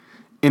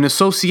In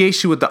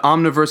association with the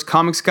Omniverse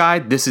Comics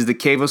Guide, this is the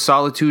Cave of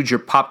Solitude, your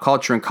pop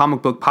culture and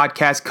comic book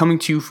podcast coming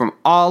to you from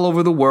all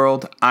over the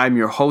world. I'm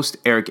your host,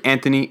 Eric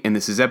Anthony, and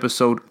this is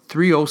episode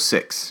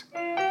 306.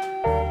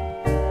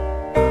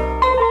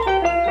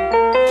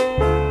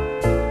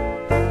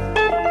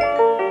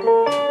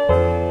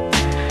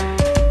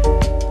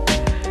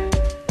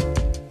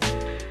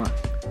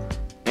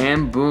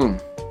 And boom,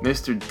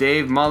 Mr.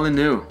 Dave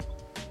Molyneux.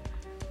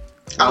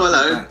 Oh,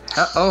 hello.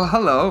 Oh,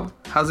 hello.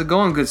 How's it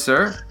going, good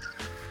sir?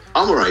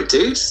 I'm alright,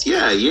 dude.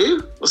 Yeah, you?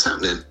 What's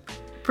happening?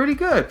 Pretty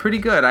good, pretty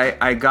good.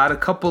 I got a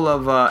couple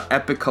of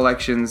Epic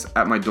collections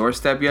at my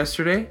doorstep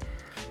yesterday,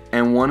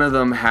 and one of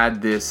them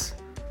had this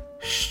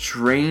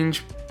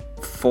strange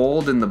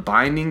fold in the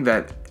binding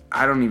that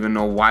I don't even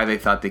know why they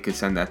thought they could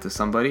send that to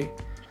somebody.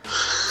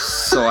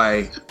 So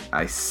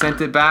I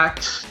sent it back,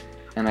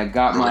 and I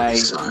got my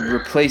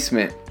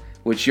replacement,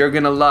 which you're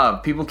gonna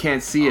love. People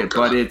can't see it,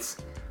 but it's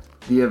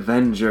the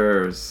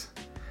Avengers,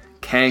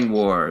 Kang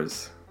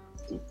Wars.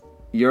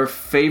 Your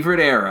favorite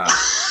era.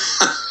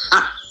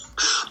 I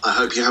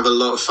hope you have a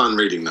lot of fun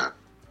reading that.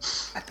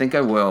 I think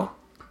I will.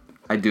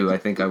 I do. I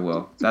think I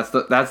will. That's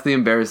the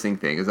embarrassing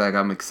thing. Is like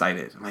I'm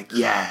excited. I'm like,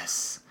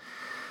 yes.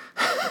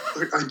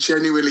 I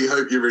genuinely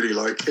hope you really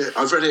like it.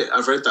 I've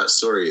read that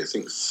story. I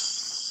think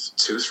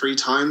 2 or 3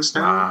 times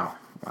now. Wow.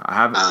 I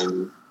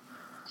haven't.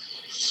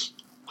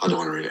 I don't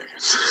want to read it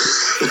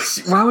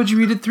again. Why would you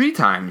read it 3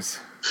 times?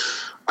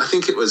 I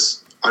think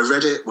I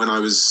read it when I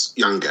was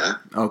younger.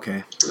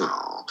 Okay.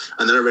 Oh,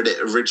 and then I read it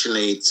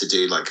originally to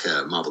do like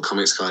a Marvel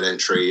Comics Guide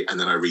entry, and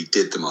then I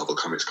redid the Marvel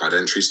Comics Guide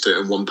entries to it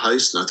in one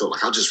post, and I thought,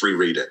 like, I'll just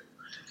reread it.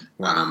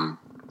 Wow.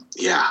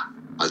 Yeah,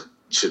 I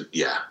should,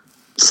 yeah.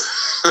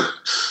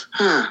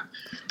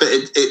 But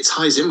it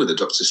ties in with the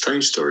Doctor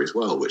Strange story as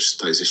well, which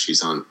those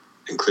issues aren't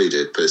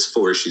included, but there's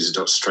 4 issues of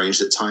Doctor Strange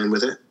that tie in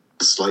with it,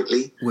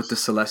 slightly. With the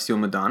Celestial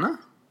Madonna?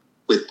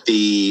 With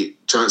the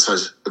Giant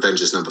Size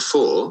Avengers number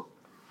 4,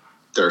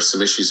 there are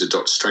some issues of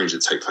Doctor Strange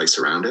that take place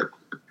around it.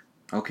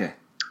 Okay.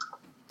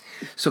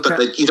 So,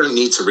 but you don't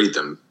need to read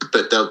them.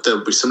 But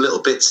there'll be some little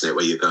bits in it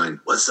where you're going,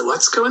 what's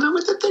going on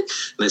with that thing?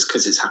 And it's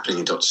because it's happening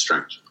in Doctor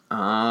Strange.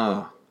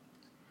 Oh.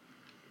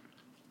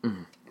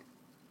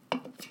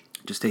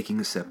 Just taking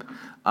a sip.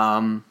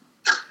 I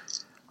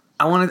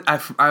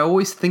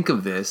always think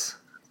of this,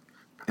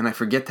 and I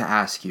forget to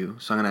ask you.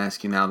 So I'm going to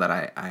ask you now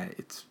that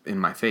it's in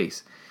my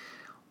face.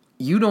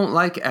 You don't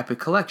like Epic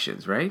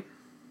collections, right?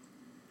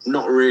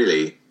 Not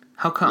really.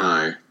 How come?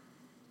 No.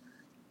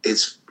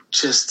 It's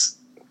just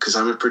because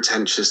I'm a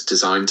pretentious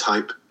design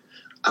type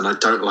and I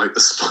don't like the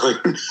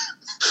spine.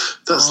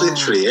 That's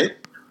literally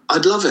it.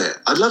 I'd love it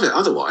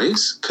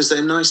otherwise because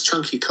they're nice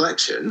chunky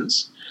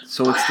collections.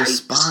 So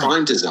it's the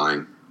spine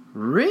design.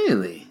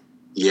 Really?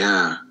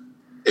 Yeah.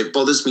 It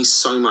bothers me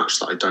so much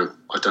that I don't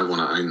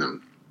want to own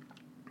them.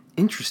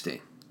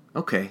 Interesting.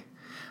 Okay.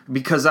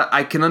 Because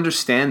I can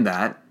understand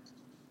that.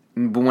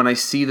 But when I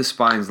see the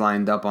spines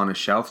lined up on a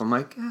shelf, I'm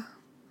like,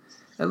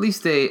 at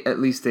least they,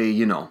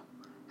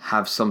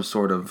 have some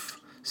sort of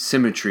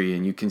symmetry,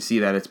 and you can see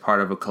that it's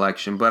part of a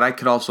collection. But I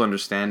could also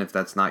understand if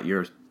that's not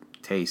your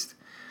taste.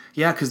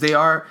 Yeah, because they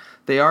are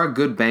a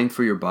good bang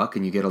for your buck,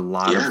 and you get a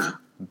lot of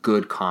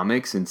good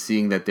comics. And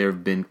seeing that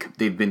they've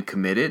been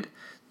committed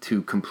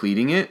to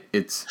completing it,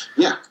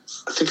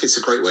 I think it's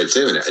a great way of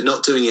doing it, and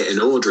not doing it in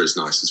order is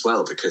nice as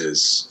well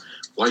because.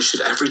 Why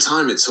should every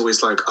time it's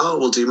always like, oh,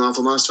 we'll do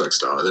Marvel Masterworks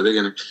start at the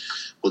beginning.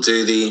 We'll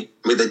do they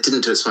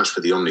didn't do it so much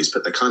with the Omnis,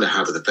 but they kind of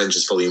have with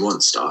Avengers Volume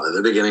 1 start at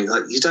the beginning.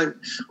 Like we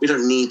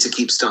don't need to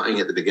keep starting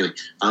at the beginning.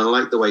 And I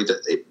like the way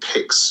that it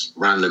picks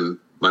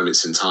random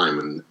moments in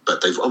time,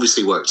 but they've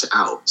obviously worked it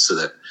out so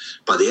that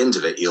by the end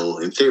of it, you'll,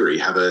 in theory,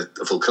 have a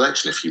full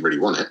collection if you really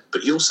want it,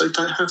 but you also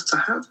don't have to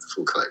have the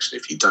full collection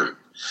if you don't.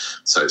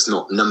 So it's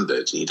not numbered,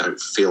 and you don't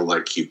feel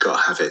like you've got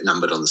to have it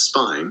numbered on the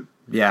spine.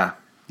 Yeah.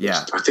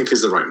 Yeah, I think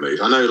is the right move.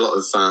 I know a lot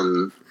of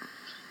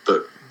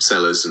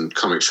booksellers and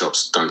comic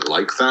shops don't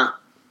like that,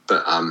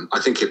 but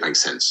I think it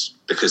makes sense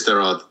because there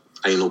are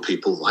anal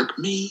people like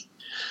me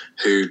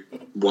who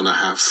want to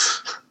have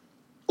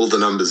all the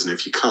numbers, and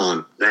if you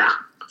can't,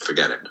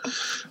 forget it.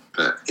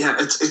 But yeah,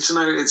 it's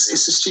a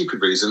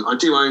stupid reason. I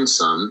do own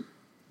some.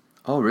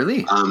 Oh,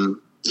 really?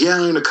 Yeah, I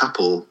own a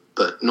couple,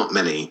 but not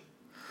many.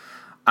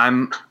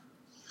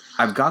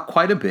 I've got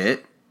quite a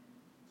bit.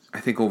 I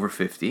think over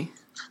 50.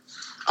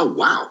 Oh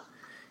wow!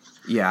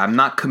 Yeah, I'm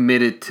not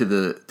committed to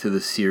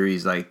the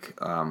series like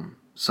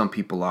some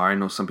people are. I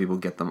know some people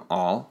get them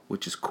all,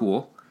 which is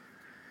cool.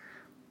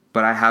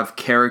 But I have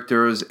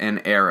characters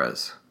and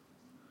eras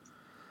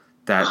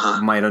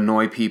that might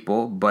annoy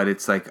people. But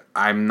it's like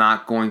I'm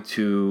not going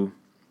to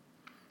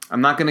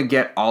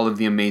get all of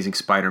the Amazing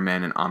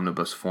Spider-Man in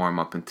omnibus form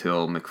up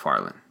until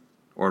McFarlane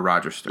or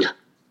Roger Stern. Yeah.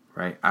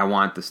 Right? I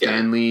want the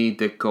Stan Lee,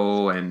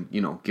 Ditko, and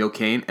Gil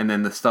Kane, and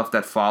then the stuff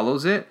that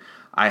follows it.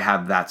 I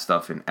have that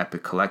stuff in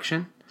Epic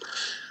Collection.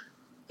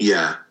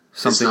 Yeah.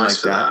 Something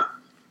nice like that.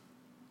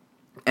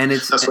 And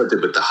that's what I did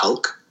with the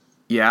Hulk.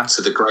 Yeah.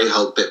 So the Grey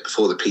Hulk bit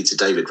before the Peter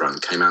David run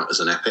came out as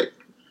an epic.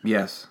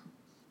 Yes.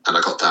 And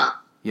I got that.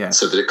 Yes.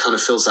 So that it kind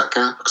of fills that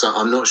gap. Because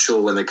I'm not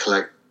sure when they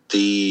collect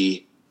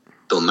the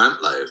Bill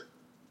Mantlo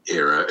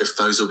era if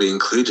those will be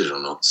included or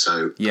not.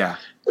 So yeah,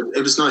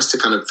 it was nice to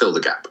kind of fill the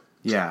gap.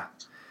 yeah.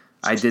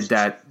 I did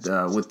that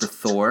with the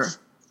Thor.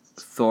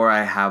 Thor,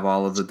 I have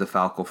all of the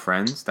DeFalco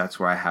friends. That's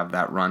where I have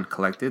that run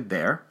collected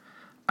there.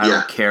 I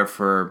don't care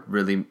for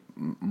really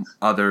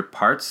other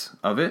parts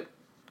of it.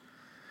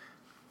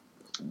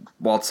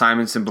 Walt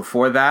Simonson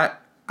before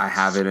that, I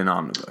have it in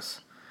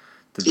omnibus.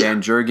 The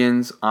Dan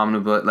Jurgens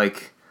omnibus,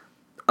 like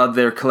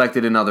they're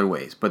collected in other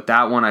ways, but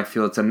that one I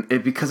feel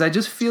because I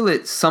just feel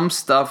it. Some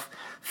stuff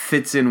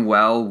fits in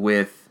well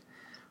with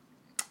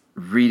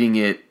reading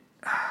it.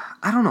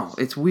 I don't know.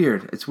 It's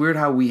weird. It's weird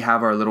how we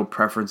have our little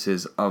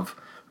preferences of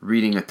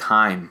reading a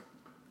time.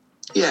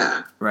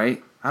 Yeah.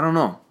 Right? I don't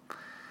know.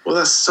 Well,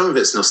 that's some of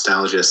it's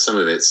nostalgia. Some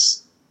of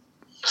it's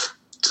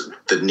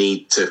the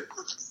need to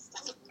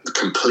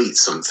complete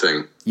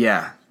something.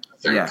 Yeah.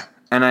 Yeah.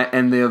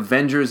 And the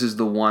Avengers is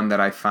the one that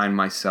I find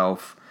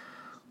myself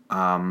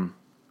I'm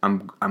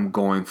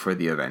going for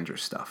the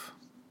Avengers stuff.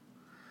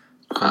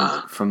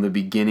 From the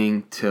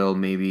beginning till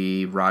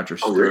maybe Roger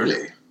Stern. Oh,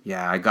 really?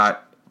 Yeah, I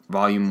got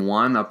Volume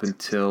 1 up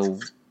until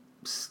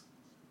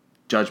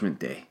Judgment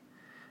Day.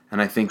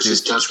 And I think Which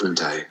is Judgment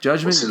Day.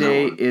 Judgment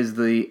Day is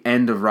the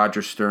end of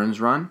Roger Stern's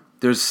run.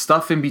 There's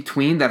stuff in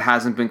between that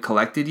hasn't been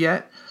collected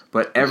yet,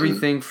 but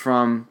everything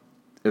from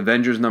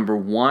Avengers number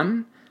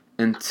 1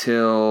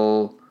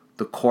 until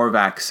the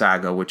Korvac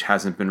saga, which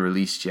hasn't been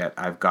released yet,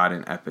 I've got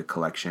an Epic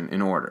collection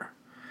in order.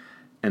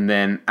 And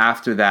then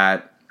after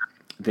that,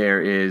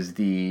 there is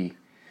the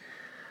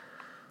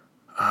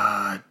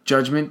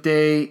Judgment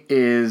Day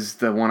is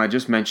the one I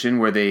just mentioned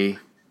where they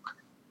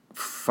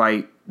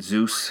fight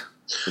Zeus.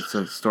 It's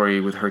a story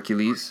with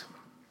Hercules.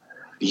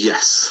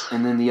 Yes.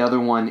 And then the other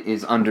one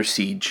is Under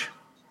Siege.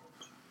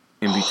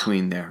 In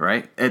between there,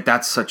 right?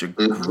 That's such a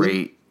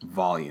great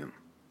volume.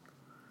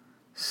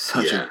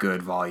 Such a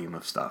good volume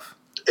of stuff.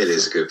 It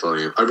is a good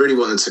volume. I really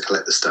wanted to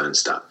collect the Stone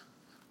stuff.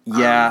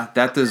 Yeah,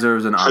 that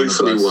deserves an omnibus.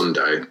 Hopefully one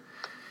day.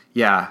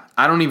 Yeah,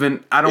 I don't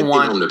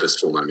want omnibus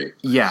form, I mean.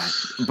 Yeah,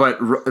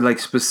 but like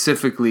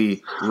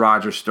specifically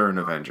Roger Stern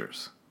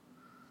Avengers.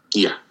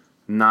 Yeah.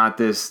 Not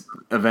this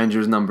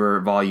Avengers number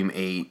volume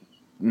 8.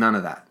 None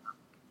of that.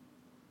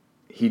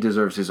 He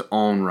deserves his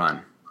own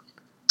run.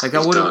 Like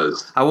I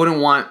wouldn't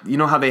want, you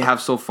know how they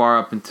have so far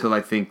up until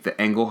I think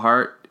the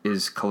Englehart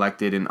is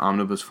collected in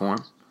omnibus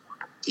form?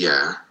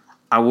 Yeah.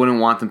 I wouldn't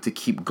want them to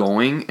keep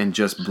going and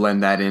just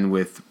blend that in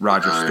with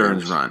Roger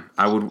Stern's run.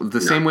 I would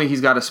same way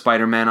he's got a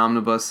Spider-Man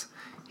omnibus,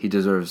 he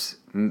deserves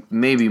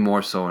maybe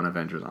more so an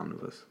Avengers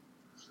omnibus.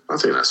 I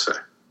think that's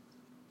fair.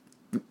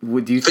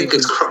 Do you think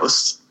Fingers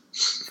crossed.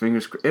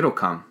 Fingers crossed. It'll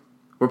come.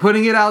 We're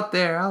putting it out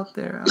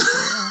there.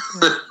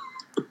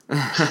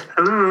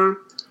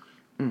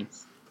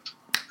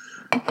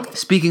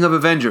 Speaking of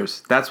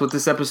Avengers, that's what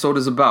this episode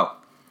is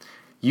about.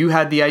 You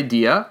had the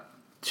idea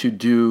to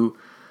do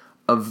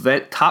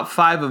top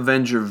 5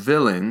 Avenger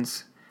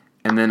villains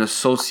and then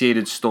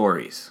associated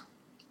stories.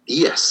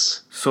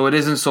 Yes. So it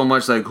isn't so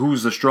much like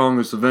who's the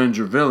strongest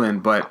Avenger villain,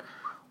 but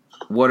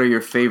what are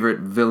your favorite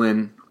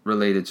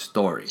villain-related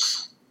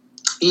stories?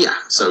 Yeah,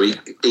 so we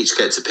each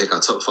get to pick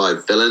our top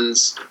 5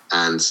 villains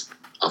and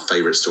our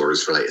favorite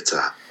stories related to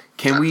that.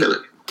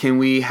 Can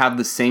we have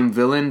the same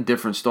villain,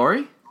 different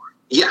story?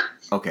 Yeah.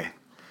 Okay.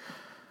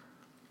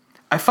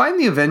 I find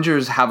the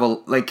Avengers have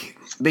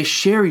they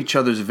share each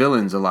other's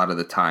villains a lot of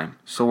the time.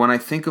 So when I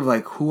think of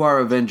who are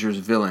Avengers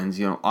villains,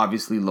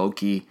 obviously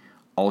Loki,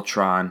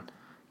 Ultron,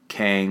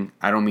 Kang.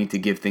 I don't mean to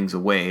give things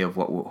away of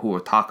who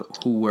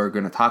we're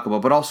going to talk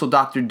about, but also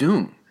Doctor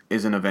Doom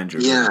is an Avenger.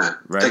 Yeah, villain,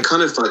 right? They're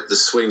kind of like the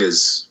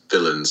Swingers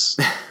villains,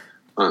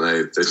 aren't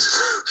they?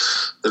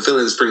 The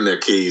villains bring their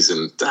keys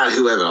and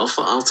whoever.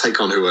 I'll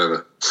take on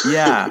whoever.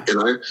 Yeah,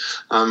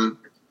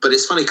 But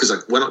it's funny because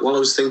while I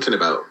was thinking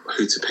about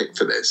who to pick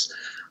for this,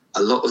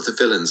 a lot of the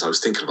villains I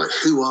was thinking of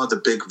who are the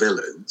big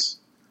villains?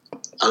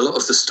 A lot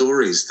of the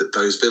stories that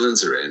those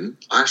villains are in,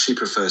 I actually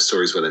prefer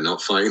stories where they're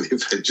not fighting the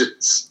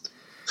Avengers.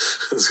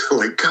 I was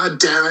God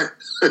damn it!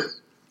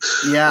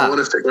 Yeah, I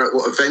want to figure out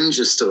what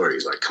Avengers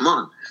stories. Come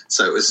on.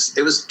 So it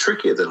was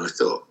trickier than I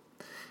thought.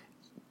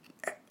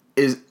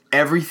 Is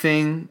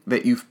everything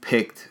that you've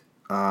picked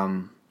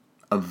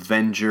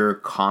Avenger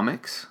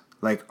comics?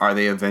 Are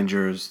they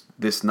Avengers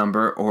this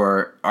number,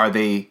 or are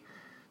they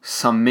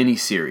some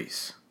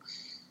miniseries?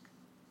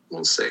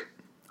 We'll see.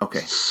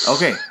 Okay.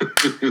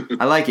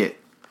 I like it.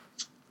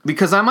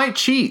 Because I might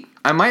cheat.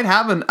 I might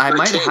have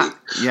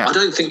yeah. I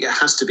don't think it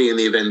has to be in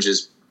the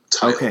Avengers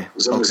title. Okay.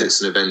 As long as it's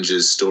an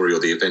Avengers story or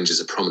the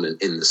Avengers are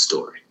prominent in the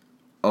story.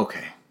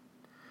 Okay.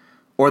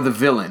 Or the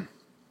villain.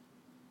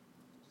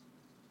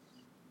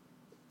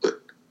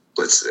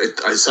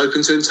 It's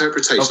open to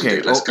interpretation,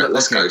 okay. dude.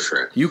 Let's go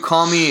for it. You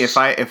call me if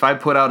I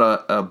put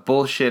out a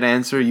bullshit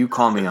answer. You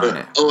call me on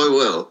it. Oh, I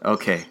will.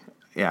 Okay,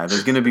 yeah.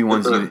 There's gonna be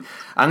ones. I'm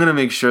gonna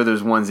make sure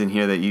there's ones in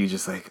here that you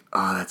just oh,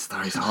 that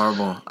story's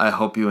horrible. I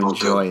hope you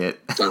enjoy it.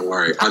 Don't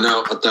worry. I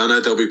know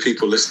there'll be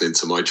people listening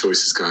to my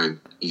choices going,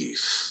 you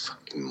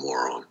fucking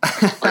moron.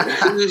 Like,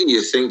 who do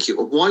you think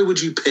why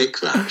would you pick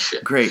that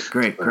shit? Great.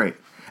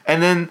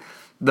 And then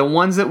the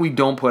ones that we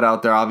don't put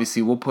out there,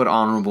 obviously, we'll put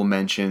honorable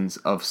mentions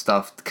of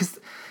stuff. Because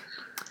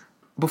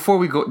before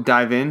we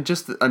dive in,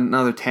 just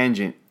another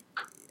tangent.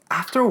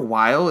 After a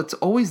while, it's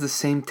always the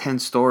same 10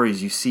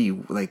 stories you see.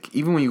 Like,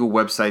 even when you go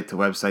website to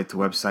website to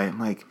website, I'm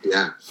like,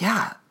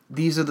 yeah,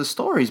 these are the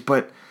stories.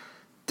 But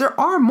there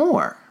are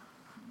more.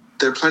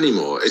 There are plenty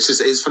more.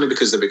 It's funny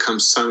because they become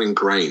so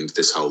ingrained,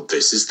 this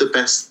is the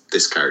best,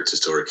 this character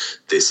story,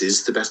 this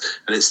is the best.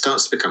 And it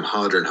starts to become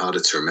harder and harder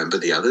to remember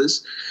the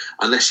others.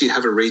 Unless you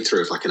have a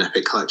read-through of like an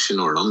epic collection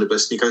or an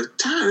omnibus and you go,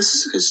 damn, this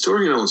is a good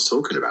story, no one's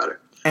talking about it.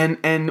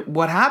 And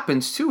what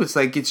happens, too, it's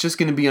like it's just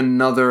going to be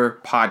another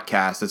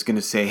podcast that's going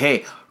to say,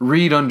 hey,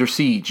 read Under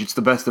Siege. It's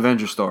the best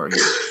Avengers story.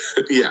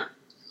 Yeah.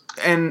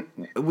 And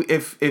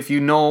if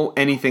you know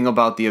anything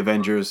about the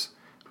Avengers,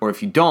 or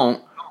if you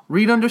don't,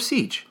 read Under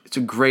Siege. It's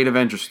a great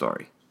Avengers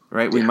story,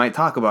 right? We might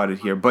talk about it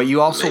here, but you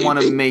also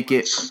want to make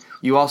it,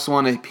 you also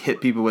want to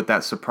hit people with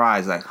that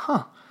surprise, like,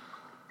 huh.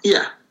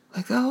 Yeah.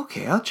 Like, oh,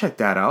 okay, I'll check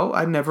that out.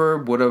 I never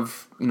would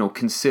have,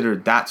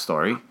 considered that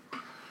story.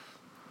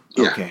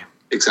 Yeah, okay.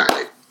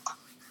 Exactly.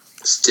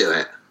 Let's do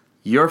it.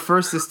 You're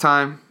first this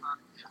time.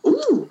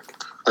 Ooh.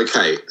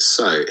 Okay,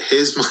 so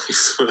here's my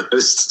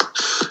first.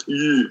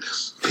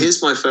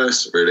 Here's my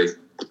first, really,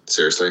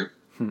 seriously,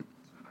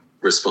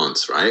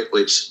 response, right?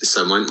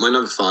 So my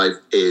number 5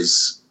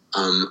 is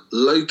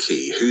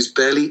Loki, who's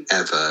barely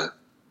ever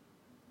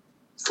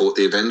fought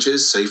the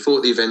Avengers. So he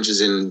fought the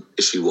Avengers in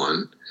issue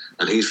 1,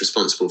 and he's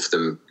responsible for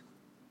them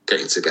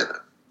getting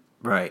together.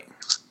 Right.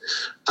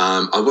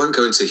 I won't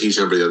go into a huge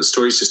number of the other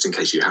stories just in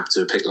case you have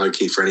to pick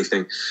Loki for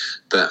anything.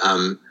 But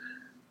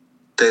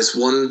there's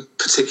one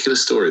particular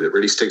story that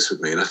really sticks with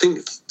me. And I think,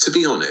 to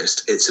be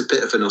honest, it's a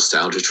bit of a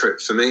nostalgia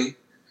trip for me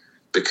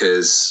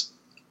because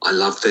I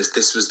love this.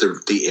 This was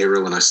the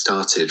era when I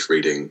started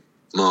reading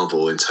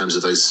Marvel in terms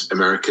of those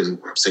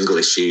American single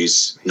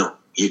issues, not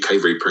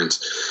UK reprints.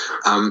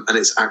 And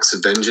it's Acts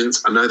of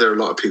Vengeance. I know there are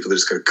a lot of people that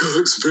just go,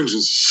 God, Acts of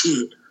Vengeance is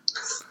shit.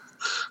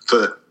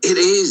 But it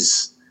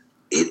is.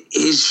 It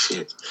is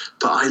shit,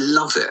 but I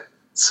love it.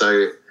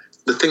 So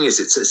the thing is,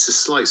 it's a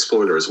slight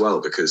spoiler as well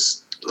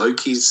because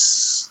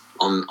Loki's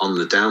on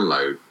the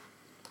download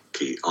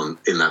key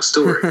in that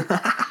story.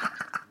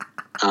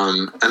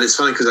 And it's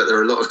funny because there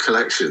are a lot of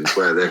collections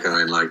where they're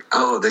going like,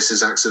 "Oh, this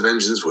is Acts of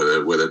Vengeance with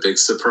a big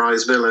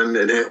surprise villain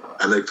in it,"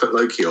 and they put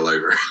Loki all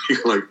over it.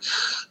 You're like,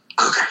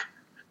 okay,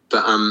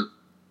 but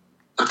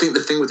I think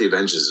the thing with the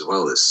Avengers as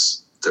well is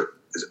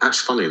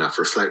actually, funnily enough,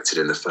 reflected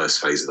in the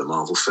first phase of the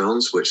Marvel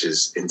films, which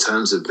is in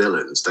terms of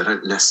villains, they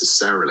don't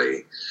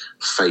necessarily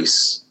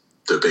face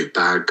the big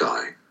bad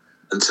guy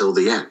until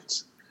the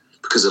end,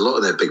 because a lot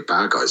of their big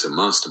bad guys are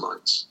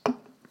masterminds,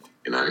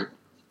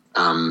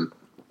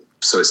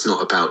 so it's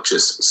not about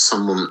just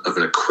someone of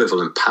an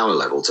equivalent power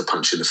level to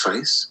punch in the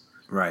face.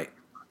 Right.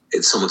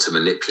 It's someone to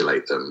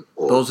manipulate them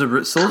or those are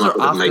often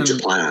a major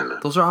plan.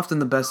 Those are often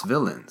the best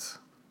villains.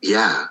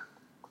 Yeah.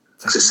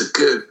 Because it's a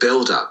good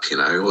build-up, or you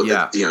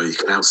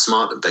can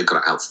outsmart them. They've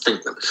got to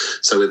outthink them.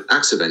 So with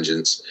Acts of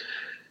Vengeance,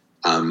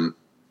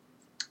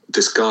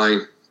 this guy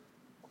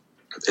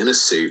in a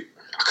suit,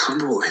 I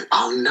can't remember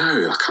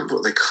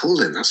what they call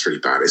him. That's really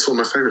bad. It's one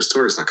of my favourite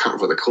stories, and I can't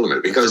remember what they call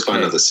him. He goes by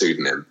another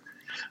pseudonym,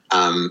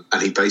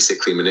 and he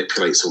basically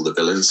manipulates all the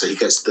villains. So he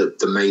gets the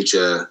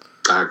major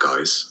bad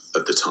guys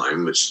at the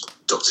time, which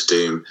Doctor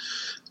Doom,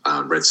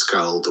 Red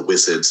Skull, the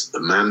Wizard, the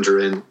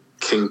Mandarin,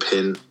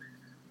 Kingpin.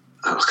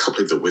 I can't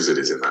believe the Wizard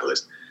is in that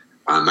list.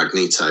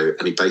 Magneto,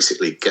 and he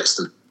basically gets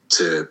them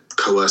to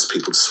coerce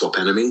people to swap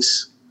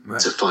enemies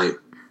to fight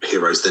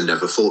heroes they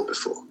never fought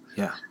before.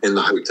 Yeah, in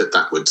the hope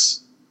that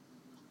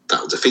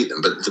will defeat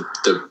them.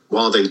 But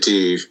while they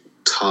do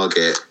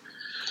target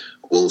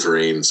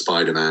Wolverine,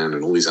 Spider-Man,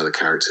 and all these other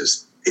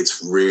characters,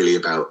 it's really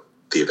about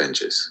the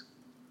Avengers.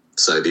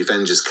 So the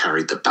Avengers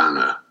carried the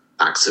banner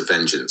Acts of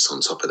Vengeance on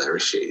top of their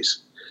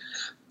issues,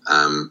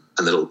 and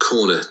the little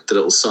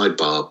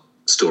sidebar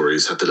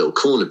stories have the little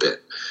corner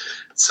bit.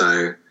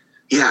 So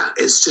yeah,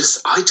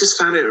 I just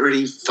found it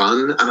really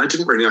fun, and I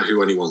didn't really know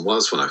who anyone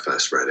was when I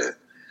first read it,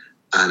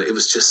 and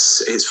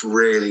it's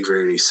really,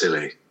 really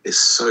silly. It's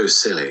so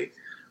silly,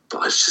 but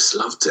I just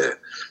loved it.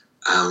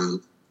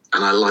 And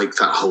I like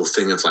that whole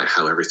thing of like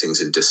how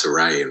everything's in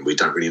disarray and we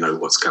don't really know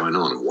what's going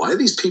on. Why are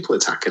these people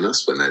attacking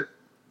us when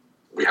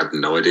we have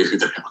no idea who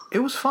they are? It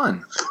was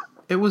fun.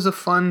 It was a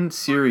fun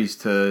series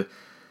to,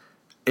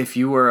 if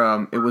you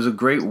were, it was a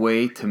great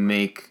way to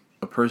make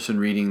a person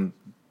reading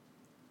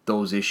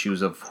those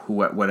issues of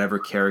whatever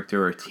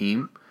character or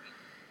team,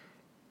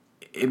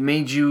 it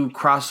made you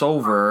cross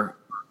over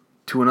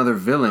to another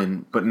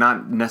villain, but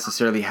not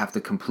necessarily have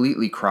to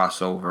completely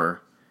cross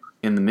over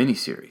in the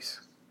miniseries.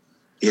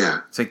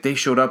 Yeah. It's like they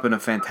showed up in a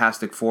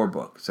Fantastic Four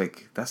book. It's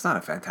like, that's not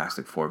a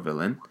Fantastic Four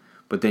villain.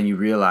 But then you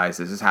realize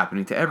this is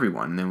happening to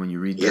everyone. And then when you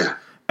read the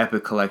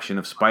epic collection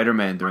of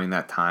Spider-Man during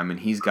that time,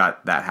 and he's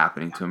got that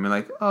happening to him, you're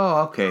like,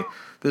 oh, okay,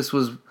 this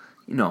was,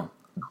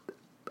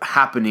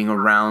 happening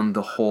around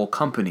the whole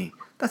company.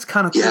 That's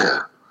kind of cool.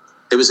 Yeah,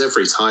 it was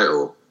every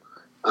title.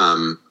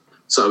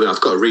 So I mean,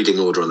 I've got a reading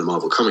order on the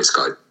Marvel Comics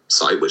Guide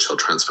site, which I'll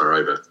transfer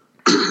over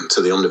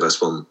to the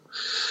Omniverse one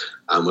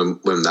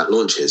when that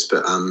launches.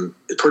 But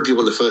it'd probably be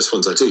one of the first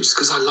ones I do, just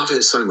because I love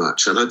it so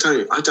much, and I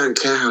don't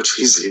care how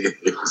cheesy it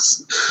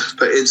is.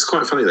 But it's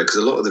quite funny though, because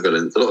a lot of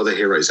the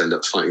heroes end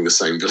up fighting the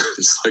same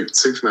villains. Like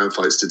Superman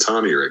fights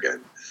Titania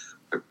again.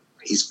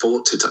 He's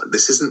fought Titania.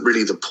 This isn't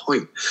really the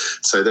point.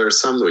 So there are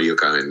some where you're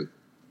going,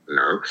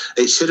 no,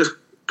 it should have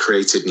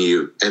created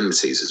new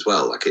enmities as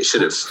well. Like it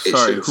should have.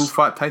 Who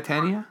fought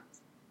Titania?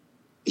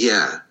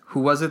 Yeah. Who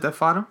was it that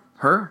fought him?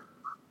 Her?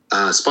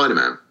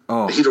 Spider-Man.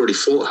 Oh. He'd already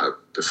fought her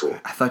before.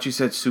 I thought you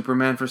said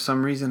Superman for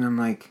some reason. I'm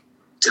like,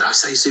 did I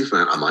say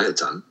Superman? I might have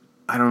done.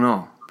 I don't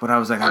know, but I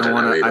was like, I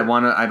don't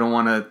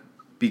want to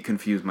be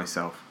confused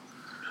myself.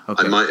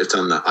 Okay. I might have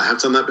done that. I have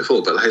done that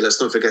before, but hey, let's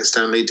not forget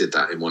Stan Lee did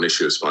that in one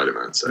issue of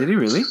Spider-Man. So. Did he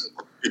really?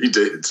 He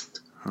did.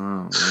 Oh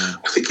man.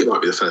 I think it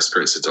might be the first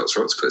appearance of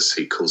Dr. Octopus.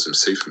 He calls him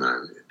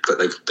Superman, but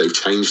they've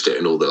changed it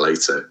in all the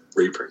later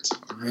reprints.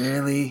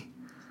 Really?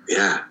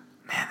 Yeah.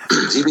 Man,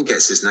 he even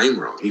gets his name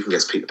wrong. He even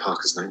gets Peter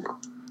Parker's name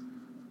wrong.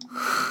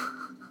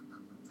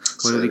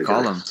 What did he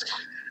call him?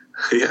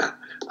 Yeah.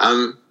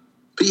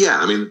 But yeah,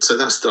 I mean, so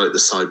that's like the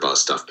sidebar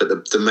stuff. But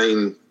the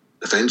main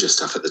Avengers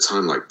stuff at the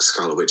time, like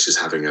Scarlet Witch is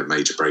having a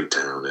major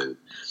breakdown, and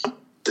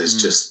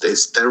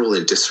there's they're all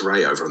in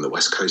disarray over on the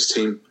West Coast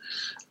team,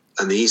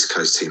 and the East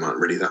Coast team aren't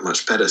really that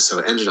much better. So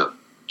it ended up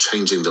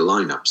changing the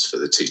lineups for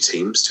the two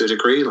teams to a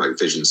degree, like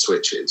Vision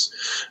switches.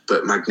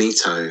 But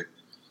Magneto,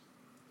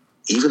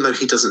 even though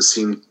he doesn't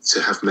seem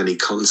to have many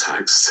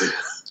contacts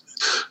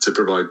to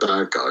provide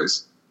bad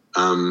guys,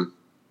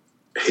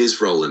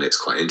 his role in it's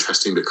quite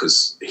interesting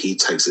because he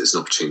takes it as an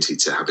opportunity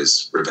to have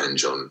his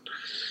revenge on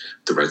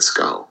the Red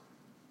Skull.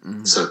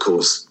 Mm-hmm. So, of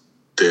course,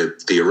 the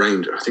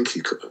Arranger, I think is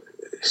he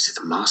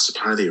the Master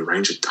Player, the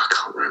Arranger? I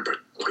can't remember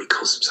what he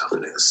calls himself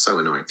in it. It's so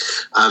annoying.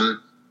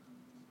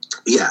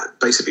 Yeah,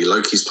 basically,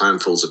 Loki's plan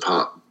falls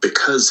apart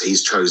because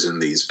he's chosen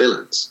these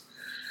villains,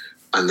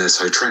 and they're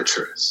so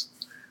treacherous.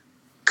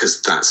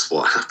 Because that's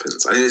what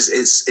happens. I mean,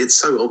 it's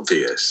so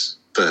obvious,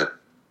 but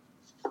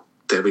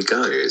there we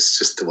go. It's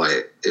just the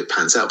way it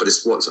pans out. But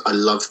it's what I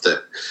love,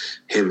 that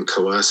him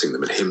coercing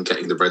them and him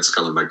getting the Red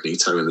Skull and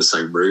Magneto in the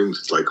same room.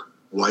 It's like,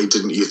 why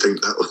didn't you think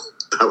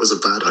that was a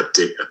bad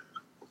idea?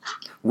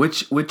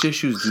 Which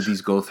issues do these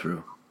go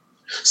through?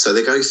 So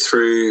they go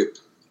through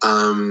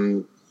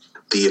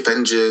the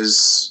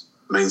Avengers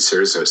main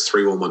series. So it's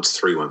 311 to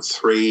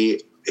 313.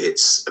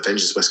 It's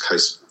Avengers West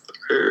Coast.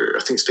 I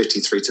think it's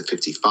 53 to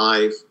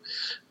 55.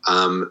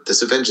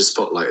 There's Avengers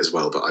Spotlight as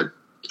well, but I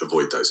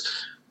avoid those.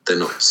 They're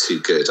not too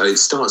good. It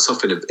starts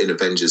off in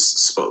Avengers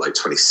Spotlight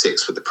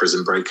 26 with the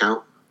prison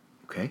breakout.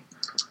 Okay.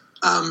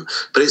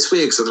 But it's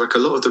weird because like a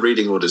lot of the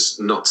reading orders,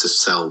 not to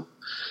sell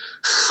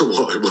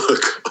what I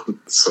work on,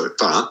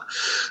 but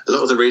a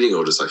lot of the reading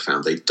orders I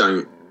found, they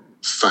don't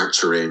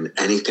factor in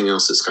anything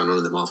else that's going on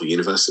in the Marvel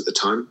Universe at the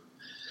time.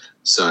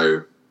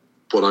 So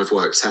what I've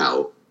worked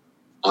out,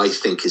 I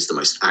think, is the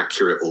most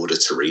accurate order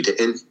to read it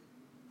in.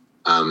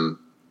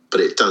 But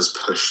it does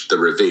push the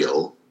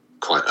reveal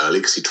quite early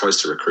because he tries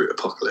to recruit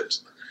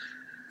Apocalypse.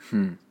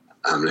 And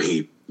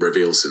he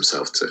reveals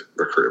himself to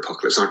recruit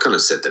Apocalypse. And I kind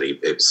of said that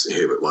it's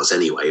who it was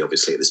anyway,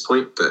 obviously, at this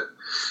point. But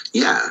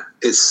yeah,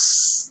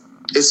 it's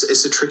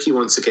a tricky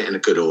one to get in a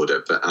good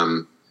order. But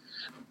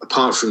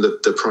apart from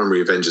the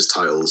primary Avengers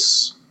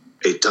titles,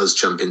 it does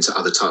jump into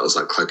other titles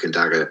like Cloak and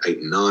Dagger 8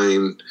 and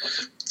 9,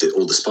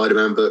 all the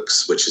Spider-Man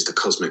books, which is the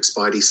Cosmic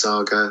Spidey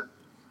saga.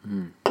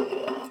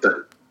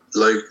 But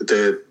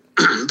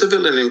the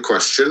villain in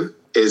question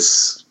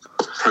is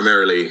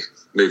primarily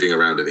moving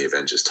around in the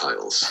Avengers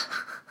titles.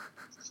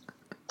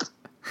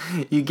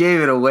 You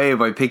gave it away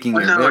by picking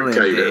your villain. I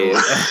gave it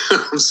away.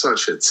 I'm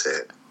such a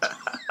tit.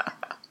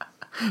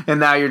 And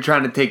now you're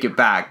trying to take it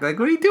back. Like,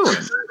 what are you doing?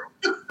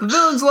 The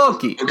villain's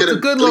Loki. It's a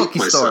good Loki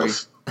story.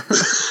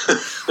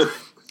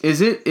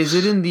 Is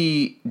it in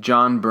the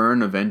John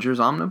Byrne Avengers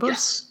Omnibus?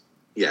 Yes.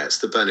 Yeah, it's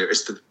the Byrne era.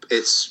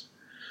 It's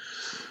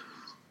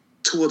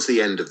towards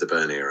the end of the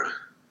Byrne era.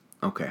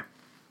 Okay.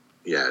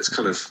 Yeah, it's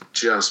kind of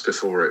just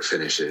before it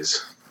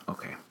finishes.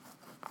 Okay.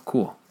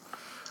 Cool.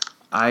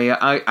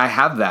 I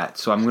have that,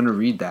 so I'm going to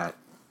read that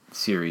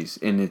series,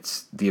 and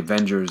it's the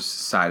Avengers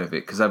side of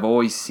it, because I've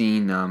always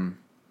seen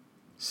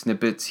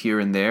snippets here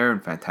and there in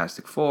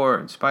Fantastic Four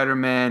and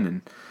Spider-Man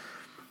and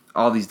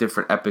all these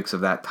different epics of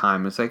that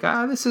time. It's like,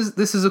 this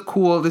is a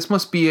cool, this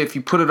must be, if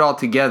you put it all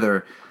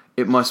together,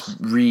 it must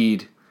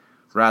read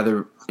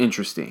rather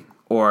interesting,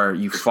 or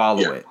you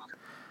follow it.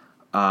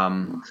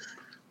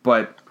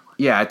 But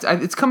yeah,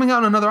 it's coming out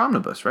in another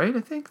omnibus, right?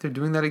 I think they're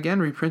doing that again,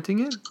 reprinting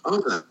it.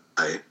 Oh,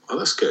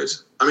 that's good.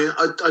 I mean,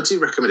 I do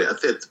recommend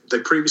it. They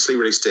previously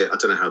released it. I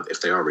don't know if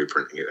they are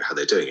reprinting it, how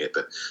they're doing it,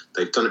 but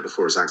they've done it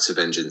before as Acts of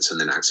Vengeance,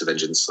 and then Acts of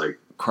Vengeance like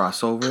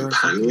crossover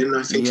companion.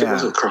 I think it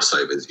was, or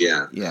crossovers.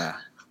 Yeah. Yeah.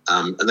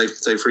 And they've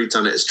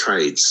redone it as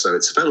trades, so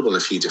it's available in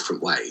a few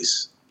different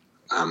ways.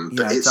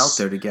 But it's out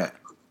there to get.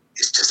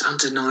 It's just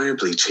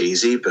undeniably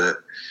cheesy,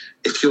 but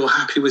if you're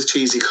happy with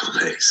cheesy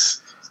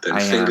comics, then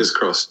fingers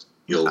crossed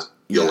you'll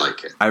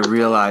like it. I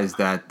realized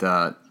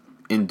that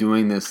in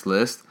doing this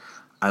list,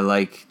 I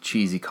like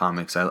cheesy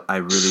comics. I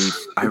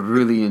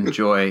really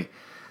enjoy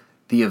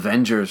the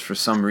Avengers for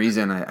some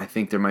reason. I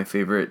think they're my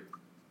favorite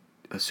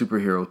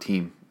superhero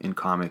team in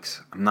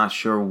comics. I'm not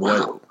sure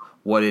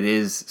what it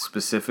is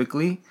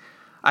specifically.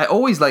 I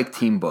always like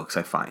team books,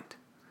 I find.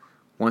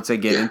 Once I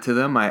get into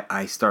them,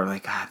 I start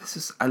like,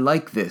 I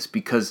like this,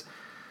 because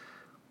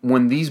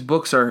when these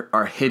books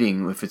are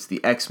hitting, if it's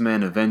the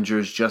X-Men,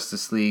 Avengers,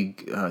 Justice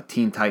League,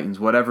 Teen Titans,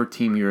 whatever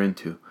team you're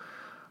into,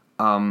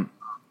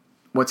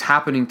 what's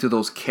happening to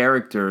those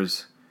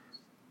characters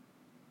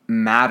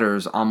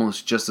matters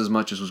almost just as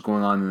much as what's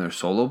going on in their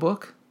solo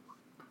book.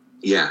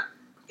 Yeah.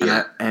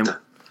 And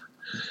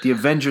the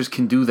Avengers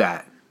can do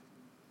that.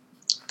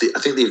 I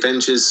think the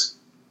Avengers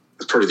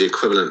is probably the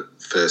equivalent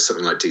for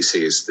something like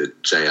DC is the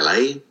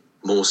JLA,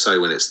 more so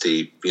when it's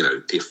the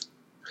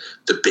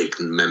big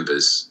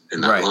members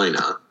in that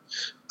lineup.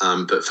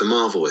 But for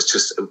Marvel, it's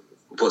just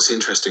what's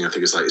interesting. I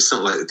think is like it's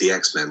not like the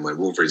X-Men when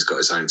Wolverine's got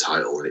his own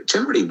title, and it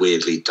generally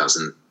weirdly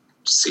doesn't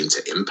seem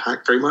to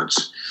impact very much.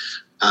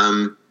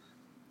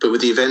 But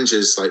with the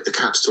Avengers, like the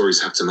Cap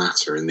stories have to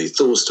matter, and the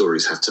Thor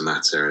stories have to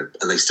matter,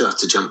 and they still have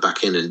to jump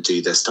back in and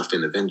do their stuff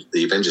in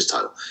the Avengers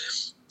title.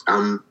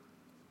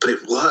 But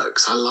it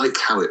works. I like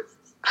how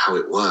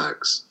it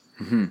works.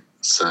 Mm-hmm.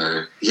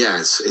 So yeah,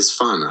 it's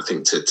fun. I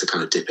think to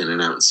kind of dip in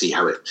and out and see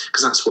how it,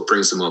 because that's what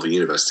brings the Marvel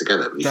universe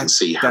together. You can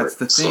see how it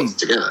slots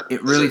together.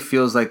 It really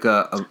feels like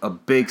a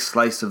big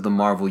slice of the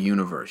Marvel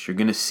universe. You're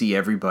gonna see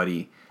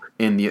everybody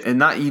in the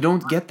you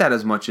don't get that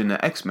as much in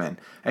the X-Men.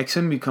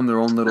 X-Men become their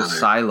own little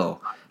silo.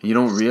 And you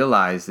don't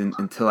realize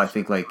until I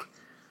think like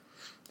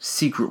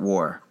Secret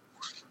War.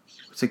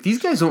 It's like these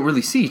guys don't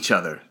really see each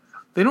other.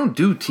 They don't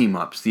do team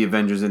ups. The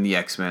Avengers and the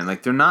X-Men,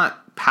 like they're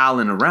not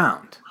palling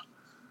around.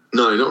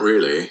 No, not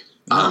really.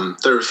 No.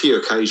 There are a few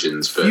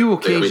occasions, but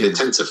they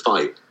tend to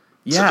fight.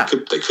 Yeah, so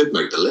they could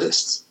make the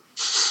list.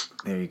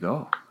 There you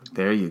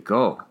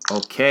go.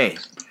 Okay.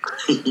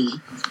 They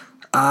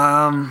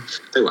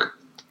won't.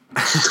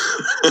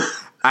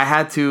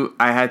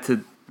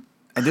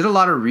 I did a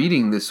lot of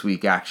reading this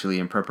week, actually,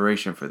 in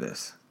preparation for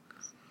this.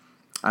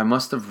 I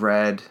must have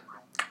read,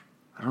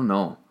 I don't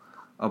know,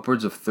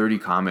 upwards of 30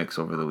 comics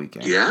over the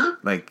weekend. Yeah?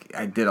 Like,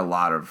 I did a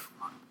lot of...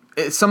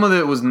 some of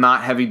it was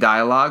not heavy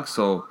dialogue,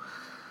 so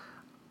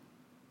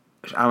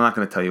I'm not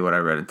going to tell you what I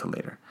read until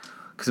later,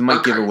 because it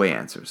might give away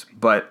answers.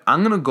 But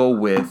I'm going to go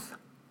with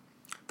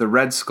the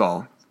Red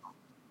Skull.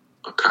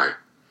 Okay.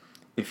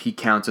 If he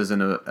counts as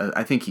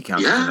I think he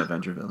counts as an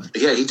Avenger villain.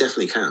 Yeah, he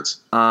definitely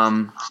counts.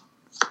 And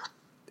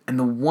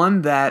the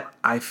one that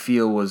I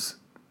feel it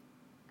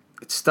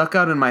stuck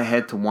out in my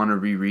head to want to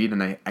reread,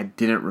 and I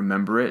didn't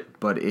remember it,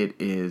 but it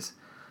is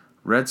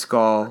Red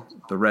Skull,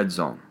 The Red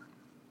Zone.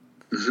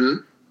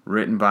 Mm-hmm.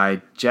 Written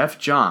by Jeff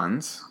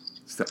Johns.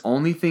 It's the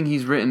only thing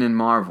he's written in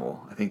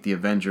Marvel. I think the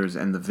Avengers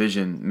and the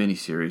Vision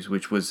miniseries,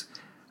 which was,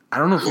 I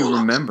don't know if you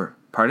remember.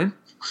 Pardon?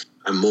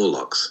 And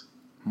Morlocks.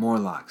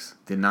 Morlocks.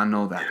 Did not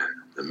know that. Yeah,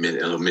 a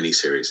little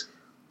miniseries.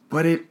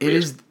 But it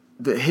is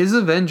his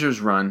Avengers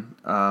run.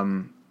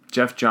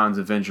 Jeff Johns'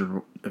 Avengers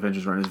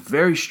run is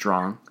very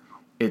strong.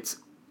 It's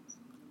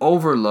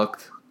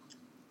overlooked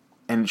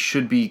and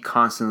should be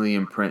constantly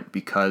in print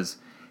because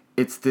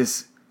it's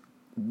this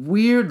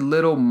weird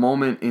little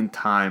moment in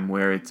time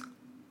where it's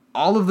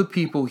all of the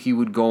people he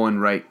would go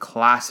and write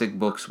classic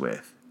books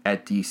with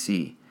at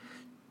DC.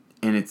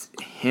 And it's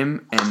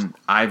him and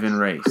Ivan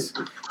Reis,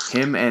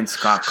 him and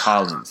Scott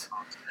Collins,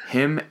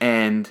 him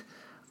and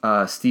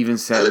Steven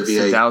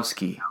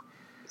Sadowski.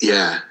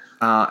 Yeah.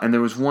 And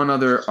there was one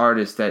other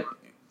artist that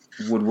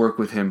would work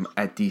with him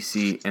at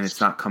DC, and it's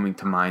not coming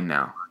to mind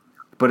now.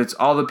 But it's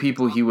all the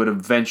people he would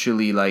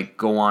eventually like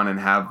go on and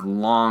have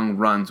long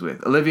runs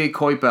with. Olivier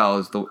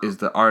Coipel is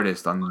the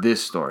artist on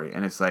this story,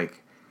 and it's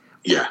like,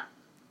 yeah,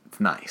 it's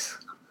nice.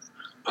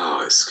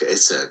 Oh,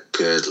 it's a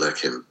good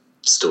looking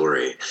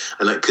story,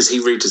 and like because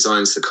he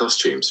redesigns the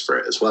costumes for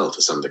it as well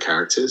for some of the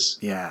characters.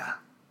 Yeah.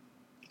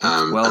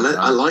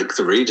 I like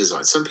the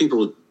redesign. Some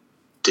people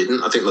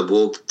didn't. I think the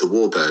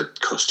Warbird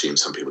costume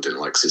some people didn't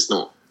like because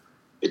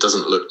it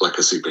doesn't look like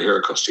a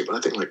superhero costume. But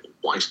I think like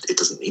why it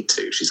doesn't need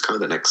to. She's kind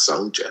of an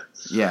ex-soldier.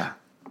 Yeah.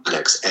 An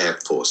ex-Air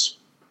Force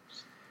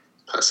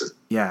person.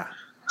 Yeah.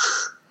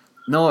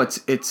 No,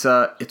 it's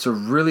a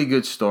really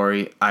good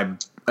story. I've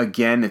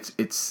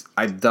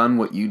done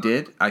what you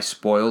did. I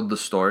spoiled the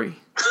story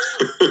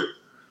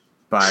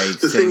by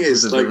saying who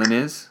the villain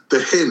is.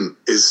 The hint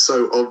is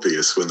so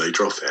obvious when they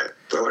drop it.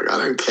 They're like, I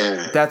don't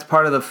care. That's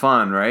part of the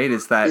fun, right?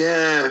 It's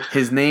that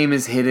his name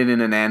is hidden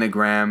in an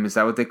anagram. Is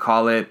that what they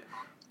call it?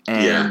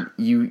 And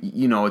you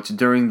know, it's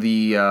during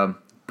the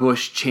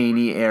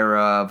Bush-Cheney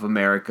era of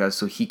America,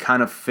 so he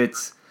kind of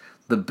fits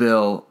the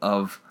bill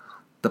of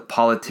the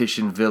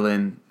politician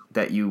villain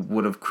that you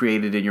would have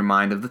created in your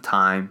mind of the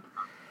time.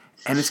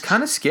 And it's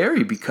kind of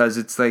scary because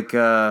it's like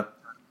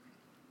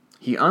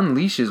he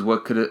unleashes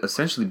what could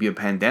essentially be a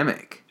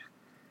pandemic.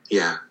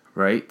 Yeah.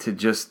 Right? To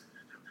just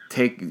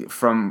take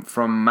from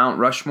Mount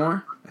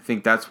Rushmore. I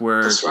think that's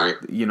where That's right.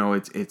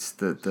 It's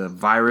the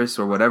virus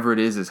or whatever it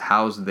is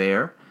housed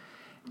there,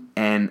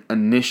 and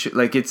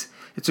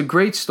it's a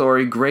great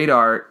story, great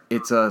art.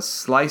 It's a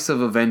slice of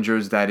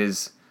Avengers that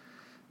is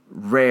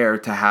rare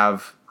to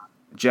have.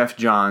 Jeff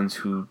Johns,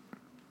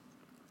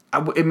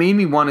 it made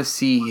me want to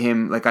see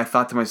him. Like, I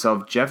thought to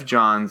myself, Jeff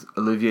Johns,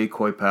 Olivier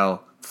Coipel,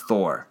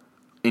 Thor,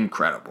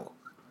 incredible.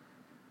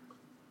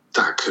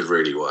 That could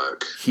really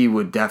work. He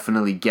would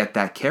definitely get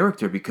that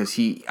character because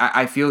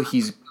I feel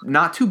he's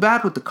not too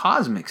bad with the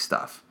cosmic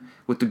stuff,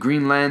 with the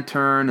Green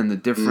Lantern and the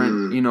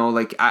different,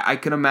 I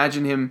could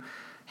imagine him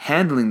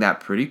handling that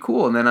pretty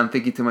cool. And then I'm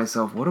thinking to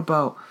myself, what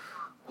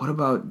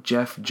about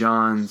Jeff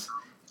Johns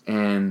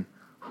and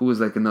who was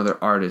like another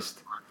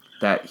artist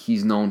that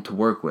he's known to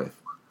work with?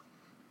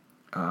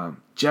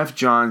 Jeff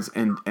Johns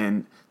and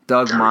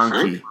Doug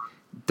Mahnke.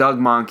 Doug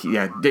Mahnke,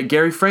 yeah.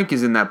 Gary Frank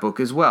is in that book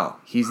as well.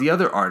 He's the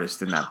other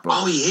artist in that book.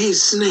 Oh, he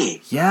is, isn't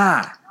he?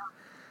 Yeah,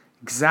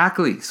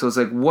 exactly. So it's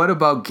like, what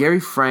about Gary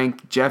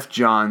Frank, Jeff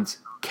Johns,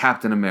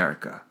 Captain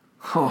America?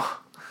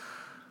 Oh,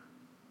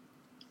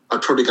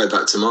 I'd probably go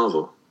back to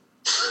Marvel.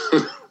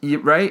 yeah,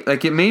 right?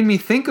 Like, it made me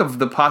think of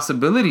the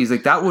possibilities.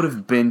 Like, that would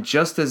have been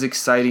just as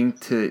exciting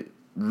to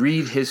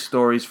read his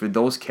stories for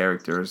those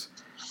characters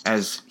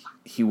as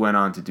he went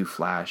on to do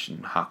Flash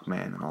and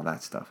Hawkman and all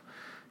that stuff.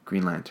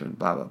 Green Lantern,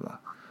 blah, blah, blah.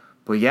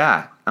 But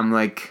yeah, I'm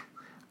like,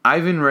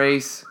 Ivan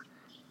Reis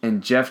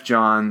and Jeff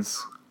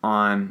Johns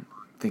on,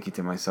 thinking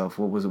to myself,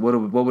 what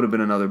would have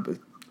been another,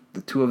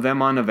 the two of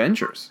them on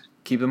Avengers.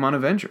 Keep them on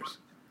Avengers.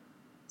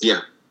 Yeah,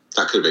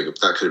 that could have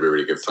been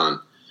really good fun.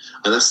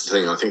 And that's the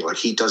thing, I think, like,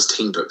 he does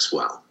team books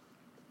well.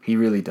 He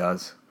really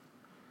does.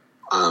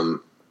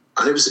 And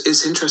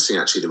it's interesting,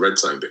 actually, the Red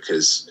Zone,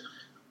 because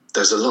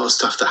there's a lot of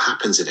stuff that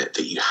happens in it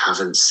that you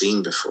haven't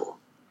seen before.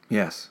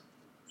 Yes.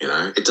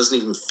 It doesn't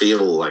even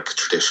feel like a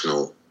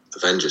traditional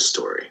Avengers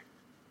story.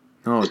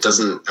 No, it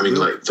doesn't. I mean,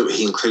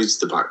 he includes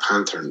the Black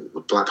Panther, and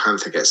Black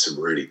Panther gets some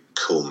really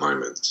cool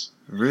moments.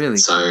 Really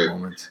cool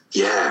moments.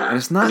 Yeah. And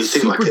it's not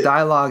super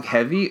dialogue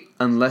heavy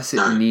unless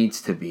it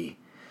needs to be.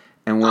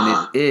 And when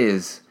it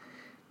is,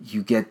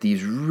 you get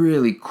these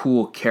really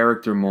cool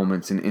character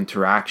moments and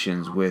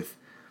interactions with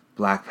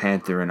Black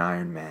Panther and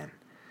Iron Man.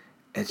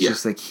 It's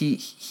just like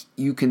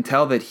you can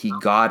tell that he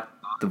got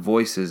the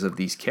voices of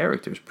these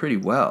characters pretty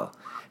well.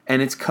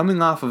 And it's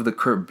coming off of the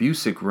Kurt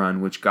Busiek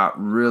run, which got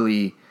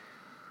really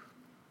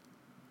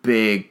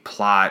big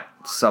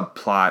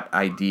subplot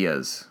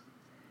ideas.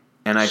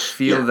 And I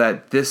feel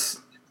that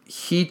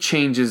he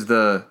changes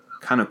the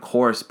kind of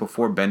course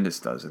before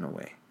Bendis does, in a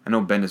way. I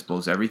know Bendis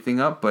blows everything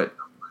up, but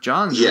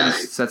John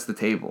sets the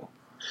table.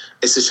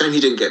 It's a shame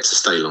he didn't get to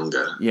stay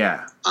longer.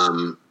 Yeah.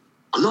 I'm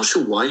not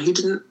sure why he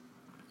didn't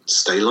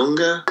stay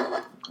longer.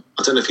 I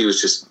don't know if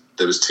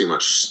there was too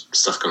much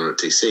stuff going on at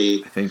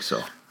DC. I think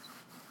so.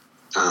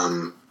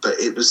 But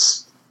there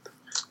was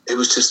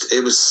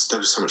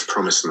so much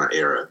promise in that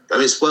era. I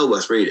mean, it's well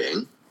worth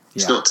reading.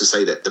 It's not to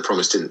say that the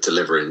promise didn't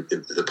deliver in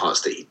the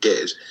parts that he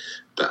did,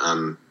 but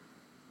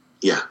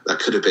there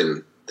could have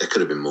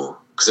been more,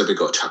 because then we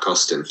got Chuck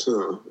Austin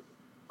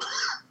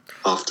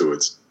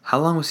afterwards. How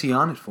long was he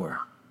on it for?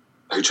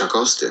 Who, Chuck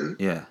Austin?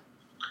 Yeah,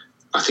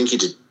 I think he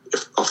did.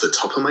 Off the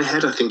top of my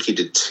head, I think he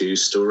did 2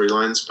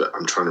 storylines, but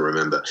I'm trying to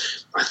remember.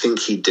 I think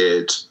he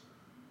did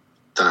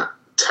that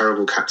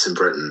terrible Captain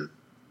Britain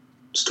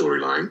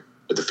storyline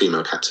with the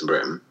female Captain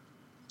Britain,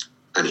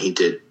 and he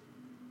did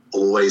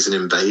Always an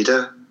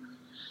Invader,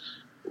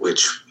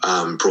 which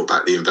brought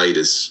back the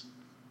invaders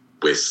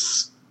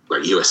with,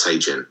 like, US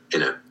Agent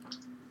in a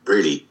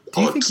really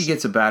Do you think he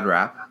gets a bad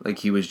rap? Like,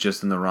 he was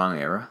just in the wrong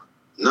era?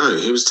 No,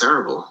 he was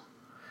terrible.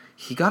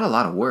 He got a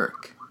lot of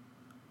work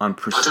on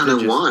prestigious... I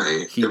don't know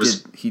why. He did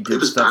it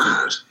was stuff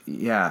bad.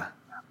 Yeah.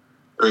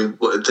 I mean,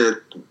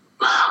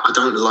 I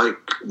don't like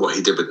what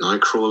he did with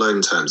Nightcrawler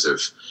in terms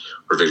of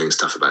revealing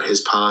stuff about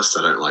his past.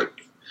 I don't like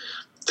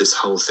this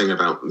whole thing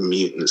about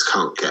mutants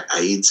can't get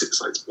AIDS.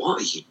 It's like,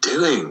 what are you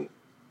doing?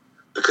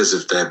 Because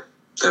of their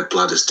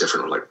blood is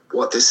different. I'm like,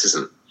 what? This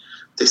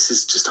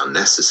is just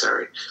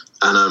unnecessary.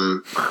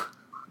 And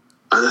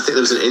I think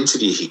there was an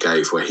interview he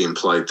gave where he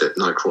implied that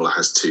Nightcrawler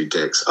has 2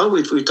 dicks. Oh,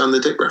 we've done the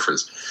dick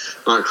reference.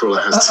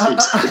 Nightcrawler has 2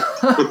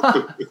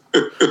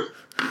 dicks.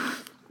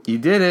 You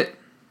did it.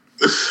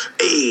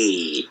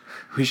 Hey,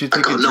 we should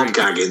take a drink. No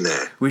gag in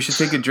there. We should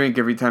take a drink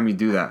every time you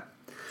do that.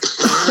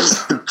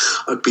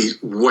 I'd be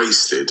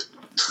wasted.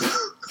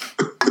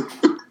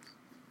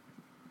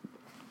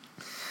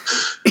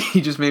 He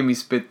just made me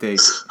spit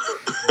take.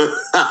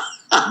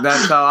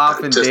 That's how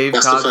often Dave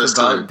talks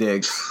about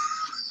dicks.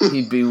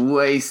 He'd be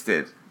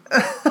wasted.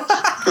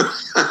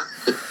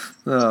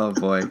 Oh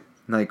boy,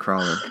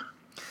 Nightcrawler.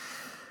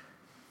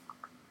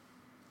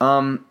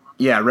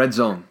 Yeah, Red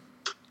Zone.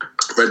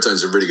 Red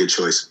Zone's a really good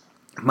choice.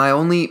 My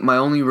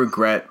only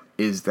regret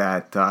is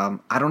that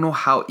I don't know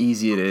how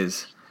easy it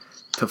is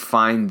to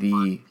find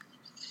the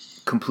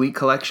complete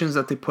collections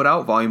that they put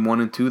out, Volume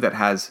 1 and 2, that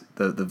has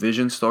the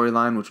Vision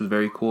storyline, which was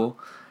very cool,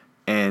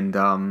 and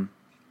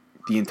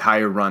the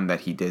entire run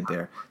that he did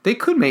there. They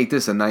could make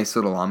this a nice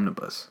little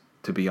omnibus,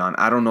 to be honest.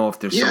 I don't know if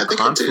there's some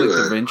conflict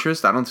of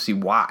interest. I don't see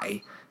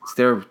why. It's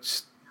their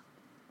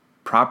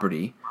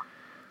property.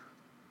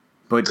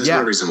 But there's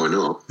no reason why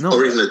not. No.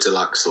 Or even a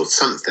deluxe or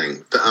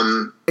something. But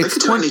they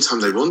could do it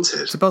anytime they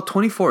wanted. It's about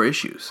 24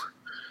 issues.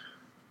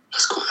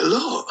 That's quite a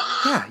lot.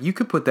 Yeah, you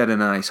could put that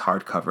in a nice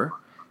hardcover.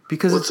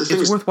 Because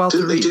it's worthwhile to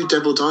read. Didn't they do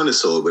Devil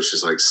Dinosaur, which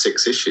is like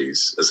 6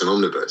 issues, as an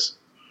omnibus?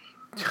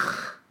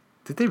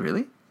 Did they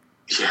really?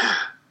 Yeah.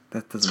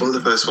 That doesn't. It's one of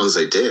the first ones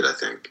they did, I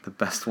think. The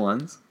best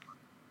ones?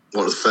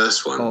 One of the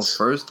first ones. Oh,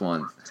 first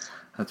ones.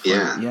 That's funny.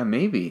 Yeah. Yeah,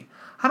 maybe.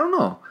 I don't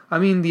know. I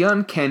mean, the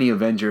Uncanny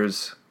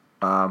Avengers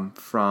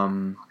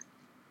from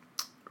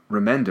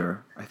Remender,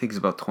 I think, is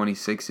about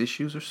 26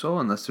 issues or so,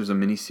 unless there's a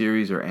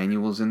miniseries or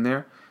annuals in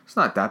there. It's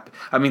not that.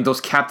 I mean, those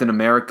Captain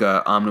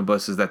America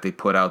omnibuses that they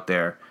put out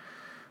there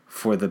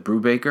for the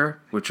Brubaker,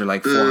 which are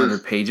like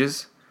 400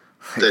 pages.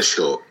 They're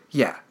short.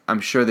 Yeah, I'm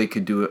sure they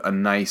could do a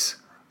nice,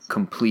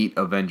 complete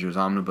Avengers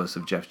omnibus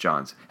of Jeff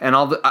Johns. And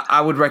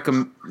I would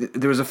recommend.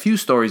 There was a few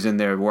stories in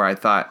there where I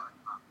thought,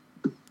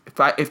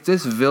 if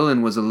this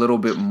villain was a little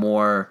bit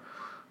more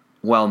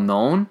well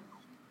known,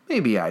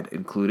 maybe I'd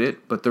include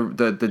it. But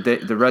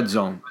the Red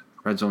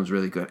Zone's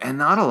really good, and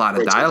not a lot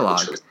of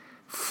dialogue,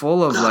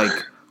 full of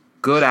like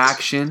good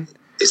action.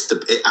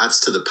 It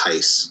adds to the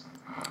pace.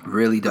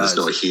 Really does.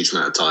 There's not a huge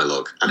amount of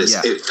dialogue, and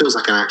it feels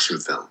like an action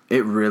film.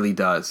 It really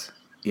does.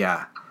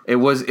 Yeah, it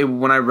was.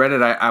 When I read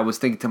it, I was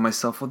thinking to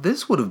myself, well,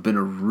 this would have been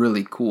a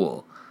really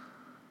cool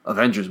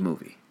Avengers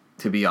movie,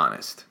 to be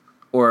honest,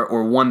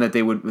 or one that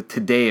they would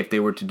today if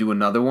they were to do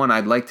another one.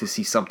 I'd like to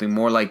see something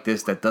more like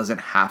this that doesn't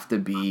have to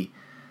be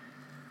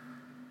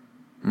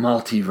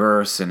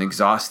multiverse and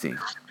exhausting.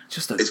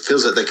 It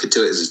feels like they could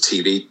do it as a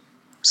TV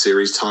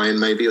series tie-in,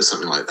 maybe, or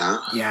something like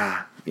that.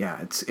 Yeah.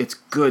 Yeah, it's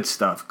good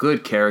stuff.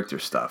 Good character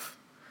stuff.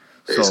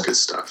 It is good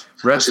stuff.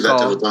 Actually, that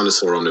Devil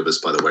Dinosaur omnibus,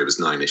 by the way, was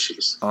 9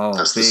 issues. Oh,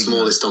 that's the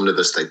smallest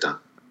omnibus they've done.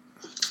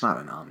 It's not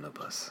an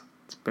omnibus.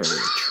 It's barely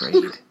a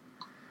trade.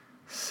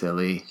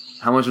 Silly.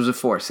 How much was it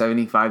for?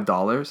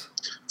 $75?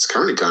 It's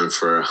currently going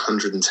for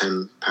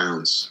 £110.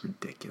 It's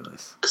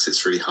ridiculous. Because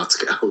it's really hard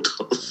to get hold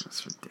of.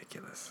 That's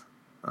ridiculous.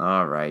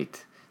 All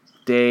right.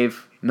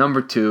 Dave,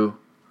 number 2.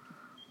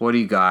 What do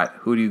you got?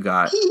 Who do you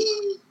got?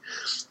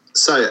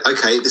 So,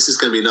 okay, this is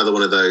going to be another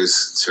one of those,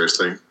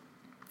 seriously,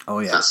 oh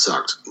yeah, that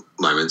sucked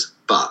moment,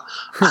 but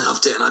I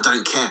loved it and I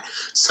don't care.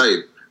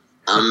 So,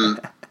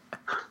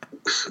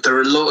 there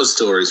are a lot of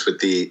stories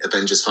with the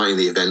Avengers fighting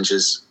the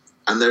Avengers,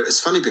 and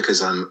it's funny because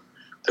there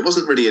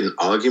wasn't really an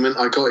argument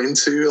I got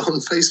into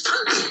on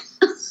Facebook,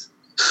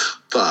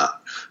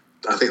 but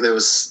I think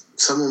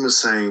someone was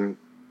saying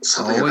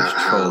something about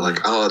how,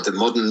 like, the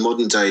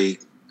modern day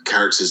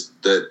characters,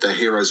 the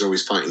heroes are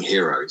always fighting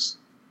heroes.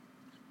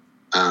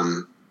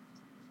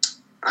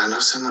 And I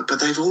was saying, like, but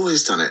they've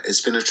always done it.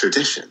 It's been a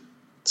tradition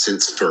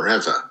since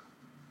forever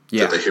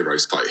that the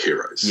heroes fight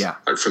heroes. Yeah.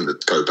 Like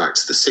go back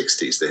to the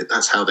 60s.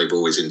 That's how they've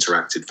always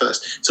interacted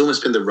first. It's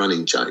almost been the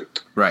running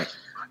joke. Right.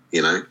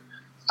 You know?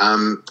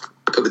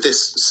 But with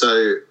this,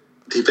 so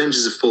the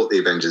Avengers have fought the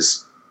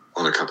Avengers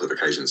on a couple of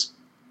occasions.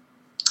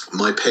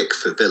 My pick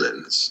for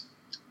villains,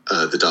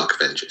 the Dark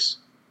Avengers.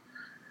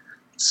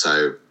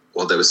 So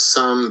while there was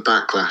some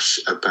backlash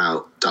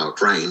about Dark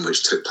Reign,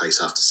 which took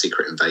place after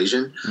Secret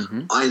Invasion,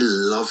 I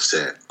loved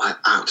it. I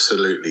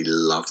absolutely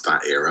loved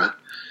that era.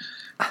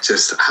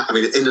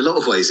 In a lot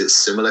of ways, it's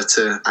similar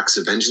to Acts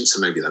of Vengeance,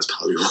 and maybe that's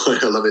probably why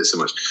I love it so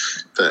much.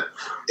 But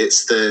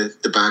it's the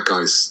bad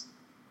guys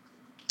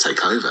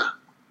take over.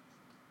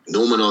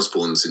 Norman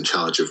Osborn's in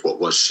charge of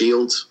what was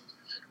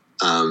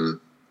S.H.I.E.L.D.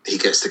 He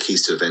gets the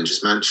keys to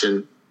Avengers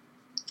Mansion.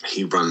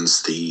 He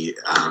runs the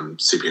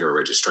Superhero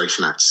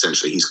Registration Act.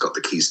 Essentially, he's got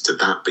the keys to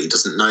that, but he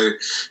doesn't know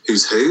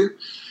who's who.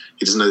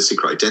 He doesn't know the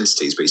secret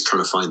identities, but he's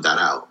trying to find that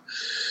out.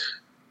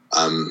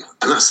 And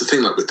that's the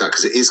thing, like with that,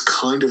 because it is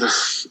kind of a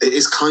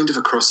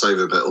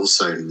crossover, but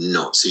also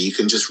not. So you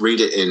can just read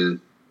it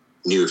in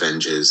New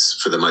Avengers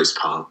for the most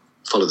part,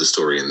 follow the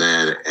story in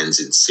there, and it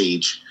ends in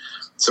Siege.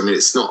 So I mean,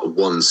 it's not a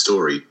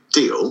one-story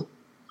deal.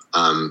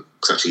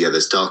 Because actually,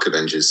 there's Dark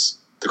Avengers.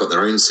 They've got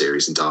their own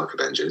series in Dark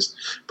Avengers,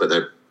 but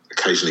they're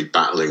occasionally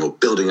battling or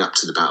building up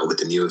to the battle with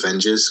the New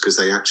Avengers, because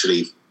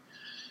that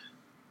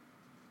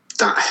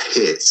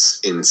hits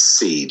in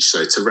Siege.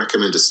 So to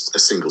recommend a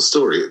single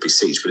story, it would be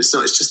Siege, but it's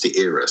not. It's just the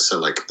era. So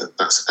like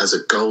that's as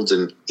a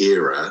golden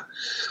era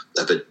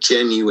of a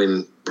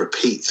genuine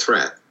repeat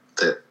threat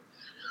that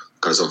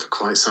goes on for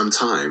quite some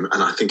time,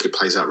 and I think it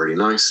plays out really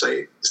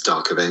nicely. It's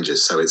Dark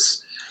Avengers, so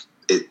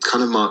it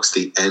kind of marks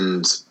the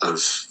end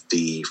of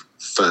the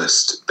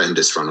first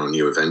Bendis run on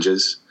New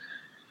Avengers.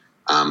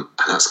 And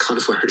that's kind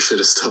of where it should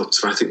have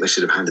stopped. Where I think they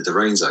should have handed the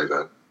reins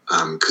over,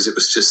 because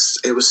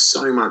it was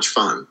so much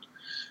fun.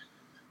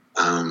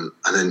 And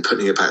then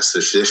putting it back to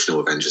the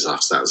traditional Avengers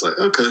after that, I was like,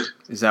 okay.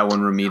 Is that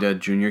when Romita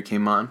Jr.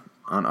 came on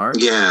art?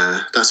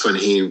 Yeah, that's when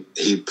he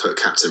put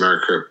Captain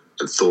America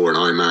and Thor and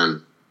Iron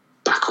Man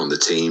back on the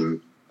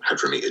team, had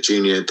Romita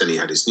Jr., then he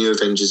had his New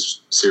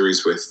Avengers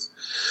series with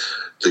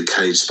Luke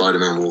Cage,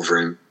 Spider-Man,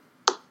 Wolverine,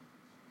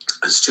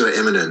 and Stuart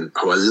Immonen,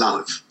 who I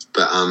love.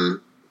 But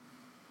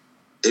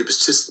it was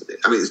just,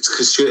 it's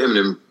because Stuart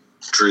Immonen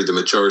drew the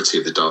majority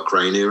of the Dark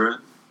Reign era,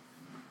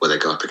 where they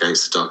go up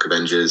against the Dark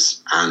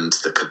Avengers and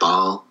the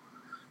Cabal.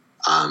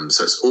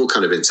 So it's all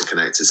kind of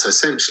interconnected. So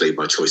essentially,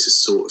 my choice is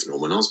sort of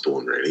Norman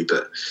Osborn, really,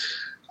 but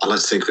I like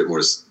to think of it more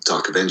as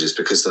Dark Avengers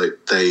because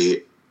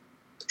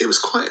it was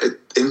quite an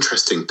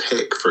interesting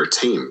pick for a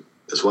team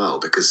as well,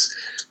 because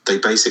he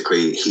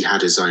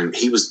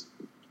was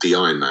the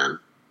Iron Man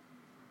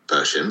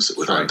versions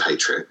with Iron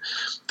Patriot.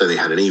 Then they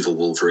had an evil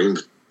Wolverine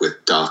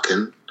with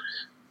Darken.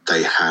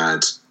 They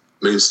had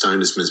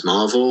Moonstone as Ms.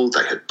 Marvel.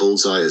 They had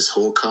Bullseye as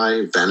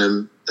Hawkeye,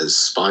 Venom as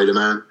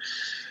Spider-Man.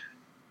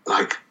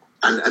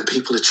 And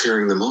people are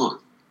cheering them on.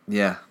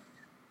 Yeah.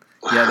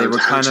 They were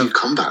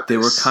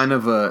kind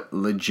of a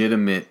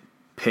legitimate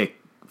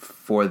pick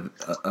for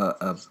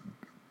a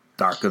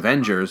Dark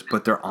Avengers,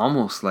 but they're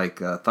almost like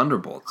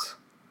Thunderbolts.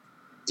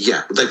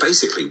 Yeah, they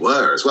basically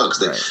were as well,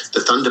 because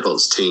the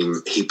Thunderbolts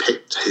team, he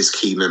picked his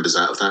key members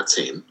out of that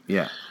team.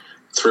 Yeah.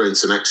 Threw in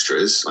some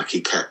extras, like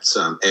he kept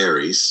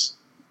Ares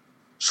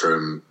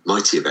from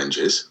Mighty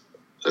Avengers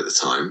at the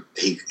time.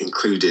 He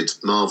included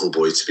Marvel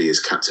Boy to be his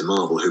Captain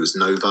Marvel, who was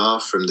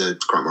Nova from the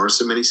Grant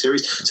Morrison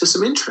miniseries. So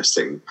some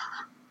interesting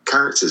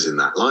characters in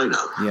that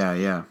lineup.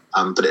 Yeah.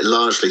 But it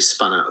largely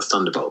spun out of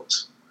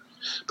Thunderbolts.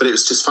 But it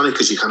was just funny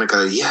because you kind of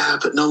go, yeah,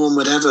 but no one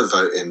would ever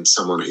vote in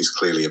someone who's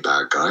clearly a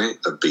bad guy.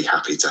 I'd be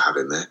happy to have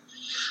in there.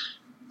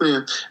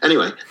 Yeah.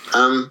 Anyway,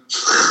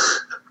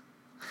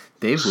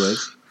 Dave would.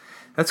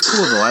 That's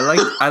cool though.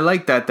 I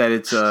like that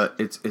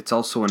it's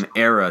also an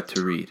era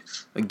to read.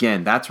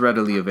 Again, that's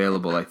readily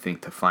available, I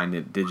think, to find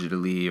it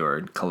digitally or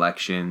in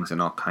collections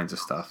and all kinds of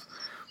stuff.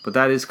 But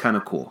that is kind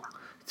of cool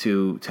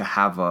to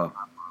have a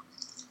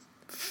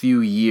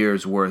few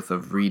years worth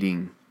of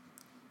reading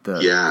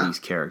these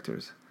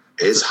characters.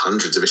 It's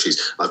hundreds of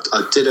issues.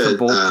 I did a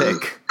bold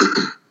pick.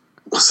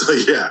 So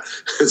yeah,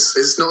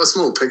 it's not a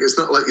small pick. It's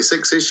not like your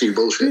 6-issue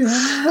bullshit.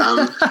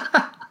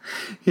 Yeah.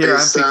 Here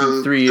I'm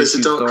picking 3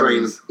 issue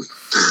stories.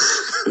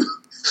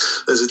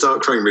 There's a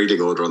Dark Reign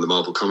reading order on the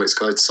Marvel Comics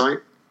Guide site,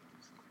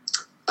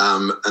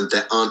 and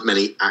there aren't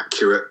many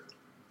accurate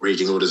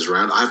reading orders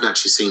around. I haven't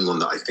actually seen one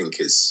that I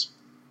think is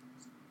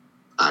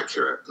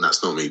accurate, and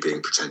that's not me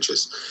being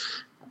pretentious.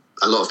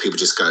 A lot of people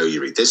just go, you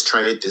read this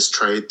trade, this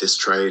trade, this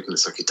trade, and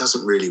it's like, it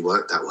doesn't really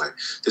work that way.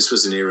 This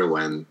was an era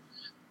when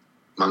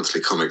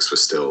monthly comics were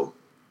still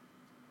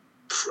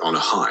on a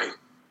high.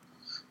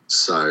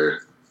 So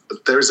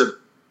there is a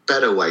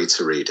better way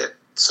to read it.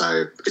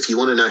 So if you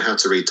want to know how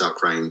to read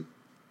Dark Reign,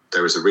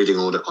 there is a reading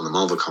order on the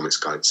Marvel Comics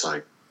Guide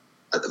site.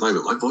 At the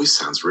moment, my voice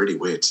sounds really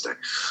weird today.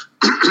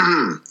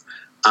 Go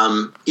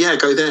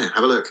there,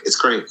 have a look. It's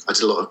great. I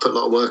put a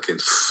lot of work in.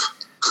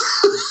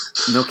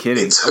 No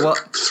kidding. It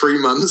took 3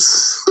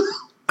 months.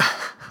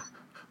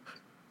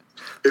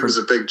 It was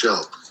a big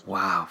job.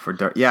 Wow, for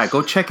Dark. Yeah,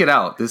 go check it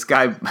out. This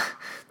guy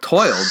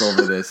toiled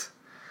over this.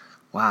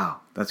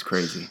 Wow, that's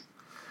crazy.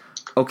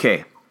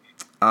 Okay.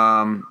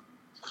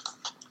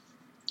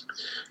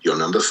 Your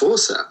number 4,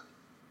 sir.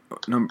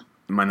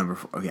 My number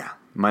 4. Oh, yeah.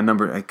 My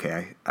number.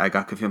 Okay, I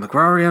got confused. I'm like,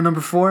 we're already on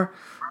number 4?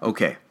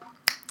 Okay.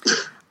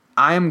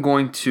 I am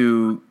going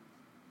to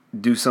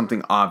do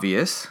something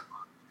obvious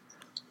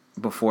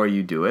before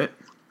you do it.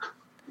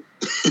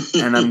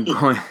 And I'm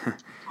going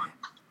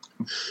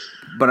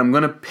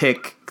to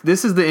pick.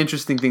 This is the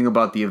interesting thing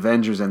about the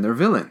Avengers and their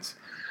villains,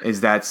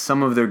 is that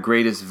some of their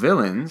greatest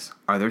villains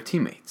are their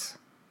teammates.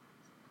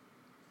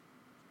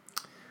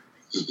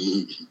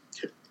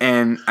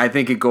 And I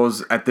think it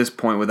goes at this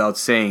point without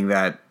saying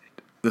that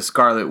the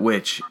Scarlet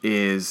Witch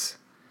is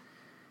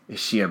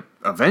she a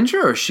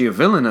Avenger or is she a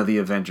villain of the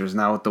Avengers?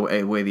 Now with the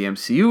way the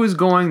MCU is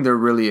going, they're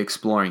really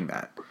exploring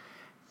that.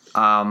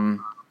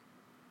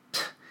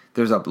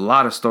 There's a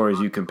lot of stories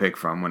you can pick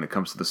from when it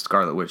comes to the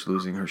Scarlet Witch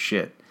losing her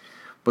shit.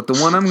 But the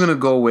one I'm going to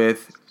go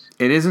with,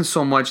 it isn't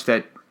so much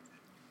that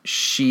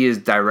she is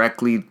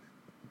directly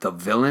the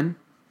villain,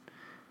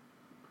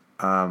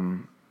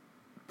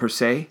 per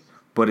se,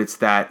 but it's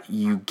that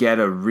you get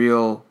a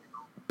real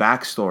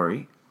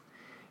backstory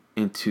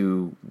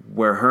into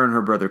where her and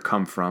her brother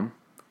come from,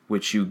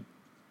 which you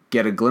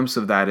get a glimpse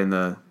of that in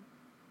the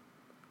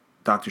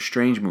Doctor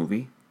Strange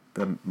movie,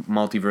 the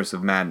Multiverse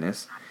of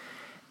Madness,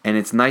 and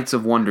it's Knights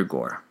of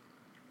Wundagore.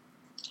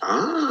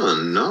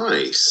 Ah,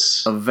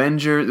 nice.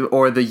 Avenger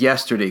or the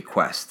Yesterday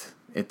Quest.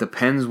 It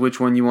depends which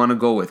one you want to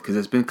go with, because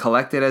it's been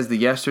collected as the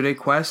Yesterday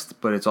Quest,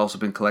 but it's also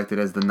been collected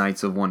as the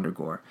Knights of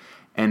Wundagore.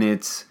 And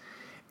it's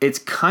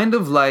kind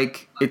of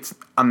like,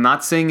 I'm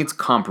not saying it's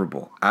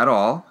comparable at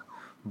all,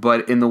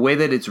 but in the way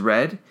that it's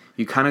read,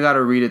 you kind of got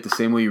to read it the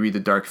same way you read the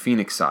Dark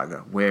Phoenix saga,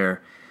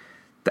 where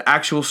the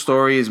actual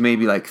story is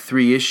maybe like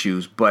 3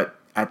 issues, but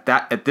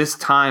at this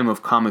time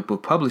of comic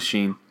book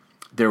publishing,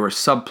 there were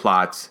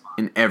subplots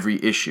in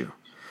every issue.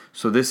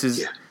 So this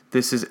is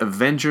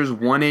Avengers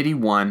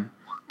 181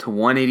 to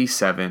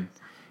 187.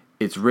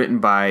 It's written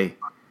by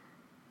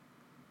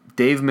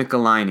Dave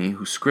Michelinie,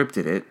 who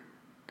scripted it,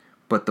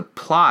 but the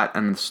plot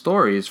and the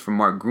story is from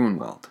Mark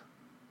Gruenwald.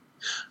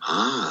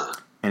 Ah.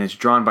 And it's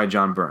drawn by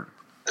John Byrne.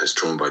 It's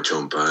drawn by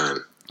John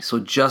Byrne. So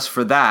just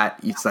for that,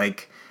 it's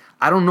like,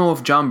 I don't know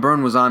if John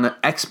Byrne was on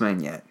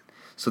X-Men yet.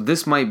 So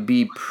this might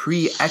be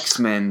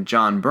pre-X-Men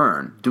John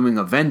Byrne doing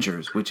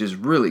Avengers, which is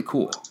really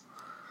cool.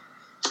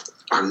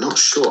 I'm not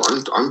sure.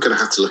 I'm going to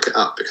have to look it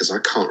up because I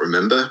can't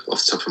remember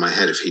off the top of my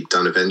head if he'd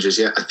done Avengers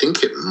yet. I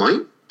think it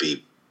might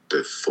be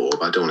before,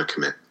 but I don't want to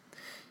commit.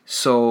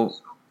 So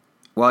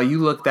while you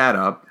look that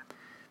up,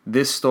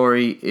 this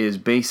story is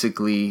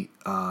basically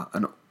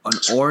an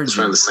origin. It's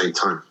around the same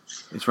time.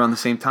 It's around the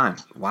same time.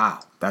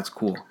 Wow, that's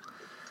cool.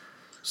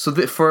 So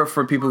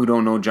for people who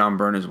don't know, John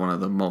Byrne is one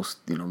of the most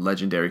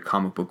legendary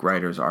comic book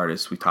writers,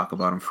 artists. We talk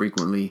about him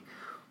frequently.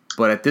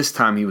 But at this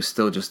time, he was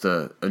still just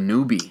a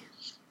newbie.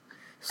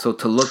 So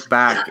to look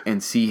back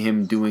and see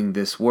him doing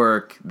this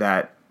work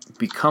that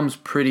becomes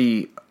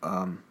pretty...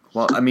 the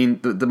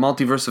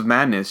Multiverse of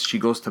Madness, she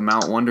goes to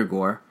Mount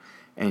Wundagore,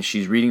 and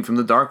she's reading from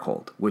the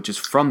Darkhold, which is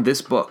from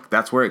this book.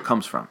 That's where it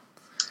comes from.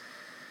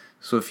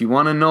 So if you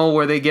want to know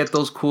where they get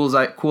those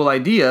cool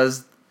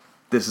ideas,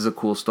 this is a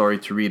cool story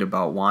to read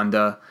about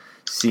Wanda,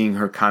 seeing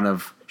her kind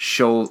of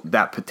show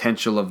that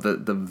potential of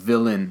the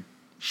villain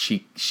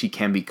she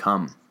can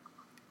become.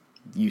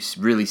 You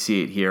really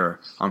see it here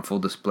on full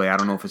display. I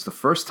don't know if it's the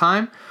first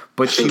time,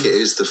 but I think it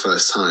is the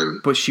first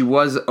time. But she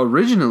was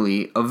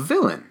originally a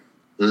villain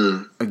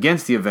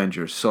against the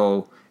Avengers,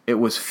 so it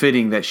was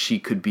fitting that she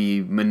could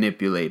be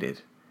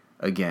manipulated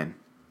again.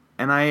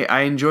 And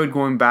I enjoyed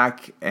going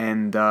back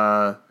and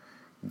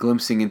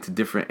glimpsing into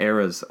different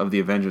eras of the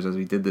Avengers as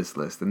we did this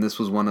list. And this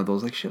was one of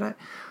those,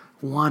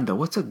 Wanda,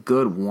 what's a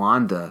good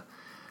Wanda?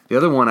 The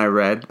other one I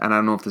read, and I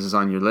don't know if this is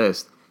on your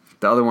list,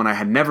 the other one I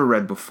had never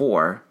read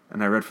before,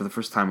 and I read for the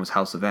first time, was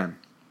House of M.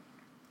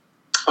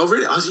 Oh,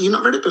 really? You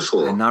not read it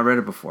before? I had not read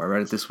it before. I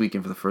read it this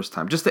weekend for the first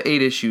time. Just the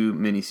 8-issue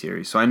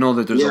miniseries. So I know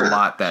that there's a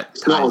lot that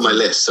it's not on my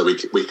list, so we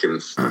can...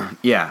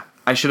 Yeah.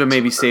 I should have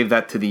maybe saved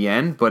that to the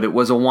end, but it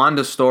was a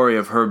Wanda story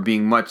of her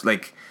being much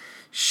like...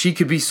 She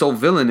could be so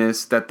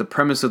villainous that the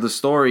premise of the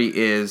story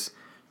is,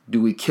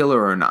 do we kill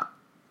her or not?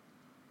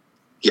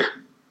 Yeah.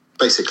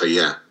 Basically,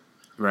 yeah.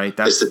 Right?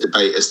 It's the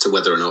debate as to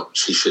whether or not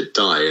she should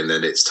die, and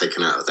then it's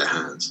taken out of their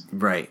hands.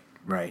 Right.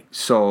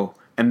 So...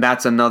 And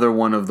that's another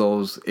one of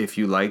those, if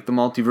you like the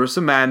Multiverse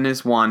of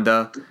Madness,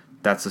 Wanda,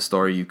 that's a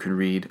story you can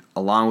read,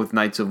 along with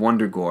Knights of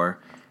Wundagore,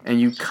 and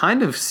you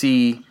kind of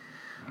see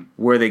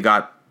where they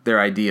got their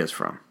ideas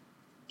from.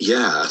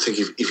 Yeah, I think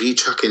if you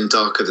chuck in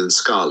Darker Than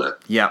Scarlet...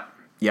 Yep.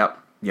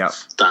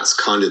 That's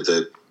kind of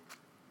the...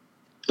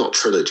 Not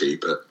trilogy,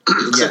 but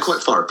they're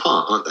quite far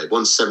apart, aren't they?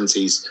 One's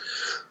 70s,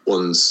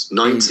 one's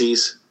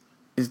 90s.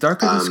 Is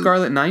Darker Than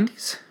Scarlet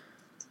 90s?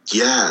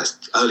 Yeah,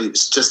 early.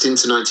 It's just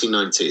into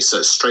 1990, so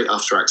it's straight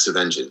after Acts of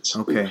Vengeance.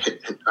 Okay.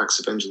 Acts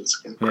of Vengeance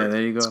again. Yeah,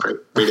 there you go. That's great.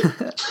 Read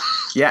it.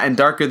 Yeah, and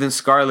Darker Than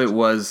Scarlet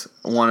was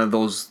one of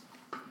those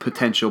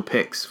potential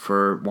picks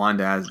for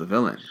Wanda as the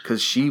villain,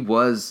 because she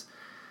leaves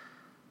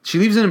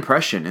an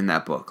impression in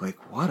that book. Like,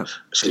 what a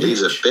She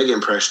leaves a big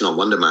impression on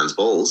Wonder Man's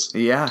balls.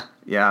 Yeah,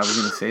 I was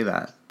going to say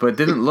that. But it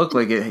didn't look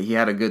like he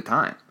had a good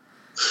time.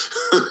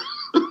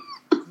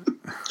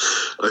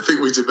 I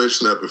think we did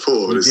mention that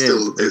before, but it's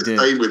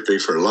stayed with me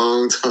for a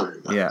long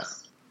time. Yeah.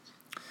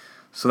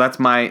 So that's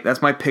my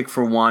pick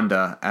for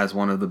Wanda as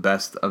one of the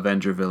best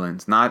Avenger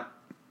villains. Not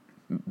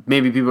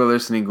maybe people are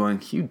listening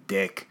going, "You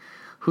dick,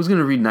 who's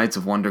gonna read Knights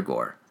of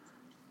Wundagore?"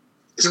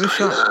 Give it a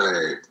shot.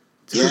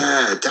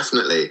 Yeah,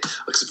 definitely.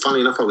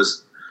 Funny enough, I'm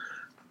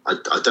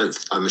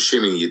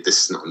assuming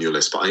this is not on your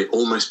list, but I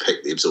almost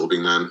picked the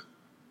Absorbing Man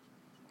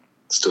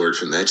story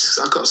from there. Just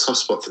 'cause I've got a soft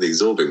spot for the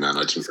Absorbing Man.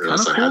 I didn't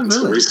realize I had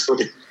until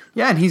recently.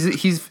 Yeah, and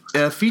he's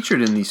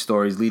featured in these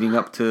stories leading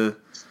up to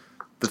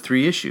the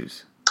 3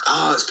 issues.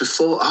 Oh, it's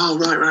before. Oh,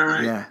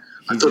 right. Yeah,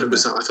 I thought it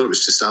was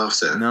just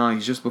after. No,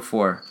 he's just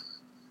before.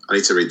 I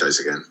need to read those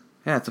again.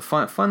 Yeah, it's a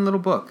fun little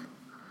book.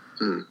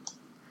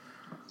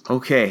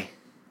 Okay,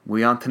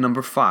 we on to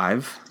number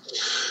 5.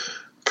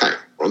 Okay,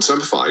 we're on to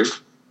number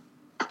 5.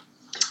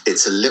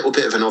 It's a little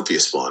bit of an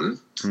obvious one,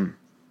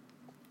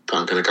 but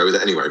I'm going to go with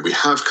it anyway. We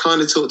have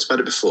kind of talked about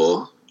it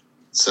before,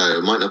 so I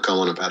might not go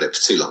on about it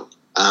for too long.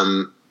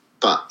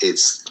 But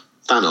it's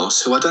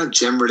Thanos, who I don't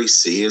generally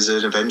see as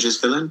an Avengers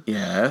villain.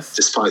 Yes.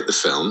 Despite the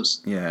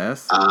films.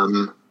 Yes.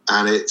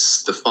 And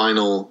it's The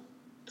Final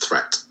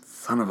Threat.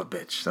 Son of a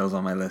bitch. That was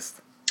on my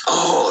list.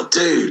 Oh,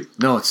 dude.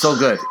 No, it's so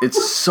good.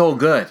 It's so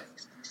good.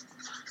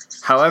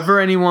 However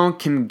anyone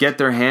can get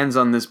their hands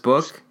on this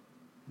book,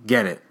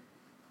 get it.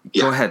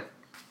 Yeah. Go ahead.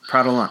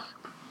 Prattle on.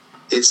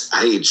 It's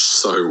aged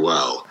so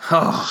well.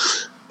 Oh.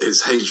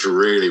 It's aged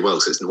really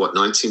well. So it's,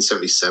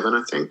 1977,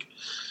 I think?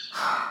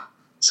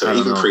 So it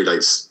even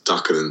predates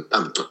Darker Than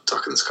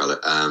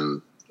Scarlet,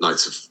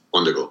 Knights of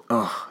Wundagore.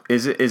 Oh,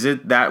 is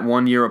it that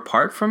 1 year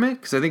apart from it?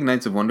 Because I think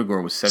Knights of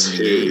Wundagore was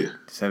 78.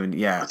 70,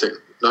 yeah. I think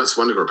Knights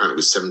of Wundagore apparently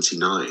was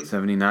 79.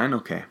 79,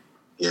 okay.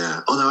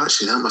 Yeah. Oh, no,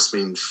 actually, that must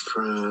mean...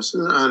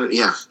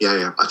 Yeah.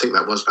 I think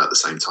that was about the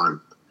same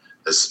time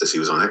as he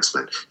was on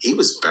X-Men. He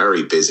was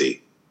very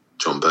busy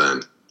John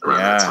Byrne around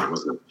that time,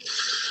 wasn't it?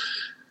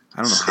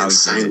 I don't know how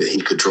it's insane that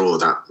he could draw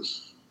that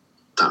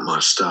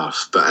much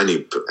stuff. But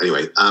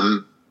anyway,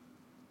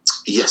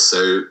 yes.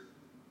 So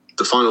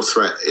the Final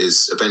Threat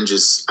is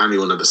Avengers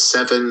Annual number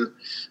 7.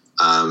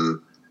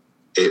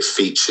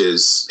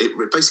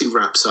 It basically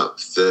wraps up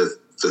the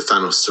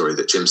Thanos story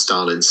that Jim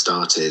Starlin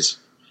started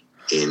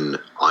in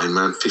Iron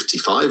Man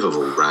 55 of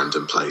all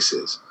random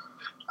places.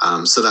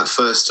 So that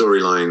first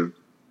storyline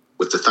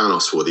with the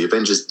Thanos War, the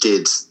Avengers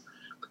did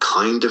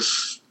kind of,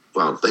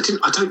 well, they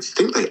didn't. I don't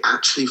think they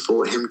actually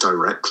fought him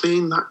directly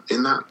in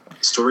that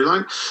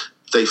storyline.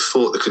 They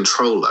fought the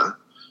Controller.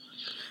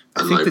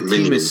 I think the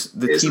team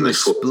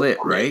is split,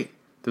 right?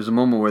 There's a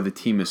moment where the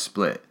team is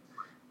split.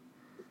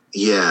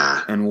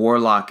 Yeah. And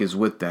Warlock is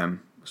with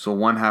them. So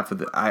one half of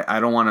the I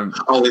don't want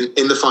to. Oh,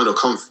 in the final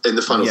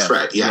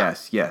threat, yeah.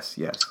 Yes.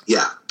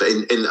 Yeah, but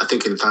in I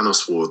think in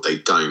Thanos War they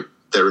don't.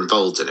 They're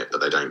involved in it, but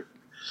they don't,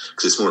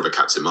 because it's more of a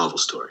Captain Marvel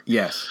story.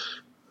 Yes.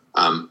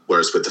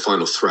 Whereas with the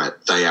Final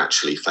Threat, they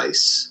actually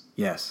face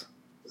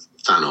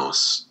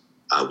Thanos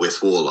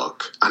with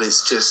Warlock, and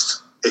it's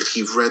just, if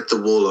you've read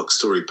the Warlock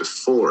story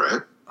before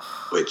it,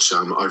 which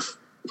I've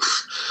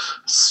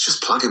it's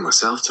just plugging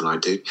myself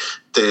tonight, dude.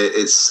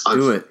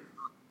 I've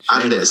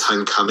added it as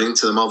Homecoming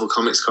to the Marvel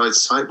Comics Guide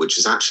site, which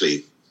is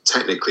actually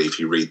technically, if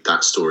you read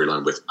that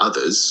storyline with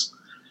others,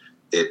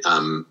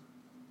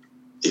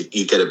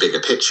 you get a bigger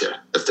picture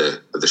of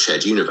the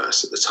shared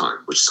universe at the time,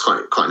 which is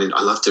quite.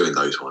 I love doing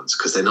those ones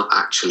because they're not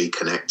actually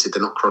connected,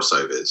 they're not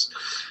crossovers,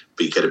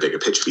 but you get a bigger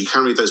picture. But you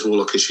can read those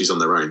Warlock issues on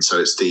their own. So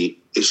it's the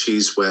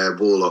issues where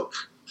Warlock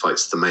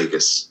fights the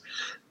Magus,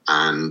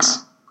 and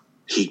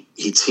he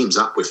teams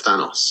up with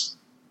Thanos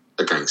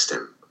against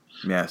him.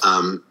 Yes.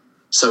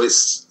 So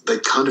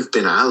they've kind of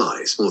been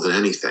allies more than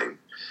anything.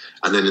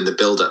 And then in the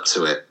build up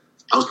to it,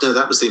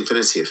 that was the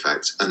Infinity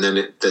Effect. And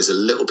then there's a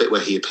little bit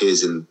where he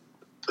appears in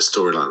a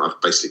storyline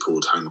I've basically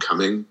called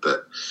Homecoming,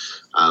 but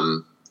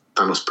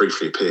Thanos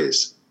briefly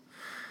appears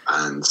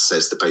and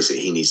says that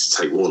basically he needs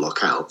to take Warlock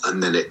out.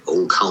 And then it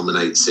all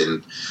culminates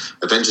in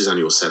Avengers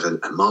Annual 7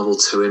 and Marvel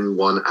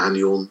 2-in-1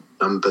 Annual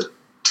number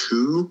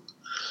 2.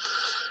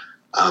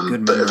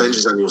 But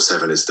Avengers Annual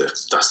 7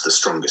 that's the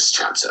strongest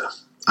chapter.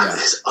 And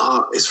his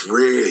art is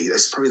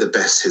it's probably the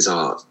best his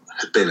art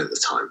had been at the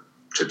time,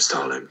 Jim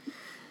Starlin.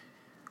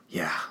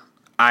 Yeah.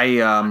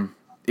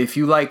 If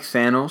you like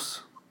Thanos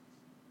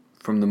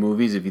from the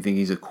movies, if you think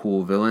he's a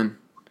cool villain,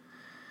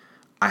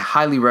 I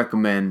highly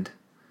recommend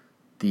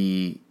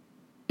the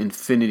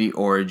Infinity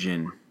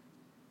Origin,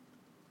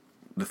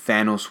 the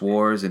Thanos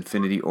Wars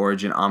Infinity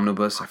Origin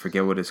Omnibus. I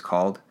forget what it's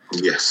called.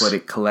 Yes. But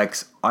it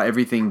collects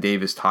everything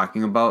Dave is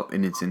talking about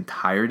in its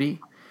entirety,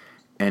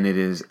 and it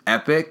is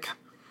epic.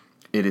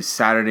 It is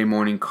Saturday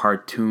morning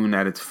cartoon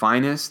at its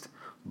finest,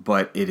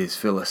 but it is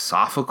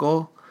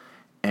philosophical,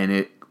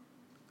 and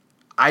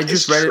I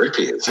just read it.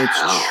 It's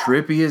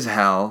trippy as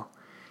hell.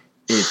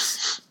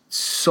 It's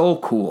so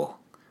cool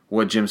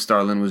what Jim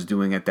Starlin was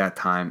doing at that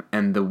time,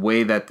 and the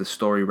way that the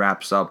story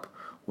wraps up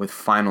with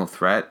Final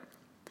Threat.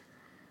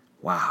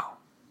 Wow.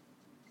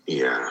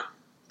 Yeah.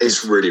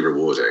 It's really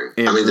rewarding.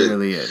 It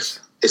really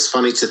is. It's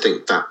funny to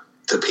think that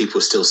people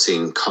are still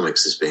seeing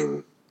comics as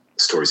being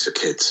stories for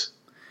kids.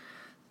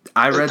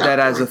 I read that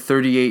as a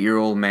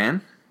 38-year-old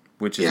man,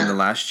 which is in the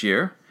last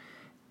year,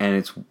 and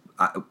it's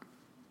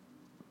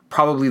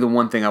probably the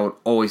one thing I would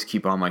always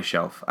keep on my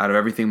shelf out of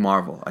everything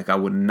Marvel. Like, I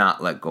would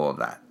not let go of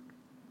that.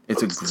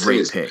 It's a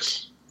great pick.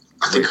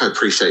 I think I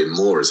appreciate it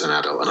more as an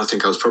adult, and I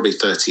think I was probably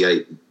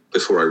 38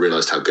 before I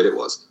realised how good it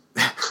was.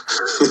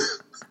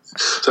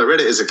 So I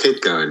read it as a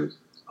kid going,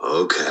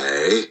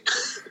 okay.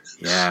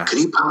 Yeah. Can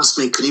you pass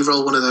me? Can you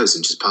roll one of those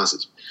and just pass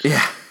it?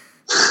 Yeah.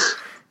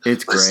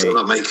 It's great. It's still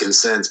not making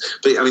sense.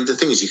 But, I mean, the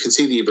thing is, you can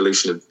see the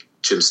evolution of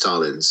Jim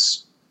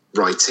Starlin's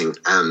writing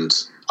and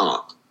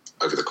art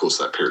over the course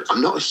of that period. I'm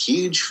not a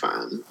huge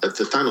fan of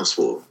the Thanos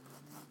War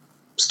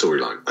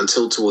storyline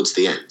until towards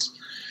the end.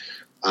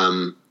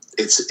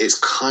 It's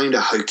kind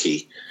of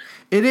hokey.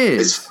 It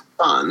is. It's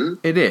fun.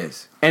 It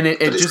is. And it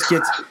just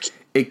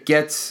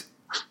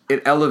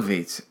it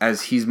elevates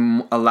as he's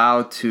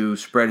allowed to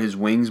spread his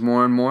wings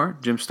more and more,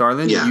 Jim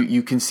Starlin. Yeah.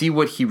 You can see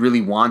what he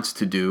really wants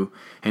to do,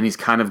 and he's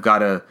kind of got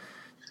to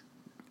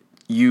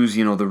use,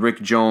 the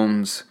Rick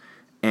Jones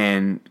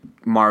and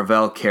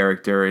Marvel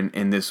character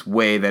in this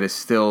way that is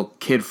still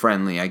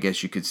kid-friendly, I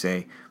guess you could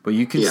say. But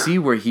you can see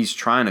where he's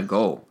trying to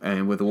go,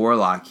 and with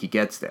Warlock, he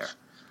gets there.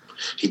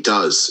 He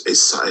does.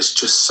 It's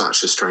just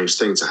such a strange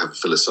thing to have a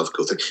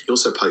philosophical thing. He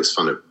also pokes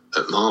fun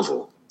at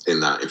Marvel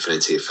in that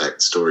Infinity Effect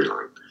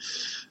storyline.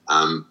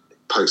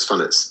 Pokes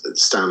fun at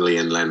Stan Lee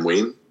and Len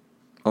Wein.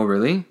 Oh,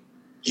 really?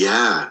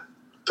 Yeah,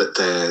 but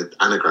they're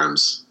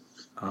anagrams.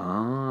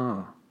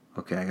 Oh,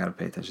 okay. I gotta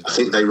pay attention to that. I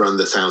think they run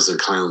the 1,000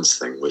 Clowns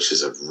thing, which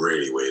is a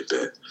really weird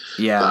bit.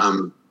 Yeah.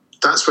 But,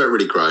 that's where it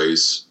really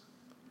grows.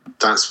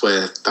 That's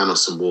where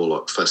Thanos and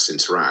Warlock first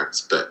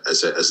interact. But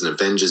as an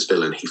Avengers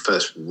villain, he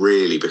first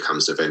really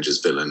becomes an Avengers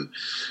villain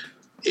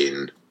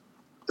in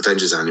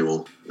Avengers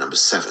Annual number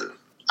 7.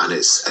 and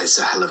it's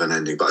a hell of an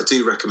ending. But I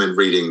do recommend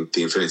reading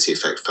The Infinity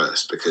Effect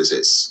first, because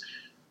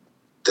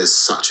there's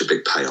such a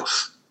big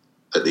payoff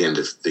at the end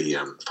of the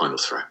final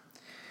threat.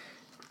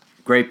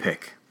 Great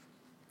pick.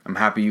 I'm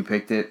happy you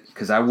picked it,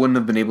 because I wouldn't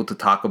have been able to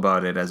talk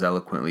about it as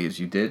eloquently as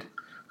you did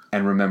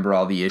and remember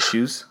all the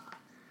issues.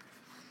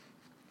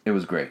 It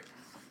was great.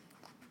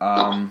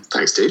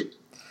 Thanks, dude.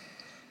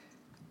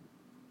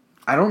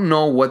 I don't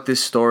know what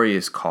this story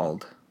is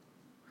called,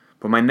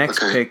 but my next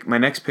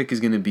pick is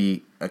going to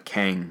be a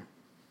Kang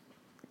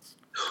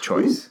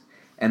choice. Ooh.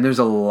 And there's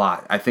a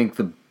lot. I think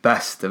the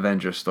best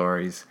Avenger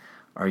stories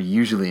are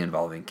usually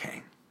involving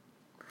Kang.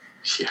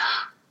 Yeah.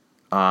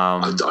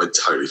 I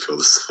totally feel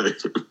the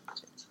same.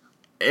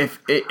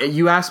 If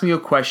you asked me a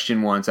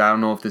question once, I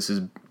don't know if this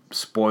is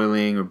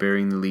spoiling or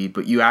burying the lead,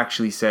 but you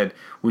actually said,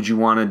 would you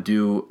want to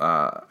do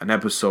an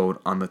episode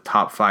on the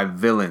top 5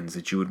 villains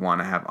that you would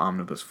want to have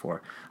Omnibus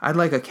for? I'd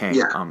like a Kang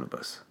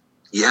Omnibus.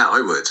 Yeah,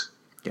 I would.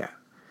 Yeah.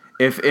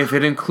 If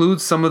it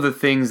includes some of the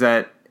things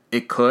that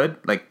it could,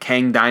 like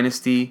Kang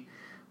Dynasty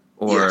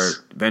or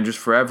Avengers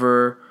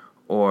Forever,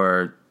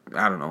 or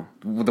I don't know,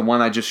 the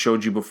one I just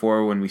showed you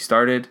before when we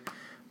started,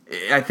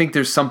 I think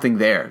there's something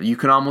there. You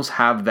can almost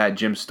have that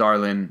Jim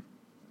Starlin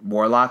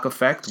Warlock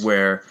effect,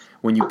 where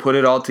when you put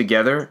it all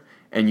together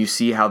and you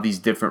see how these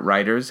different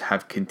writers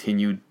have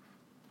continued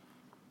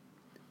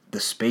the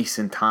space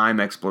and time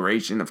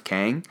exploration of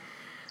Kang.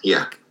 Yeah.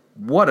 Like,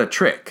 what a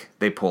trick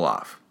they pull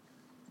off.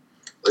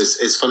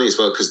 It's funny as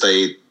well, because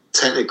they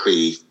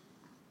technically,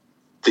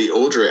 the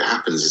order it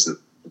happens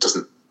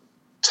doesn't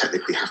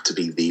technically have to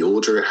be the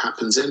order it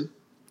happens in.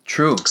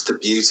 True. It's the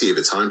beauty of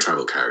a time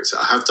travel character.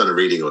 I have done a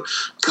reading order.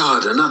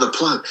 God, another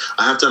plug.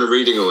 I have done a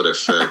reading order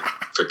for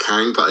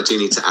Kang, but I do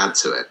need to add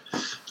to it.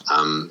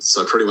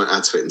 So I probably won't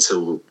add to it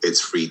until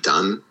it's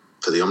redone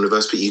for the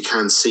Omniverse, but you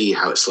can see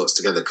how it slots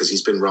together, because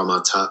he's been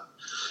Rama Tut,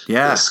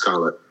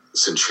 Scarlet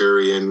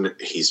Centurion,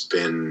 he's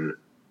been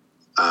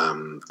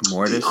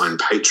Immortus. the Iron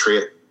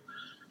Patriot.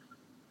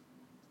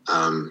 What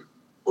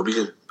are we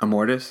doing?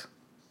 Immortus?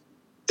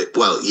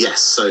 Well,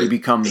 yes. So he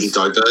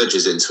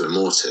diverges into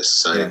Immortus.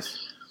 So yes.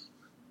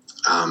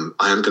 I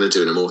am going to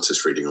do an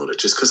Immortus reading order,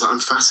 just because I'm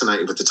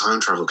fascinated with the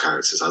time travel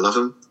characters. I love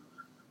them.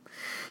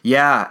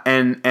 Yeah,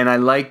 and I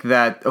like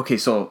that. Okay,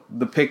 so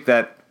the pick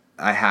that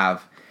I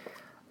have,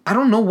 I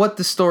don't know what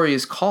the story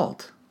is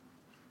called,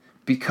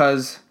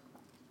 because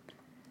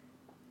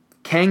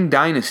Kang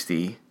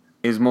Dynasty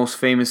is most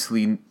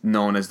famously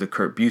known as the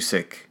Kurt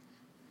Busiek,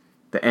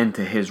 the end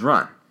to his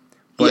run.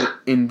 But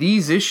in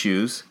these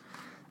issues,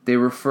 they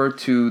refer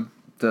to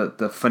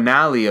the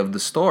finale of the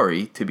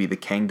story to be the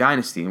Kang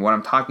Dynasty. And what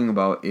I'm talking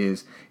about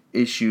is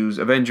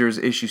Avengers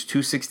issues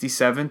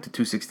 267 to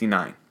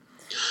 269.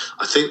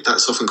 I think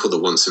that's often called the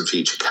Once and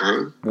Future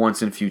Kang.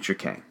 Once and Future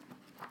Kang.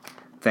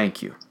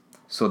 Thank you.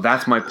 So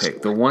that's my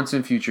pick, the Once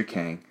and Future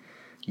Kang.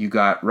 You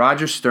got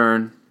Roger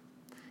Stern,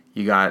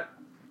 you got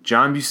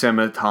John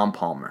Buscema, Tom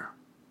Palmer.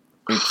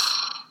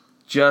 It's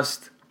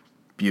just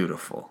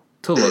beautiful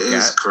to look at. It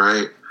is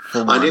great.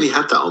 I nearly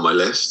had that on my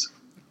list.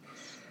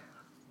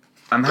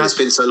 It's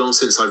been so long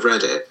since I've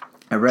read it.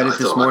 I read it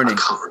this morning.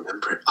 I can't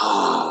remember it.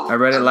 Oh, I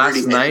read it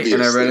last night,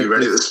 and I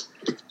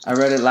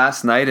read it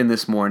last night and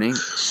this morning.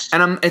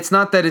 And it's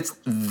not that it's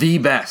the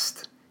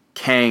best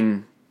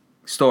Kang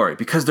story,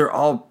 because they're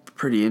all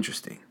pretty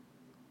interesting.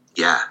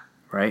 Yeah.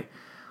 Right?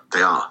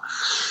 They are.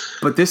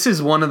 But this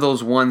is one of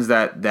those ones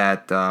that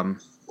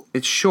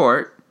it's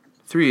short,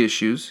 3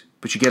 issues,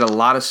 but you get a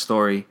lot of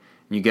story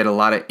and you get a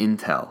lot of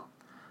intel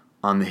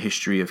on the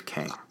history of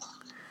Kang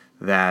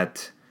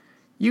that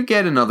you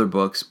get in other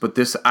books, but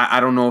this, I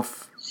don't know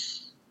if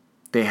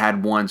they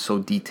had one so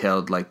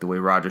detailed like the way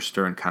Roger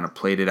Stern kind of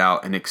played it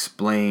out and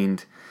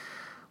explained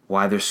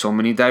why there's so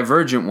many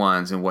divergent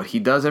ones and what he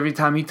does every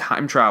time he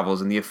time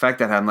travels and the effect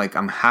that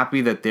I'm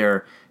happy that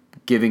they're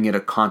giving it a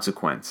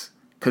consequence.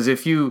 Because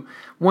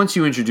once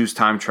you introduce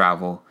time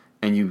travel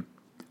and you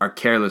are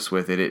careless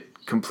with it,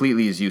 it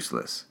completely is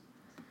useless.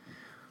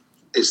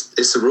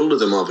 It's the rule of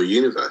the Marvel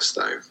Universe,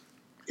 though.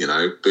 You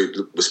know,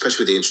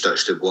 especially with the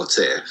introduction of What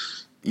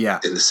If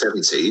in the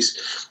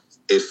 70s,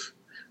 if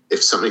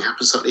something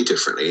happens slightly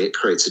differently, it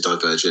creates a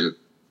divergent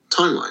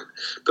timeline.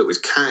 But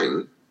with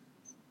Kang,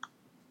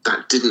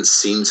 that didn't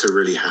seem to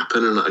really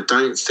happen, and I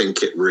don't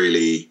think they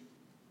really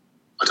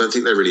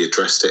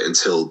addressed it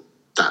until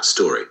that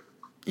story.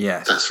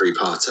 Yes. That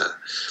 3-parter.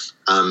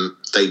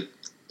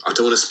 I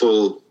don't want to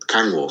spoil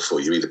Kang War for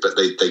you either, but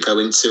they go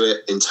into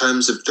it in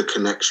terms of the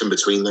connection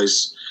between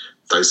those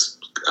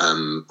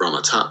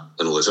Rama Tut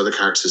and all those other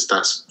characters.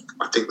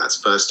 I think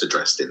that's first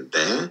addressed in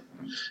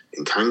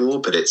Kang War,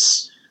 but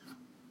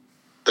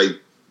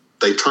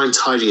they try and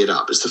tidy it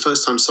up. It's the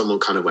first time someone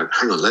kind of went,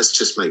 hang on, let's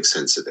just make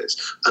sense of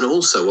this. And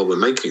also, while we're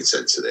making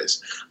sense of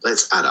this,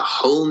 let's add a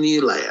whole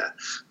new layer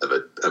of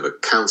a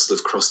council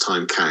of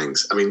cross-time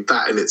Kangs. I mean,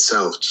 that in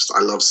itself,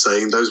 I love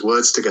saying those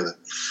words together.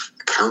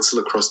 A council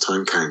of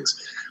cross-time Kangs.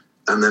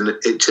 And then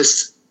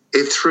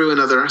it threw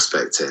another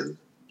aspect in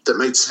that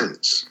made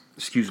sense.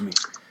 Excuse me.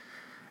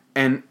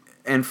 And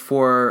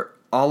for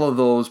all of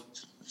those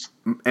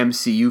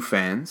MCU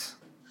fans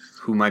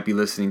who might be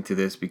listening to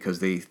this because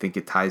they think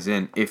it ties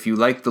in. If you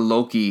like the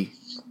Loki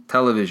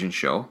television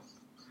show,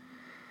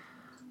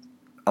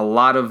 a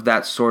lot of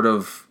that sort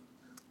of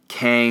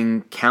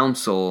Kang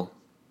Council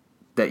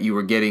that you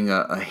were getting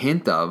a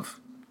hint of,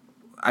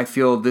 I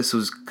feel this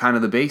was kind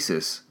of the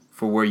basis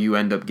for where you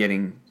end up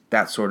getting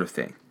that sort of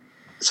thing.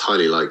 It's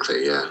highly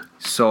likely, yeah.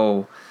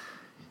 So,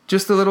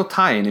 just a little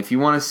tie-in. If you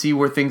want to see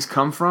where things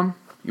come from,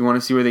 you want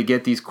to see where they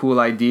get these cool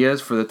ideas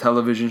for the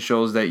television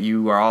shows that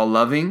you are all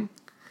loving,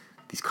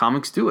 these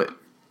comics do it.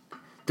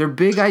 They're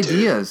big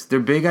ideas. They're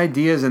big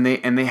ideas, and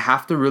they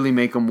have to really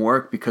make them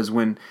work, because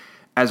when,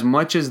 as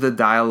much as the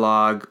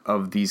dialogue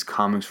of these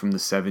comics from the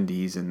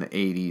 70s and the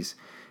 80s,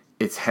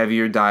 it's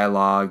heavier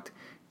dialogue,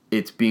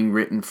 it's being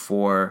written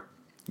for,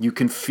 you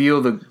can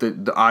feel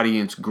the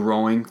audience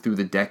growing through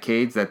the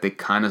decades, that they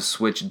kind of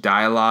switch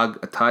dialogue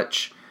a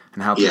touch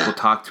and how people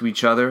talk to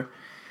each other.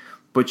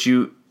 But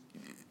you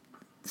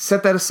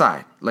set that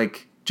aside.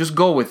 Like, just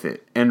go with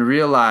it and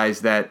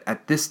realize that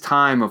at this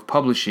time of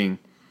publishing,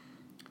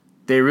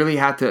 they really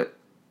had to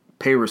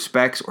pay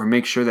respects or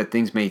make sure that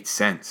things made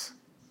sense.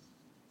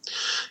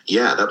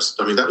 Yeah,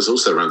 that was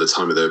also around the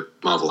time of the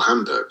Marvel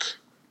Handbook.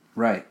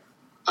 Right.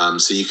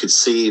 So you could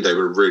see they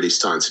were really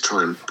starting to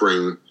try and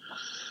bring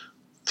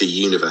the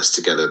universe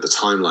together, the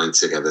timeline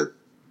together,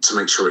 to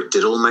make sure it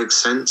did all make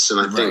sense. And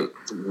I think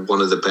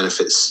one of the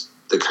benefits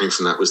that came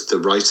from that was the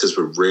writers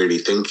were really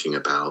thinking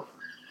about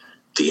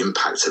the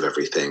impact of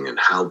everything and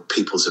how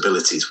people's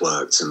abilities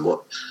worked and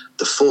what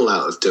the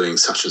fallout of doing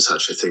such and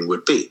such a thing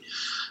would be.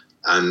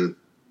 And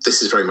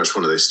this is very much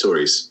one of those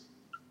stories.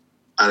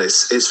 And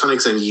it's funny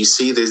because you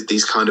see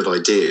these kind of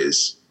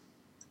ideas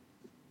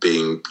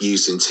being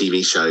used in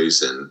TV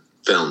shows and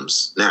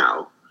films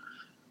now.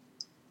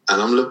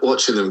 And I'm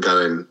watching them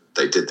going,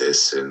 they did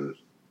this in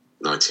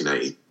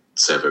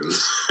 1987 in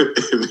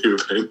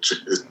the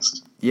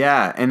Avengers.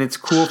 Yeah, and it's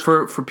cool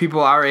for people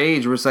our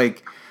age where it's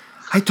like,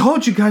 I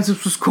told you guys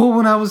this was cool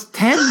when I was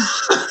 10.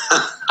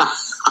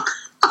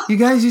 You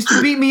guys used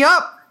to beat me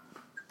up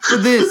for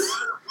this.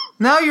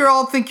 Now you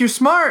all think you're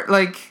smart,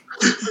 like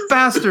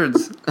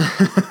bastards.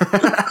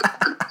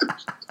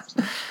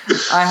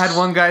 I had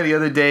one guy the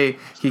other day,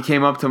 he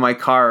came up to my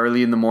car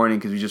early in the morning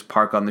because we just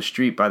park on the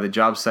street by the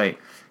job site.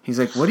 He's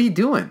like, what are you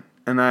doing?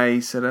 And I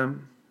said,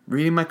 I'm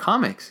reading my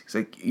comics. He's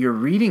like, you're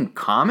reading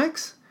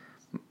comics?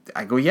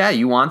 I go, yeah,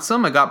 you want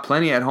some? I got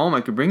plenty at home.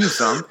 I could bring you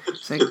some.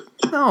 He's like,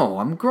 no,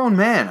 I'm a grown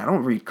man. I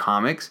don't read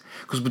comics.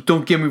 He goes, but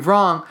don't get me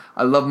wrong.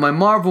 I love my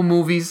Marvel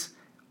movies.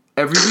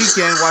 Every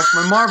weekend, watch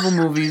my Marvel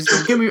movies.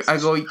 Don't get me... I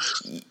go,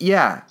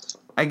 yeah,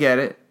 I get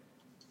it.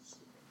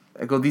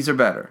 I go, these are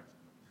better.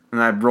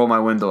 And I roll my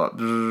window up.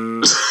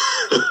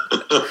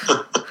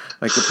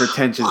 Like a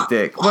pretentious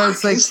dick. But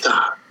it's like...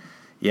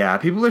 Yeah,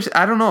 people are...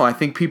 I don't know. I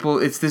think people...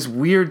 It's this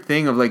weird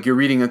thing of like you're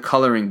reading a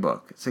coloring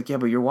book. It's like, yeah,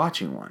 but you're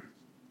watching one.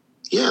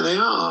 Yeah, they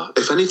are.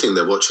 If anything,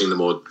 they're watching the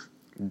more...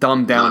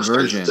 dumbed down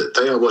version.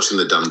 They are watching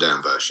the dumbed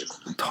down version.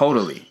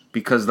 Totally.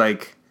 Because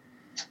like...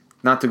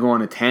 Not to go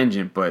on a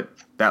tangent, but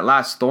that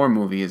last Thor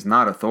movie is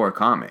not a Thor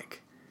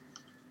comic.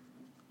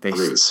 I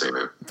haven't even seen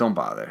it. Don't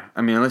bother.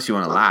 I mean, unless you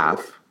want to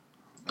laugh.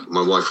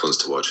 My wife wants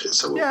to watch it,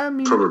 so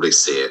we'll probably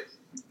see it.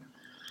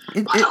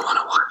 I don't want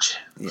to watch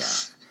it. Yeah.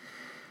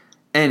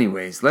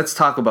 Anyways, let's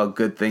talk about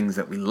good things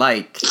that we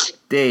like.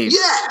 Dave,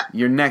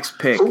 your next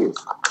pick. Ooh.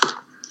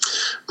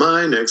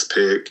 My next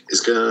pick is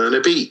going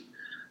to be...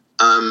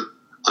 I'm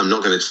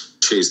not going to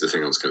choose the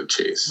thing I was going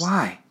to choose.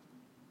 Why?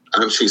 I'm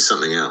going to choose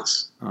something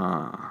else.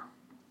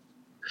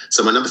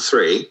 So my number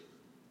 3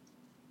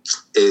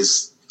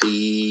 is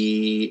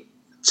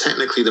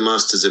technically the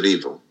Masters of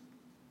Evil.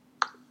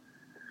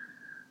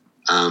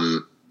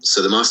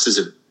 So the Masters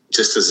of...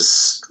 Just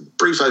as a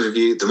brief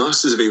overview, the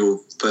Masters of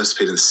Evil first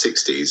appeared in the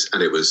 60s,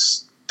 and it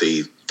was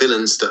the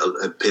villains that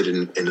appeared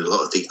in a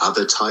lot of the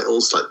other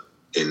titles, like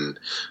in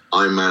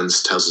Iron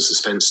Man's Tales of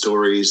Suspense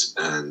stories,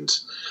 and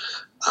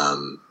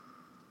I'm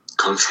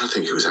trying to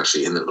think who was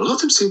actually in them. A lot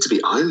of them seem to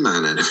be Iron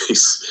Man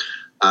enemies.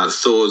 One of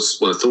Thor's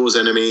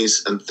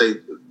enemies, and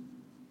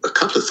a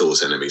couple of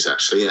Thor's enemies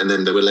actually, and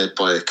then they were led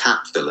by a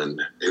Cap villain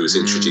who was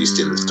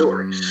introduced in the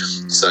story.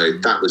 So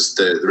that was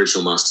the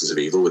original Masters of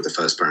Evil with the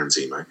first Baron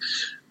Zemo.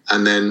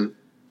 And then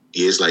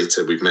years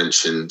later, we've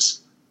mentioned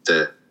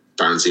that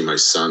Baron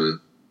Zemo's son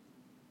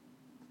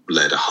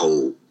led a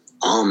whole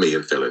army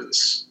of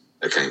villains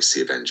against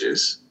the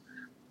Avengers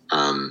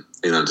in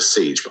Under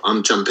Siege. But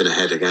I'm jumping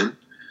ahead again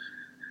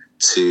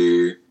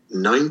to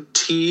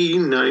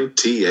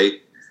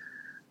 1998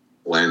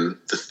 when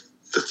the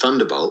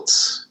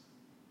Thunderbolts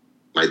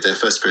made their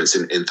first appearance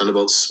in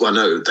Thunderbolts. Well,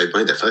 no, they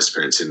made their first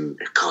appearance in,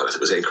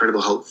 was it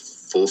Incredible Hulk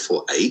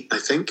 448, I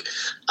think?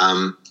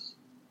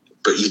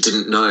 But you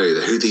didn't know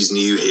who these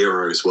new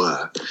heroes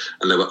were.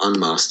 And they were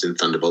unmasked in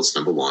Thunderbolts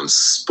 #1.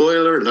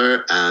 Spoiler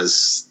alert,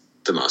 as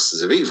the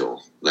Masters of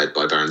Evil, led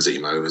by Baron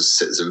Zemo as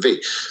Citizen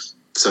V.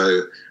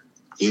 So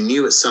you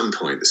knew at some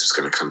point this was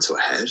going to come to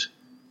a head.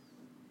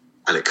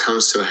 And it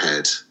comes to a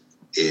head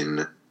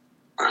in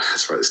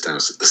Let's write this down.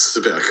 This is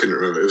the bit I couldn't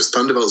remember. It was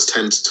Thunderbolts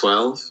 10 to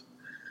 12.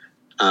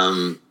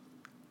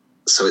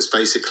 So it's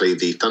basically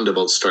the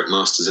Thunderbolts stroke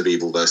Masters of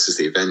Evil versus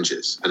the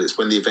Avengers. And it's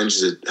when the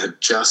Avengers had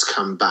just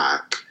come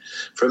back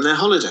from their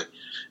holiday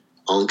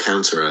on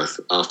Counter-Earth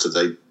after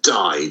they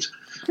died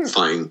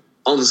fighting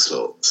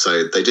Onslaught.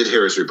 So they did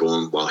Heroes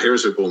Reborn. While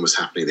Heroes Reborn was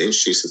happening, they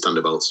introduced the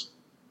Thunderbolts.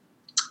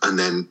 And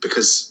then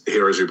because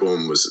Heroes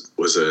Reborn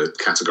was a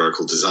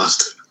categorical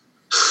disaster,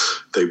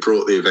 they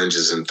brought the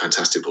Avengers and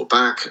Fantastic Four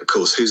back. Of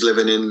course, who's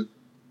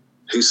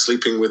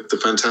sleeping with the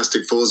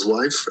Fantastic Four's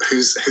wife?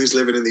 Who's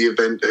living in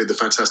the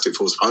Fantastic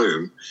Four's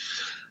home?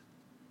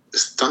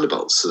 It's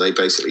Thunderbolts. So they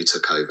basically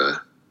took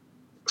over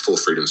Four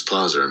Freedoms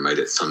Plaza and made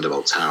it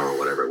Thunderbolt Tower or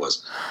whatever it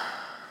was.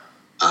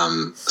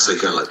 So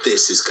you're going like,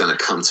 this is going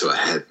to come to a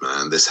head,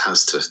 man. This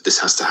has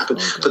to happen.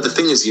 Oh, but the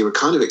thing is, you were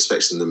kind of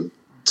expecting them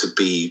to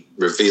be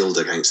revealed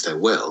against their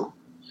will.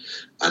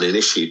 And in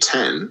issue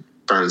 10,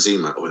 Baron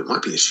Zemo, or it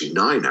might be issue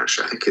 9,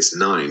 actually. I think it's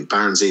 9.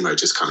 Baron Zemo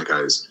just kind of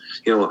goes,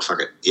 you know what, fuck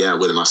it. Yeah,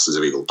 we're the Masters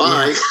of Evil.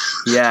 Bye.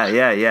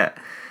 Yeah.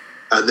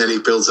 And then he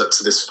builds up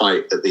to this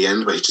fight at the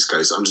end where he just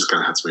goes, I'm just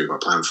going to have to move my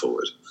plan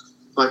forward.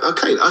 Like,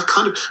 okay, I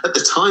kind of, at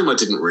the time, I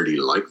didn't really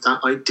like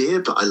that idea,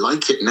 but I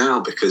like it now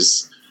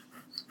because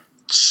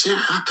shit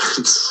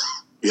happens,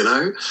 you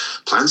know?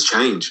 Plans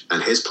change,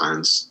 and his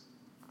plans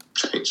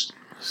changed.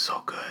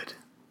 So good.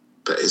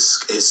 But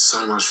it's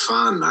so much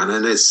fun, man.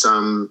 And it's,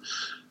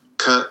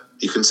 Kurt,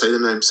 you can say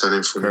the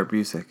surname for me. Kurt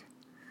Busiek.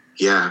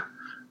 Yeah.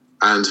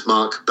 And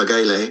Mark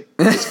Bagley.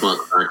 It's Mark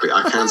Bagley.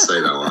 I can say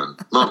that one.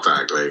 Mark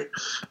Bagley.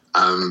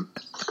 On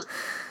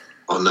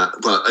that.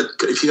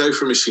 But if you go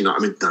from issue 9, I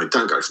mean, no,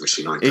 don't go from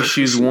issue 9.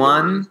 Issues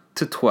 1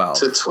 to 12.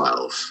 To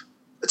 12.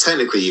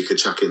 Technically, you could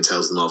chuck in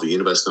Tales of the Marvel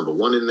Universe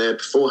 #1 in there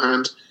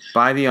beforehand.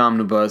 Buy the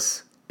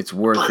omnibus. It's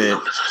worth it.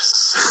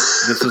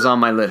 Omnibus. This was on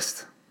my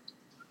list.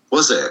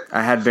 Was it?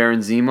 I had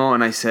Baron Zemo,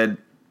 and I said,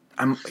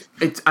 I'm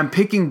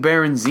picking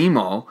Baron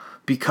Zemo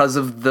because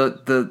of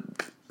the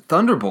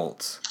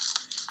Thunderbolts.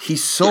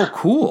 He's so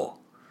cool.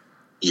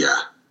 Yeah.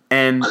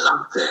 And I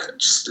loved it.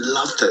 Just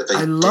loved it.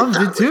 I loved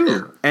it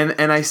too.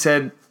 And I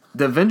said,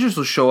 the Avengers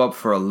will show up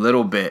for a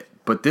little bit,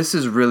 but this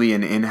is really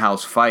an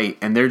in-house fight,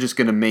 and they're just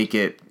going to make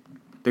it,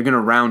 they're going to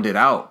round it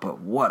out. But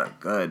what a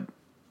good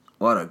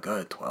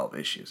 12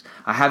 issues.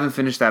 I haven't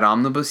finished that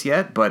omnibus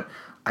yet, but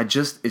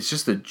it's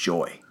just a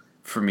joy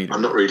for me to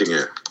I'm not reading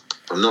it.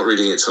 I'm not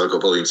reading it till I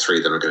got volume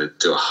 3, then I'm going to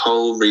do a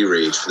whole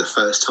reread for the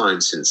first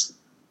time since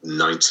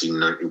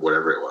 1990,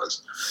 whatever it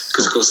was.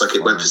 Because, of course,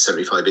 it went for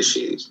 75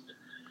 issues.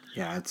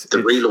 Yeah, the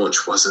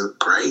relaunch wasn't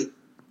great.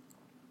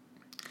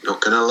 Not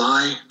going to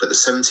lie. But the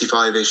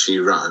 75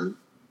 issue run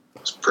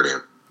was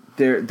brilliant.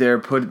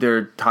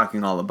 They're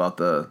talking all about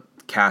the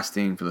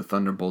casting for the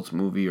Thunderbolts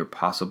movie or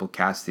possible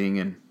casting,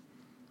 and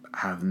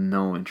I have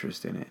no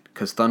interest in it.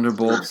 Because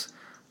Thunderbolts,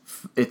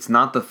 it's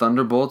not the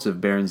Thunderbolts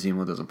if Baron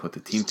Zemo doesn't put the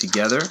team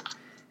together.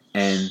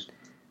 And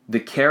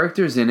the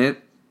characters in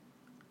it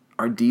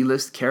are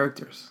D-list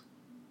characters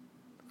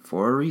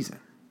for a reason.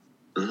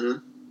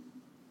 Mm-hmm.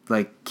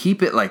 Like,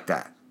 keep it like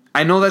that.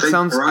 I know that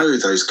sounds. They grow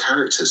those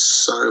characters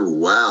so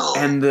well,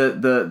 and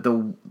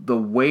the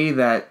way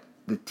that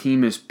the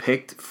team is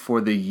picked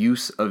for the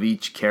use of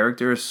each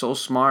character is so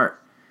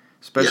smart,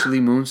 especially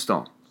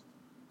Moonstone.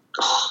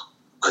 Oh,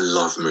 I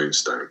love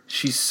Moonstone.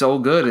 She's so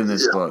good in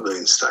this book.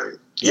 Moonstone.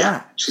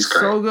 Yeah, she's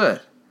great. So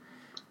good.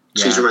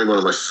 She's remained one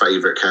of my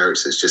favorite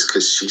characters just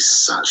because she's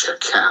such a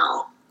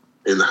cow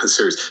in that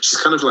series.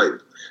 She's kind of like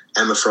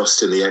Emma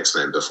Frost in the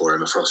X-Men before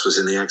Emma Frost was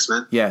in the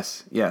X-Men.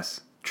 Yes.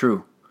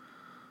 True.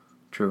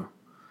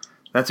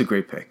 That's a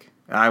great pick.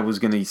 I was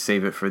going to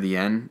save it for the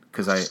end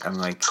because I'm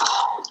like,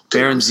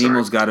 Baron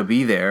Zemo's got to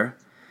be there.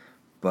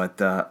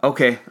 But,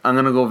 okay, I'm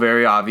going to go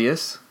very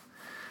obvious.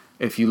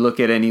 If you look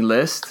at any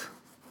list,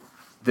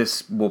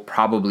 this will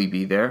probably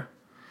be there.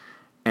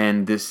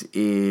 And this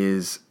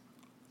is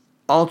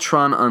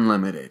Ultron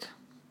Unlimited.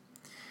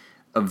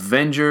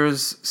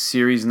 Avengers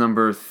series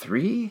number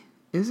 3,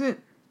 is it?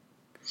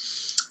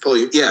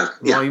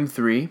 Volume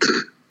 3.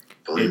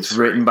 It's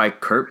written by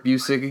Kurt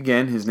Busiek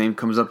again. His name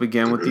comes up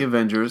again with the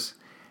Avengers.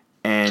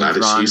 And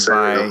drawn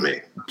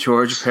by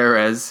George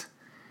Perez.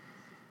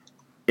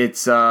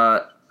 It's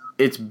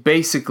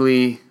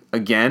basically,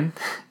 again,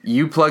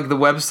 you plug the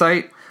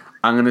website.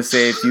 I'm going to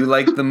say, if you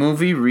like the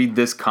movie, read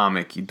this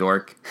comic, you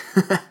dork.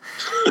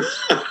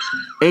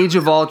 Age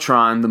of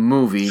Ultron, the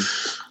movie,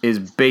 is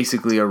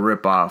basically a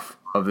ripoff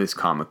of this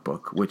comic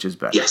book, which is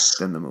better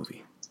than the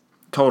movie.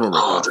 Total ripoff.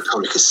 Oh, the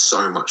comic is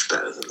so much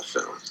better than the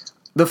film.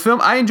 The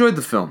film, I enjoyed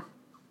the film.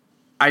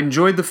 I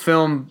enjoyed the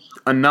film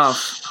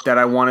enough that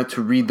I wanted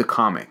to read the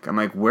comic. I'm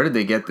like, where did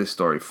they get this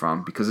story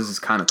from? Because this is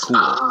kind of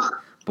cool.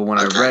 But when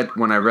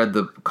I read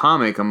the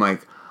comic, I'm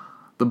like,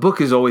 the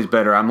book is always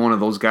better. I'm one of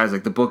those guys,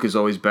 like, the book is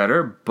always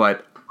better,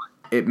 but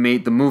the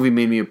movie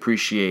made me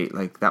appreciate,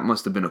 like, that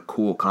must have been a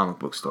cool comic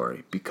book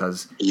story,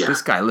 because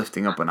this guy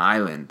lifting up an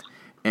island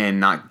and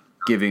not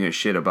giving a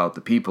shit about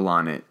the people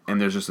on it, and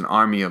there's just an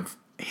army of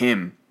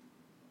him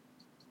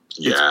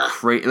Yeah.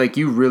 It's like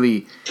you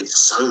really. It's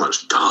so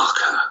much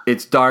darker.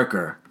 It's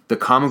darker. The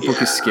comic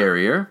book is Yeah.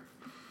 scarier.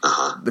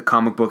 The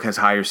comic book has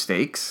higher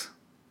stakes.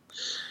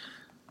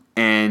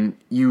 And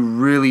you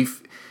really...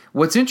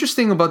 What's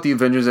interesting about the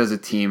Avengers as a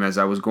team, as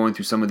I was going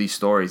through some of these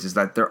stories, is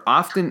that they're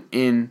often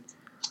in...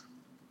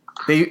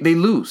 They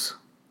lose.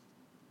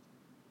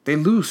 They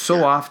lose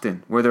so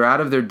often, where they're out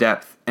of their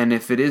depth. And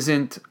if it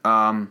isn't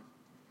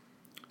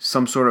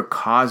some sort of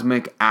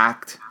cosmic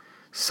act,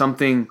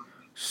 something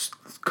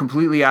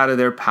completely out of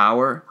their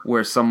power,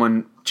 where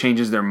someone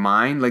changes their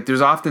mind... Like,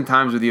 there's often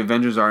times where the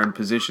Avengers are in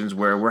positions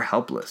where we're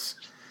helpless.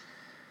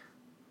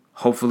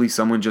 Hopefully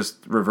someone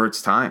just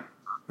reverts time.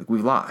 Like,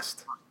 we've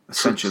lost,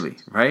 essentially,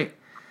 right?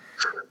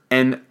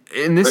 And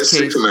in this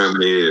case... Superman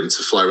needed him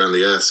to fly around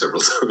the Earth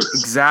several times.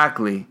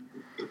 Exactly.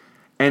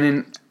 And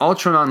in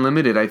Ultron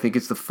Unlimited, I think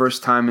it's the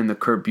first time in the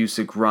Kurt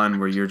Busiek run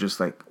where you're just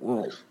like,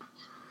 whoa,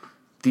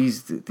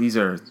 these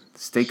are...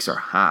 Stakes are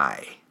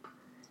high.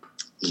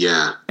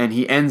 Yeah. And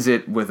he ends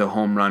it with a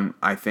home run,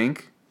 I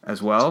think,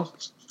 as well.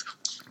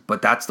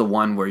 But that's the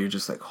one where you're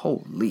just like,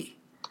 holy.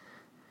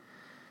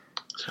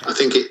 I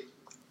think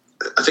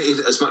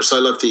as much as I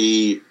love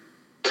the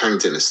Kang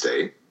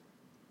Dynasty,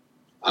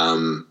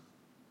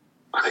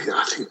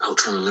 I think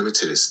Ultron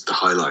Unlimited is the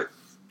highlight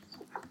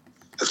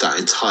of that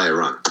entire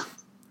run. I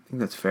think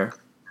that's fair.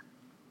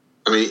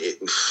 I mean,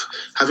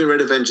 having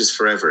read Avengers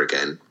Forever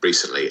again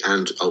recently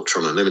and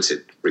Ultron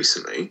Unlimited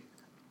recently,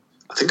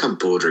 I think I'm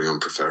bordering on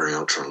preferring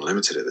Ultron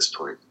Unlimited at this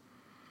point.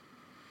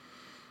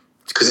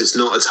 Because it's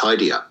not a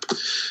tidy up.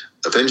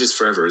 Avengers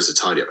Forever is a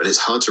tidy up, and it's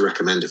hard to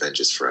recommend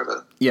Avengers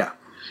Forever. Yeah.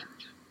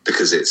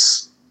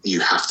 Because you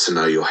have to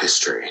know your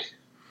history.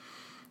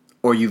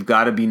 Or you've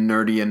got to be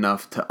nerdy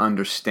enough to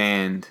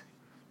understand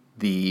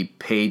the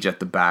page at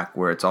the back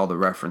where it's all the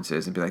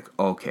references and be like,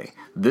 okay,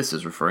 this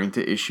is referring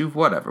to issue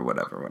whatever.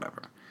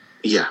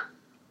 Yeah.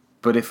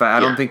 But if I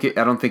don't think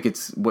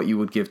it's what you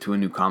would give to a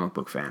new comic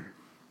book fan.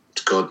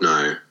 God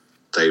no.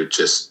 They would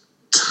just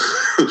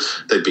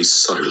they'd be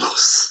so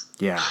lost.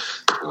 Yeah.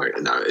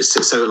 No, it's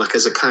so like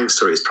as a Kang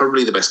story, it's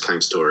probably the best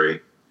Kang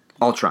story.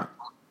 Ultron.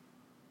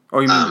 Oh,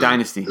 you mean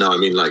Dynasty? No, I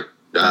mean like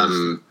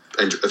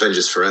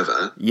Avengers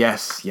Forever.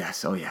 Yes.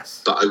 Oh,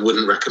 yes. But I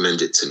wouldn't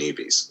recommend it to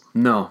newbies.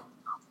 No.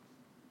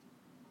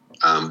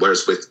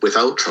 Whereas with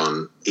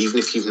Ultron, even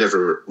if you've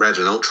never read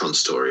an Ultron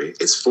story,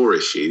 it's 4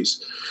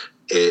 issues.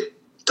 It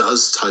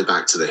does tie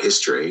back to the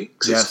history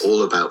because it's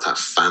all about that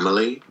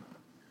family.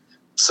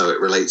 So it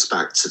relates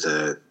back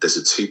to there's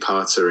a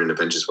 2-parter in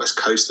Avengers West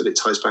Coast that it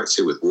ties back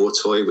to with War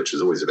Toy, which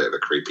was always a bit of a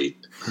creepy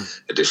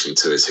addition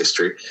to his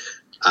history.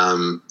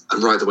 And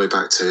right the way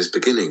back to his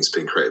beginnings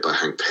being created by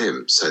Hank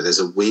Pym. So there's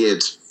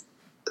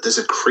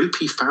a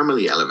creepy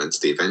family element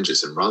to the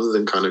Avengers. And rather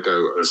than kind of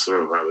go,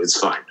 oh, it's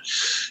fine,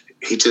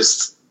 he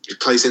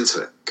plays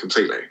into it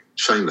completely,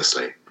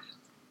 shamelessly,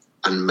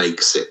 and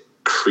makes it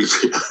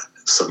creepier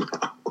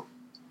somehow.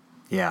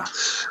 Yeah.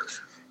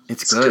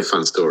 It's good. It's a good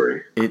fun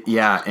story.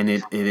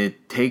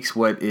 It takes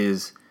what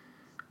is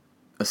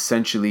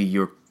essentially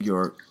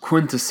your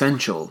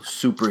quintessential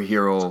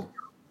superhero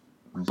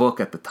book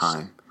at the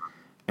time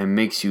and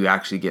makes you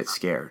actually get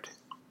scared.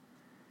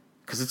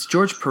 Because it's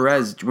George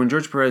Perez. When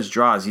George Perez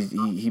draws,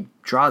 he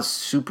draws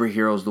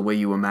superheroes the way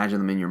you imagine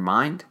them in your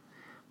mind,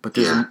 but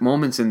there's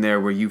moments in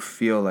there where you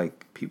feel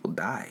like people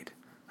died.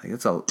 Like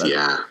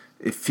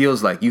it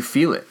feels like you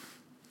feel it.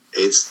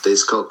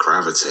 It's got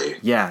gravity.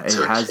 Yeah, it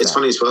has. It's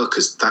funny as well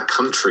because that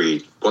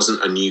country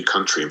wasn't a new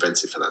country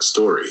invented for that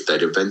story.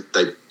 They'd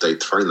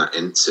thrown that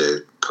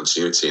into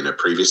continuity in a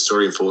previous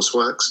story in Force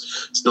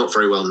Works. It's not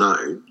very well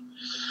known,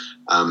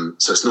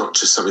 so it's not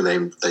just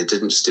something they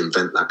didn't just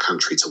invent that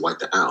country to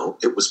wipe it out.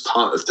 It was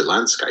part of the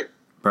landscape.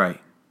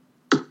 Right.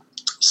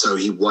 So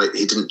he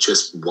didn't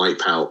just wipe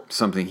out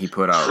something he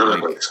put out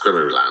like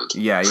Scribblerland.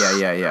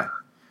 Yeah.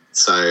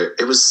 So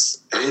it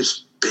was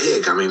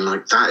big. I mean,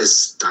 like that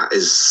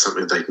is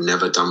something they'd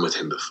never done with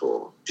him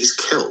before. He's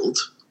killed,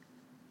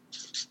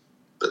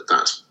 but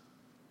that's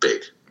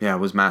big. Yeah, it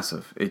was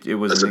massive. It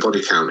was as a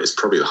body count. It's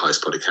probably the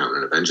highest body count in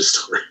an Avengers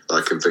story that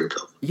I can think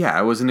of. Yeah,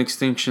 it was an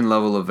extinction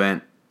level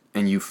event,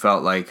 and you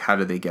felt like, how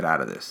did they get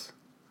out of this?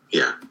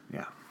 Yeah.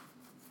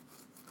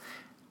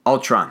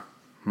 Ultron,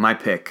 my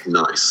pick.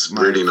 Nice,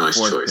 really nice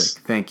choice.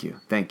 Pick. Thank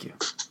you.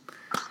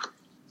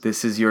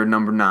 This is your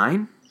number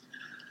 9.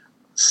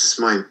 This is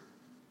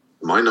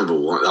my number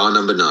 1.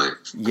 Number 9.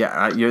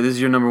 Yeah, this is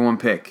your number 1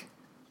 pick.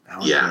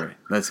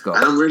 Let's go.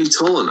 And I'm really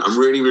torn. I'm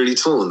really, really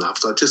torn. I've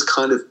just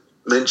kind of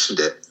mentioned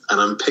it, and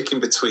I'm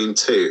picking between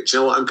 2. Do you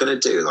know what I'm going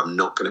to do? I'm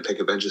not going to pick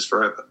Avengers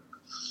Forever.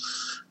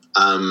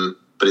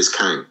 But it's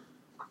Kang.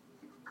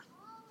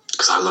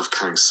 Because I love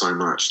Kang so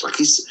much. Like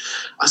did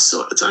I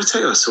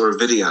tell you I saw a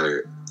video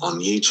on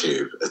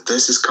YouTube?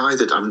 There's this guy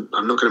that I'm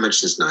not going to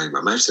mention his name.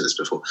 I may have said this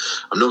before.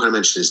 I'm not going to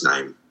mention his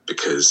name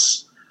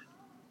because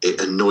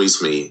it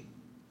annoys me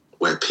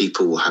where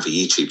people will have a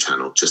YouTube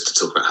channel just to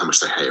talk about how much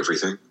they hate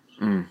everything.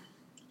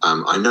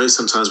 I know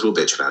sometimes we'll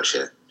bitch about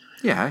shit.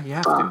 Yeah, you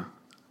have to.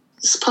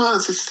 It's part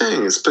of the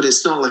thing. But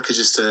it's not like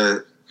just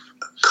a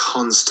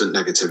constant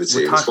negativity.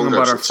 We're It was talking one guy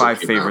about our was 5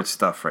 talking favorite about-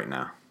 stuff right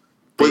now.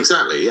 Well,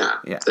 exactly, yeah.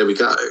 Yeah. There we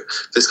go.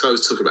 This guy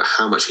was talking about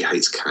how much he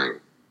hates Kang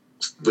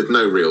with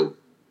no real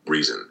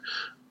reason.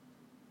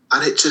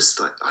 And it just,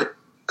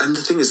 and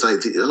the thing is, a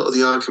lot of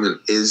the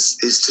argument is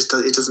just,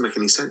 it doesn't make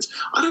any sense.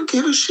 I don't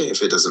give a shit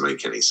if it doesn't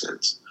make any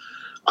sense.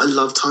 I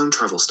love time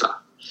travel stuff.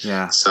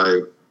 Yeah.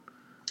 So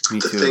Me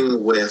the too.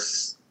 thing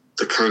with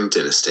the Kang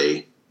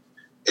dynasty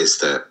is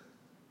that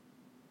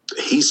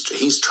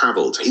he's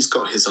traveled, he's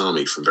got his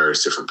army from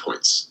various different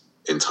points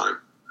in time.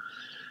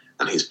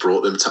 And he's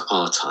brought them to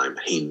our time.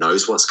 He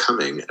knows what's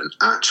coming, and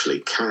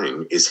actually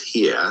Kang is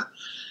here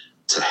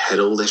to head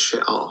all this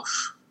shit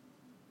off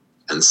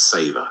and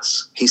save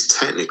us. He's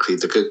technically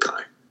the good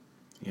guy,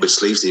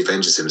 which leaves the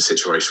Avengers in a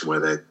situation where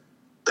they're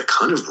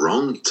kind of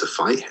wrong to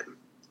fight him.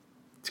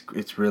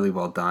 It's really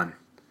well done.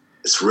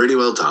 It's really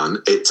well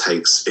done.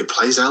 It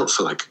plays out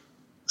for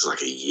it's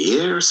like a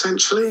year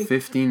essentially.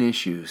 15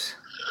 issues.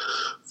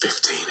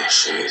 15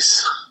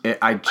 issues.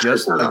 I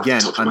just, I don't know off the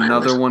again, top of my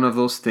another head. one of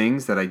those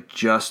things that I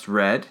just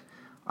read.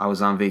 I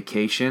was on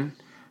vacation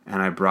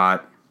and I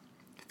brought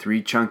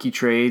 3 chunky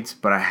trades,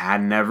 but I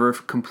had never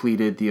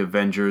completed the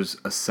Avengers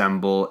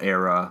Assemble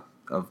era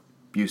of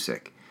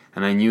Busiek.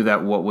 And I knew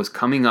that what was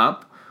coming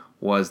up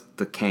was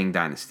the Kang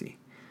Dynasty.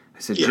 I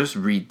said, just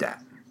read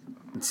that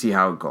and see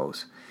how it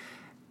goes.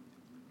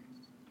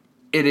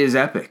 It is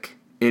epic.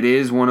 It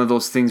is one of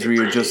those things where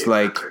you're just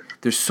like,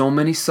 there's so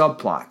many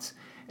subplots.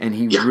 And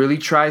he really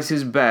tries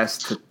his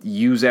best to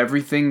use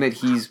everything that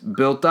he's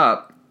built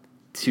up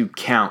to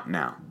count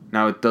now.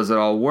 Now, does it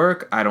all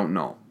work? I don't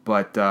know.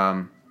 But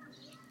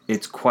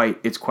it's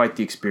quite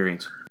the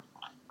experience.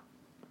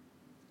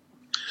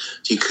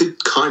 You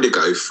could kind of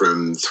go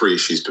from 3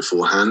 issues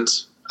beforehand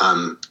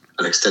and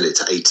extend it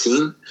to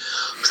 18.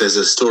 Because there's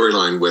a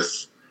storyline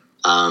with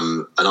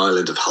an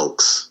island of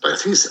Hulks. But I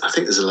think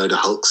there's a load of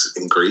Hulks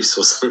in Greece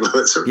or something like that.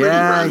 It's a really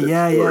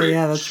random story.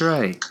 Yeah, that's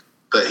right.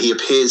 But he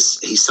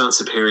starts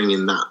appearing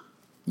in that.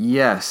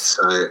 Yes.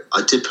 So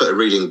I did put a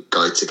reading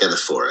guide together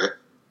for it,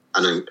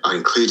 and I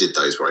included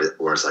those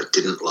whereas I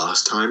didn't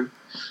last time,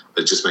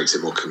 but it just makes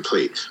it more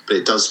complete. But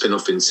it does spin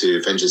off into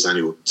Avengers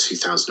Annual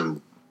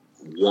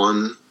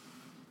 2001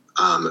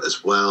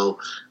 as well,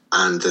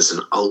 and there's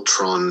an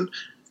Ultron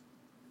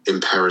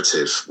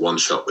Imperative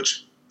one-shot,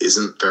 which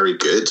isn't very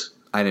good,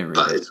 I didn't read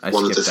but it. it's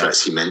one of the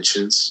threats he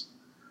mentions.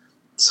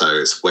 So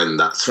it's when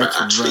that threat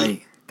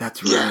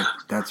That's Yeah. right.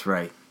 That's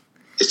right.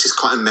 It's just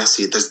quite a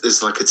messy.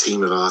 There's like a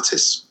team of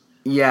artists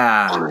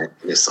Yeah. on it.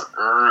 And it's like,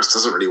 this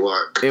doesn't really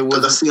work. It But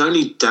was- that's the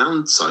only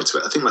downside to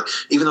it. I think,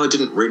 even though I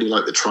didn't really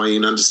like the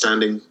triune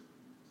understanding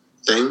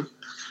thing,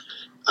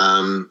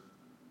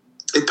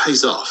 it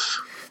pays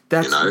off.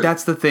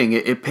 That's the thing.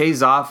 It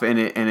pays off, and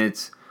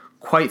it's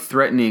quite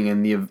threatening.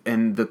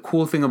 And the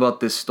cool thing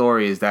about this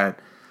story is that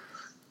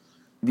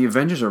the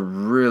Avengers are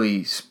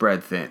really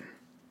spread thin.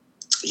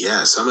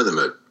 Yeah, some of them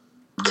are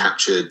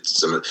captured.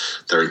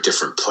 They're in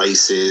different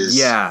places.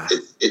 Yeah.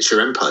 It's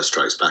your Empire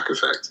Strikes Back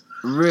effect.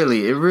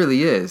 Really, it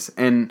really is.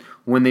 And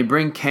when they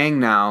bring Kang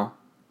now,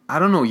 I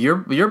don't know.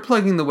 You're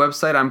plugging the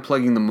website. I'm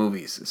plugging the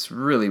movies. It's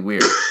really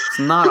weird. It's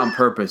not on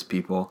purpose,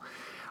 people.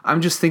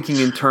 I'm just thinking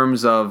in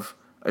terms of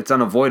it's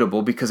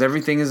unavoidable because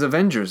everything is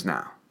Avengers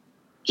now.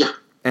 Yeah.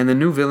 And the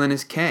new villain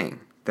is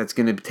Kang. That's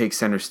going to take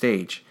center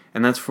stage,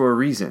 and that's for a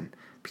reason.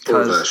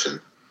 Full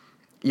version.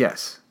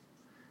 Yes.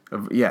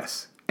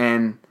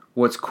 And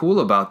what's cool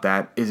about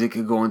that is it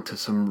could go into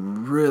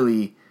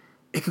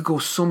it could go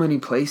so many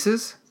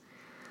places.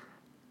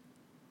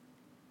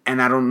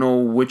 And I don't know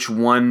which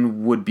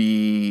one would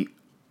be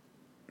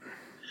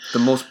the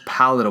most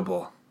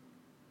palatable.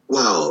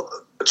 Well,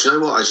 do you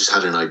know what? I just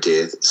had an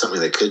idea,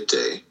 something they could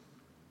do.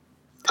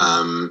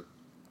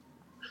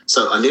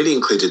 So I nearly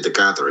included the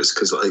Gatherers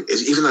because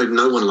even though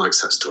no one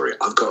likes that story,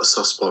 I've got a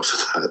soft spot for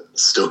that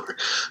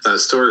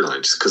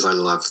storyline just because I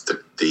love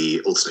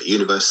the alternate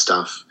universe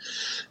stuff.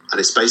 And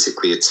it's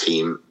basically a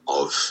team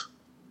of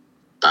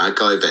bad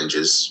guy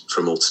Avengers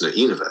from alternate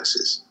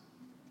universes.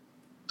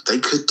 They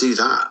could do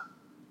that.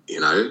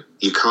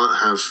 You can't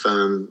have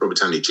Robert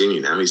Downey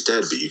Jr. now. He's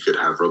dead, but you could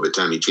have Robert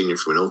Downey Jr.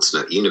 from an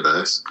alternate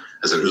universe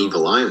as an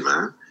evil Iron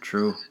Man.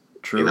 True.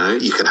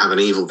 You can have an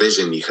evil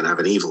Vision. You can have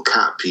an evil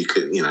Cap. You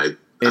could,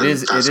 It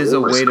is a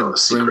way to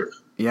bring.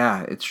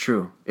 Yeah, it's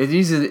true. It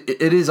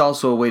is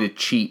also a way to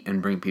cheat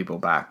and bring people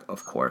back,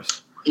 of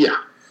course. Yeah.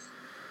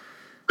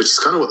 Which is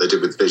kind of what they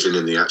did with Vision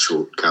in the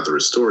actual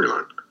Gatherers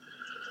storyline.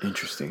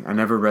 Interesting. I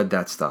never read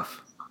that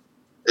stuff.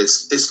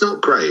 It's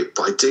not great,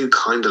 but I do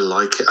kind of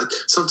like it.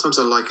 Sometimes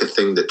I like a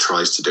thing that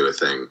tries to do a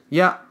thing.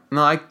 Yeah.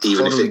 No, I totally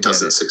even if it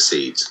doesn't get it.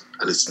 succeed.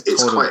 And it's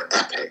quite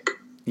epic.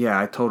 Yeah,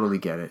 I totally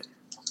get it.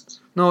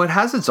 No, it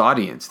has its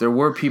audience. There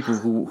were people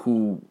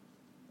who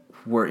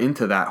were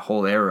into that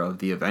whole era of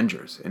the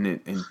Avengers, and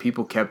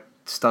people kept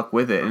stuck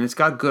with it. And it's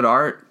got good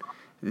art.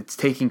 It's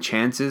taking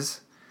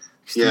chances.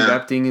 Steve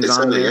Epting is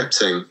on there.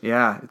 Epting.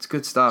 Yeah, it's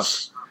good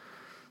stuff.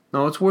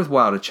 No, it's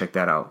worthwhile to check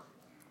that out.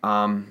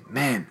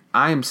 Man,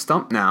 I am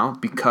stumped now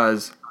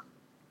because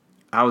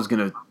I was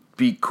going to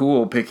be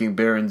cool picking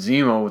Baron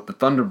Zemo with the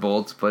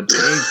Thunderbolts, but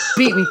they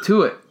beat me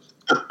to it.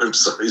 I'm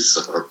so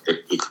sorry.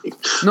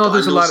 No,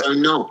 there's a lot of...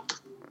 not.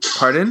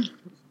 Pardon?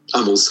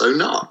 I'm also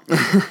not.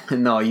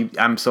 No,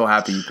 I'm so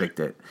happy you picked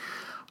it.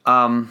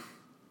 Okay,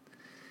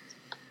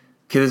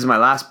 this is my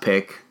last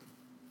pick.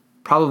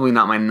 Probably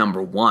not my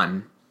number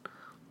one,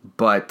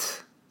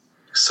 but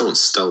someone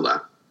stole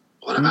that.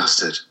 What a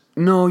bastard.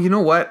 No, you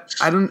know what?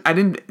 I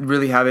didn't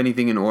really have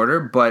anything in order,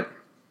 but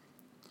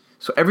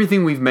so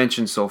everything we've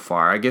mentioned so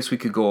far, I guess we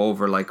could go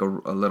over like a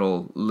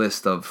little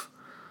list of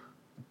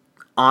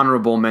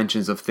honorable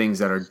mentions of things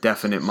that are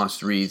definite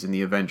must-reads in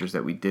the Avengers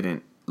that we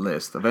didn't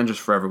list. Avengers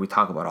Forever we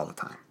talk about all the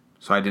time,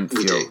 so I didn't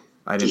feel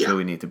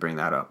we need to bring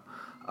that up.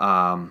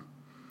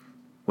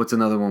 What's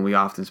another one we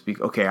often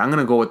speak? Okay, I'm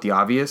gonna go with the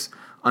obvious.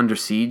 Under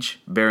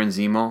Siege, Baron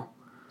Zemo.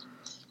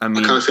 I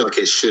mean, I kind of feel like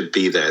it should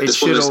be there.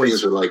 It's one of those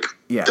things where like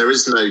there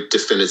is no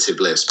definitive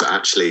list, but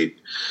actually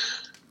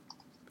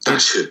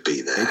that should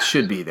be there. It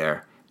should be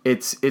there.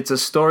 It's a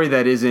story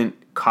that isn't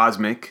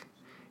cosmic.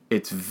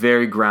 It's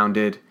very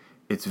grounded.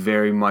 It's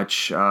very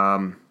much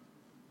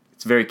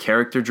it's very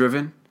character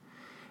driven,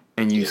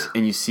 and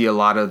you see a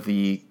lot of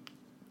the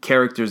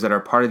characters that are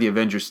part of the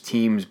Avengers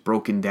teams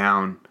broken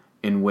down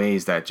in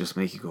ways that just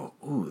make you go,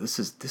 "Ooh, this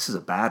is a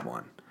bad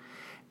one,"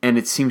 and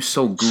it seems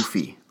so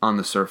goofy on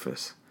the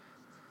surface.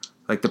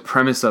 Like the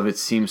premise of it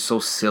seems so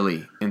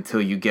silly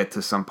until you get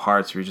to some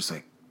parts where you're just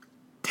like,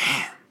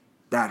 "Damn,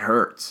 that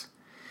hurts."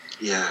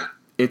 Yeah,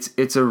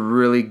 it's a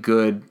really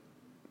good.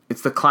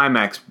 It's the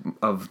climax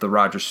of the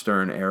Roger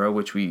Stern era,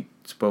 which we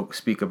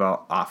speak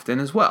about often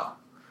as well.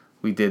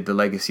 We did the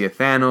Legacy of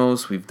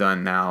Thanos. We've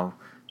done now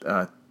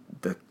the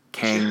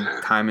Kang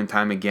time and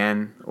time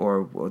again,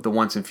 or the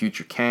Once and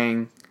Future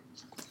Kang.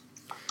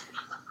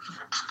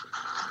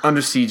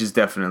 Under Siege is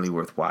definitely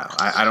worthwhile.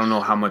 I don't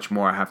know how much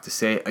more I have to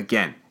say.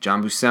 Again,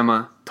 John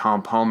Buscema,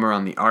 Tom Palmer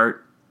on the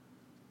art.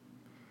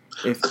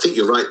 I think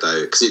you're right,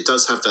 though, because it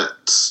does have that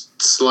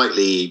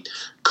slightly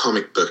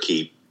comic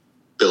booky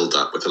build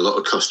up with a lot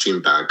of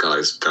costume bad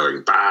guys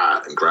going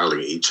bah and growling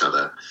at each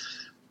other.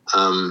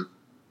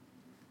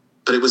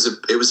 But it was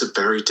a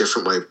very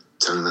different way of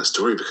telling that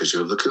story, because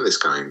you're looking at this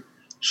going,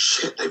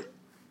 shit, they've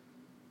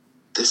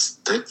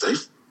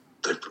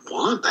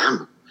won.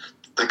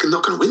 They're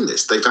not going to win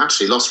this. They've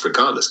actually lost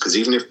regardless, because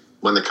even if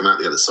when they come out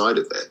the other side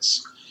of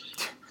this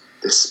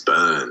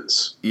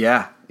burns.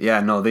 Yeah,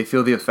 no, they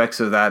feel the effects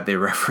of that. They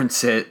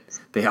reference it.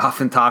 They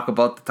often talk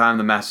about the time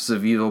the Masters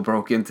of Evil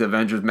broke into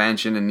Avengers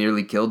Mansion and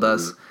nearly killed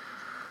us.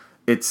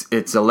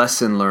 It's a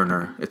lesson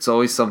learner. It's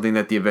always something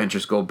that the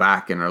Avengers go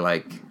back and are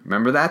like,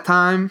 remember that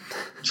time?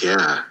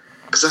 Yeah,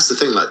 because that's the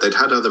thing. Like, they'd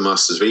had other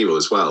Masters of Evil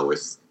as well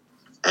with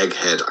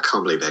Egghead. I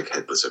can't believe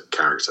Egghead was a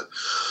character.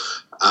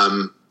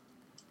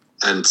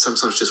 And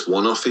sometimes just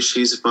one-off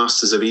issues of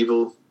Masters of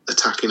Evil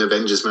attacking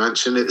Avengers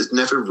Mansion. It has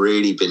never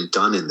really been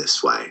done in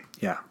this way.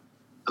 Yeah.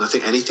 And I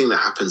think anything that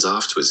happens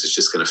afterwards is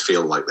just going to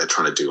feel like they're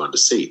trying to do Under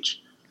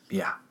Siege.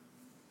 Yeah.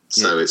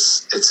 So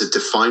it's a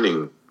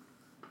defining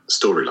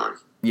storyline.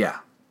 Yeah,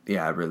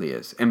 it really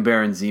is. And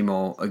Baron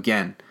Zemo,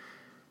 again,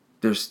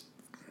 there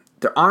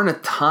aren't a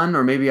ton,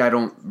 or maybe I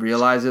don't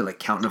realize it, like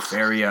Count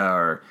Nefaria,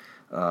 or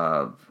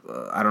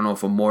I don't know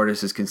if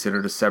Immortus is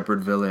considered a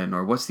separate villain,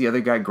 or what's the other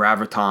guy,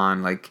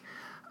 Graviton, like,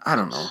 I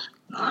don't know.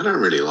 I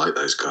don't really like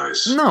those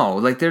guys. No,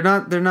 like they're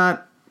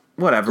not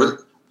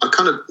whatever. I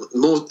kind of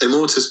more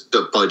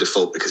Immortus by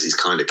default because he's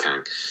kind of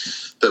Kang.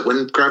 But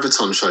when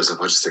Graviton shows up,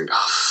 I just think,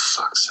 oh,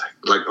 fuck's sake.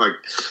 Like,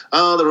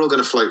 they're all going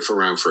to float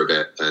around for a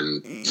bit,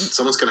 and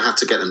someone's going to have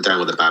to get them down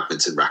with a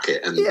badminton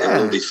racket, and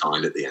it'll all be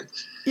fine at the end.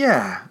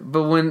 Yeah,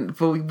 but when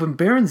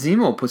Baron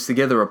Zemo puts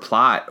together a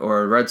plot,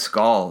 or a Red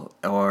Skull,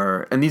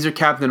 and these are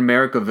Captain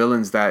America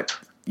villains that,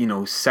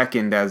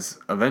 second as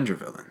Avenger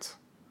villains.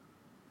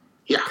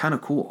 Yeah. Kind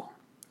of cool.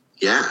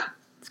 Yeah.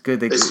 It's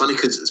good. It's funny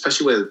because,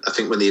 especially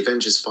when the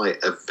Avengers fight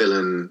a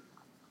villain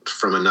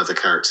from another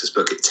character's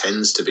book, it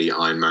tends to be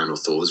Iron Man or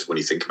Thor's when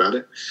you think about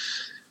it,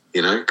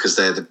 because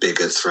they're the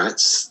bigger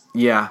threats.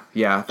 Yeah,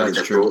 that's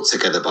they're true. Brought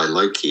together by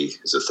Loki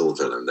as a Thor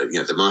villain.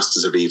 The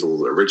Masters of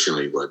Evil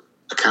originally were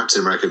a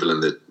Captain America villain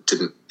that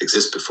didn't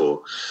exist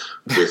before,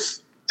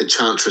 with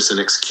Enchantress and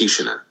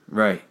Executioner,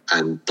 right,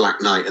 and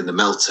Black Knight and the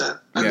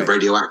Melter and the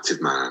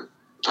Radioactive Man,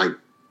 and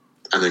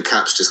then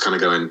Cap's just kind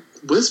of going,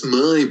 "Where's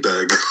my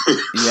bag?"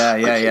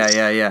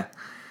 Yeah.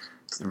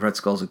 Red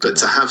Skull's a good one. But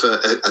to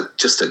have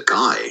just a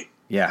guy,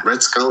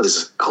 Red Skull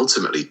is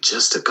ultimately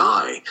just a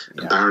guy,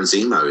 and Baron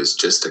Zemo is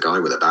just a guy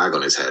with a bag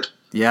on his head.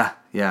 Yeah.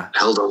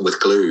 Held on with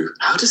glue.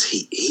 How does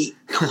he eat?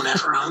 No one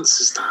ever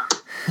answers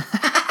that.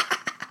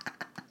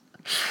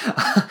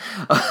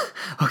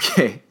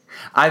 Okay,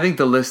 I think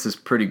the list is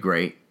pretty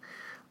great.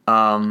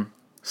 Some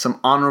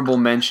honorable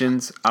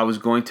mentions. I was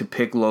going to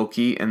pick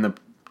Loki, and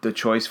the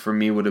choice for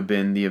me would have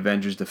been the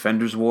Avengers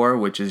Defenders War,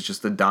 which is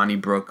just the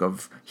Donnybrook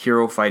of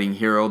hero fighting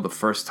hero. The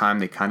first time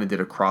they kind of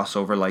did a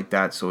crossover like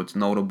that, so it's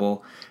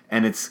notable,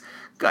 and it's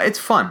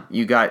fun.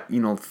 You got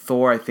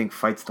Thor, I think,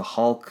 fights the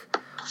Hulk.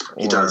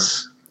 He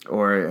does.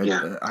 or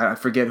I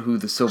forget who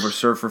the Silver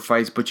Surfer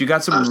fights, but you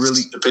got some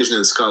really Vision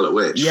and Scarlet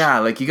Witch. Yeah,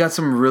 like you got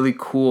some really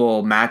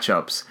cool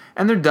matchups,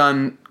 and they're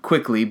done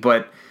quickly.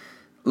 But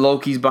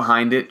Loki's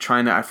behind it,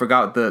 trying to. I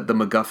forgot the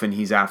MacGuffin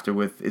he's after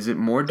with. Is it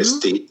Mordu? It's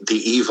the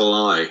evil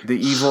eye. The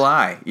evil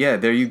eye. Yeah,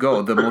 there you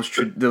go. The most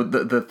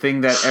the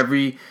thing that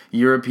every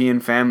European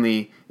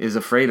family is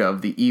afraid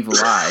of. The evil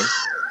eye.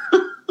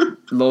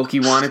 Loki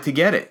wanted to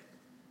get it.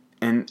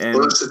 And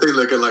well, that's the thing.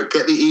 They're going like,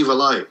 get the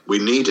evil eye. We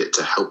need it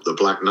to help the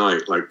Black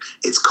Knight. Like,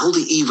 it's called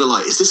the evil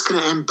eye. Is this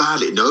going to end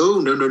badly? No.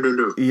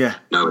 Yeah.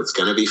 No, it's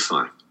going to be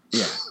fine.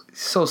 Yeah.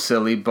 So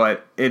silly,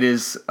 but it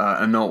is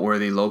a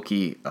noteworthy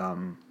Loki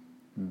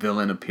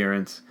villain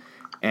appearance.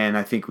 And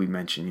I think we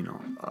mentioned,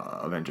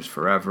 Avengers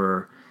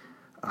Forever.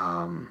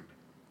 I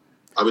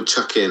would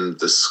chuck in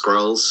the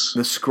Skrulls.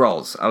 The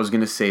Skrulls. I was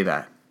going to say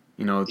that.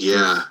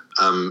 Yeah.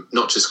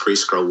 Not just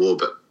Kree-Skrull War,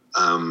 but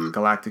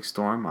Galactic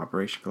Storm,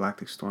 Operation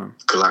Galactic Storm.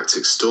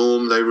 Galactic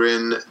Storm they were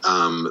in.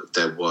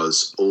 There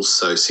was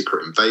also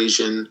Secret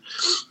Invasion.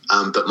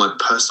 But my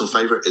personal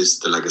favourite is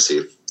The Legacy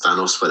of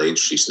Thanos, where they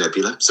introduced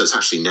Nebula. So it's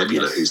actually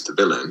Nebula who's the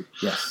villain.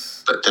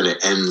 Yes. But then it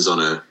ends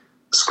on a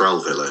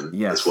Skrull villain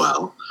as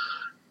well.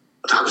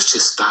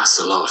 That's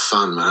a lot of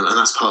fun, man. And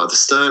that's part of the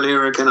Stern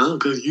era again. Oh,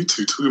 God, you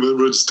two talking about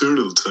Roger Stern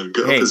all the time.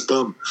 Get off his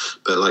bum.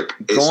 But, like,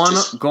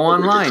 it's go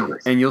online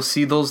and you'll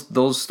see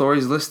those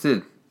stories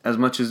listed. As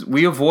much as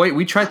we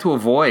try to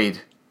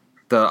avoid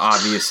the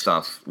obvious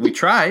stuff. We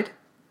tried,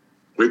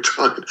 but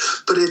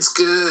it's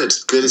good.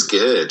 Good is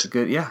good.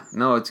 Good, yeah.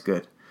 No, it's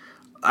good.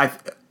 I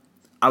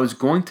was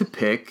going to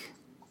pick,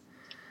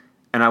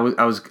 and I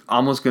was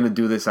almost going to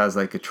do this as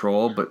like a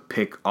troll, but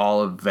pick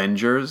all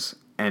Avengers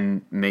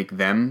and make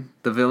them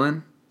the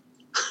villain,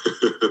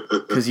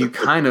 because you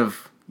kind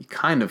of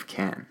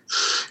can.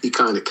 You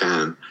kind of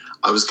can.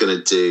 I was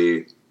going to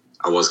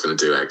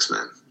do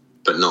X-Men.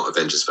 But not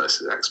Avengers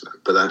versus X-Men.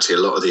 But actually, a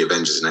lot of the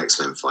Avengers and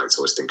X-Men fights I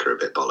always think are a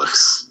bit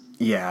bollocks.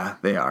 Yeah,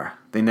 they are.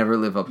 They never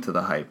live up to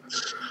the hype.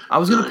 I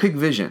was going to pick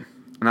Vision.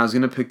 And I was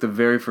going to pick the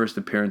very first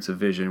appearance of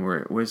Vision.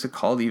 Where is it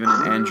called? Even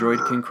an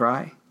android can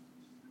cry?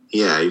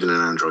 Yeah, even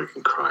an android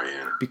can cry,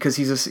 yeah. Because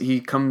he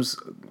comes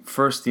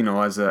first,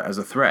 as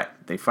a threat.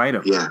 They fight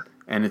him. Yeah,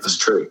 and it's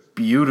true.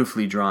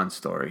 Beautifully drawn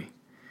story.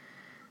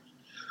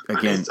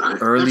 Again, I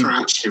never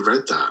actually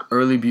read that.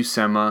 Early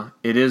Buscema.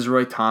 It is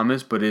Roy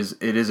Thomas, but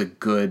it is a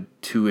good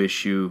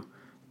 2-issue.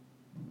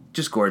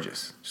 Just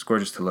gorgeous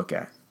to look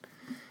at.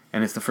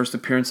 And it's the first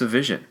appearance of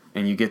Vision,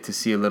 and you get to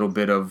see a little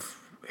bit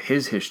of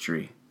his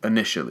history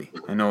initially.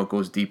 I know it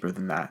goes deeper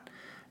than that.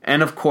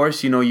 And of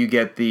course, you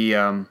get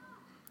the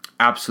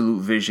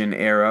Absolute Vision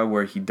era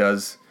where he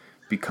does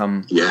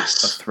become a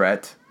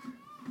threat.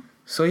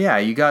 So yeah,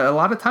 you got a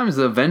lot of times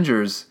the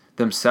Avengers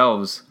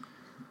themselves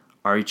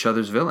are each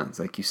other's villains,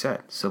 like you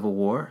said. Civil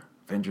War,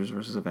 Avengers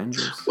versus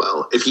Avengers.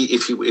 Well, if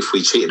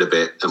we cheated a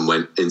bit and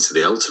went into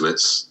the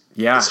Ultimates,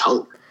 it's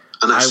Hulk.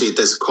 And actually,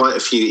 there's quite a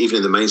few, even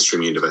in the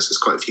mainstream universe, there's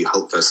quite a few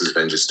Hulk versus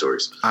Avengers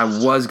stories. I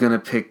was going to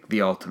pick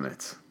the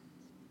Ultimates.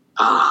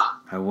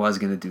 I was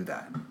going to do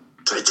that.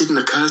 It didn't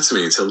occur to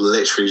me until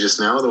literally just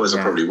now, otherwise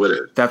I probably would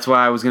have. That's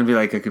why I was going to be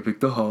like, I could pick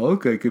the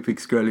Hulk, I could pick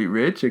Scarlet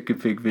Witch, I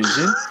could pick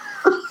Vision.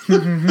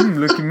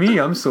 Look at me,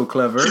 I'm so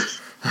clever.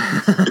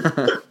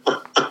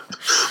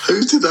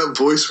 Who did that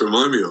voice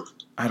remind me of?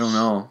 I don't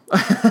know.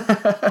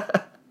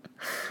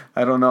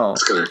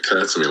 It's going to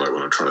occur to me like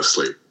when I'm trying to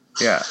sleep.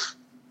 Yeah.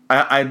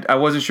 I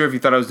wasn't sure if you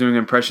thought I was doing an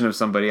impression of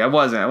somebody. I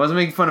wasn't. I wasn't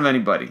making fun of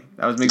anybody.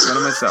 I was making fun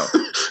of myself.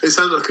 It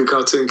sounded like a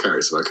cartoon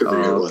character, but I couldn't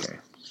think who it was.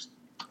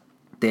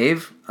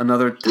 Dave,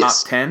 another top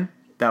 10.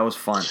 That was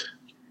fun.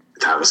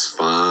 That was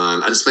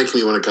fun. And it's making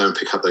me want to go and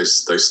pick up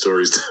those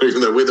stories,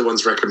 even though we're the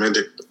ones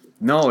recommended.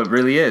 No, it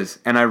really is.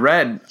 And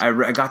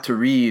I got to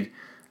read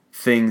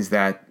things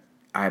that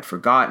I had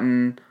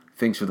forgotten,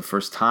 things for the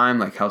first time,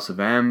 like House of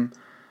M.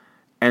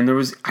 And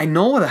I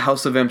know the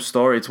House of M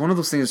story. It's one of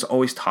those things that's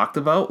always talked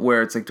about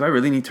where it's like, do I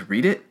really need to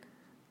read it?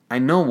 I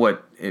know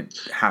what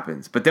it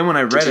happens. But then when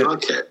I read Did you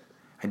like it?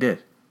 I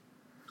did.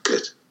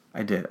 Good.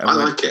 I did. I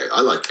like it.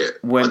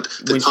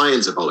 The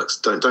tie-ins are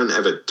bollocks.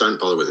 Don't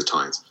bother with the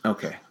tie-ins.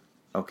 Okay,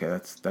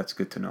 that's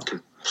good to know.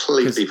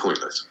 Completely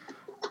pointless.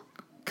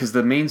 Because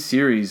the main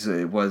series,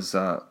 it was,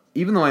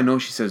 even though I know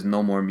she says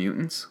no more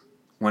mutants,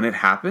 when it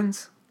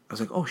happens, I was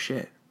like, oh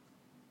shit.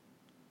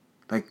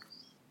 Like,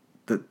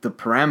 the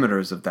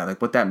parameters of that,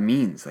 like what that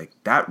means, like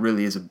that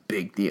really is a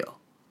big deal.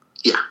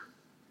 Yeah.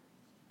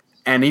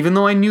 And even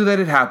though I knew that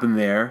it happened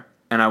there,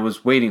 and I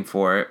was waiting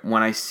for it,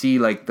 when I see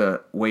like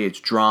the way it's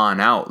drawn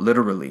out,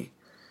 literally,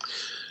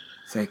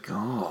 it's like,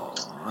 oh,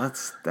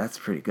 that's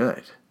pretty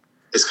good.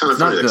 It's kind of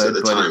funny because at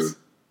the time,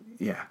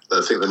 yeah,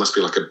 I think there must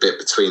be like a bit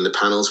between the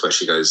panels where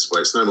she goes,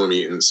 well, it's no more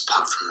mutants,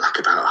 apart from like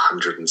about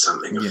 100 and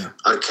something. Yeah.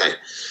 Okay.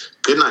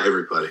 Good night,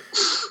 everybody.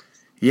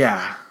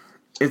 Yeah.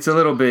 It's a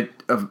little bit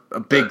of a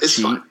big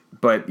cheat, fine.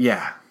 But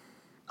yeah,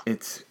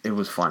 it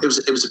was fun. It was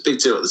a big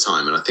deal at the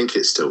time, and I think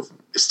it's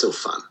still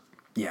fun.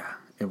 Yeah,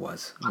 it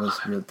was. It was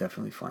really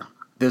definitely fun.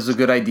 This is a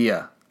good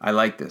idea. I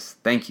like this.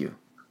 Thank you.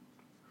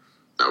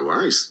 No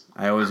worries.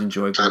 I always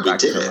enjoy going back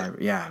to the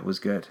library. Yeah, it was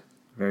good.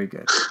 Very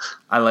good.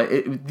 I like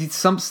it.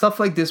 Some stuff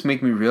like this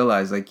make me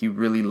realize, like, you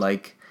really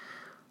like...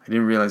 I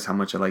didn't realize how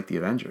much I like the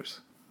Avengers.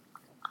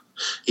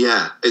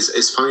 Yeah,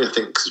 it's funny, I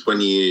think, because when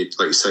you,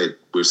 like you said,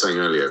 we were saying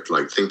earlier,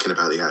 like, thinking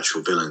about the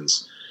actual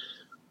villains,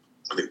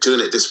 I think doing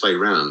it this way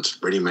round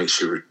really makes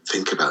you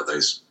think about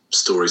those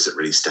stories that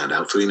really stand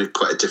out for you in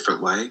quite a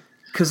different way.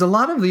 Because a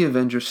lot of the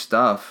Avengers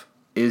stuff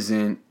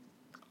isn't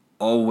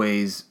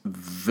always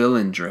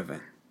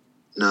villain-driven.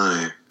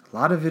 No. A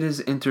lot of it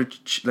is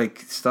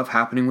stuff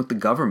happening with the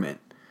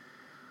government.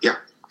 Yeah.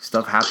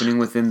 Stuff happening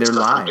within their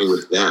lives. Happening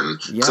with them.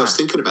 Because I was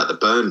thinking about the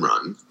Byrne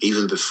run,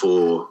 even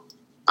before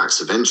Acts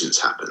of Vengeance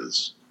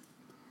happens.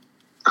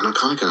 And I'm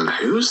kind of going,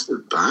 who's the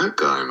bad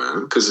guy,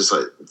 man? Because it's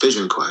like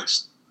Vision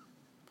Quest.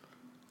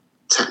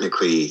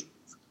 Technically,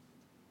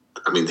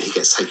 I mean, he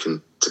gets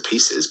taken to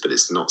pieces, but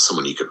it's not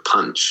someone you could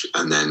punch.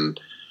 And then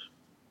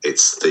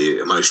it's the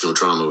emotional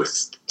drama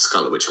with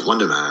Scarlet Witch and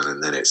Wonder Man,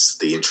 and then it's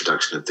the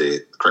introduction of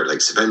the Great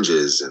Lakes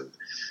Avengers, and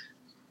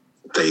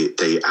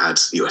they add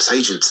US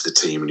Agent to the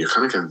team, and you're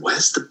kind of going,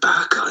 where's the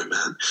bad guy,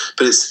 man?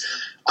 But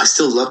I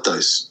still love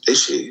those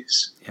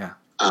issues. Yeah.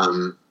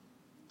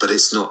 But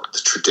it's not the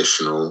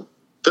traditional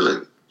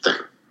villain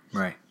thing.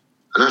 Right.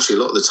 And actually, a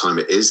lot of the time,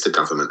 it is the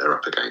government they're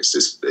up against.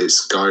 It's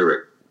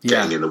Skyrick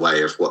getting in the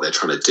way of what they're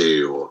trying to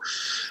do, or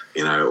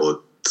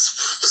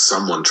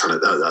someone trying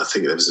to... I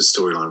think there was a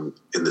storyline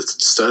in the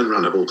Stern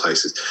run of all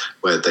places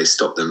where they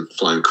stopped them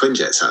flying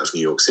Quinjets out of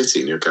New York City,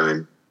 and you're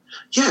going,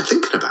 yeah,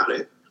 thinking about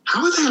it,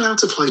 how are they allowed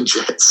to fly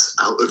jets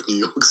out of New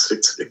York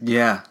City?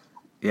 Yeah.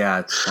 Yeah,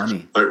 it's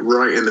funny. Like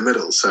right in the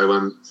middle.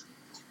 So,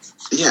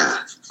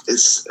 yeah,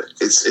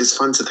 it's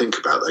fun to think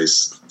about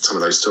some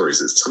of those stories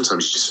that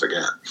sometimes you just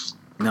forget.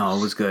 No,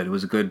 it was good. It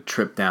was a good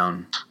trip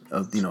down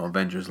of,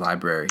 Avengers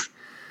Library.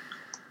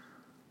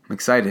 I'm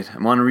excited.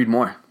 I want to read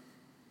more.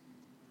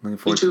 Looking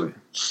forward to it.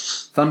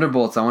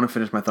 Thunderbolts. I want to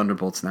finish my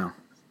Thunderbolts now.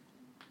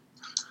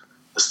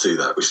 Let's do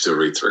that. We should do a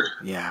read through.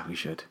 Yeah, we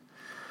should.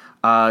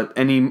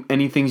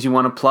 Any things you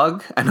want to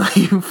plug? I know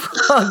you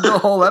plugged the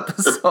whole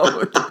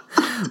episode,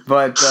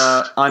 but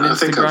on Instagram, I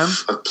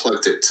think I've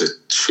plugged it to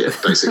shit,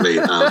 basically.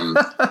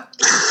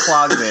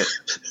 Clogged it.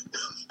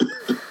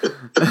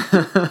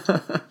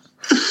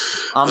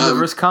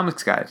 Omniverse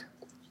Comics Guide.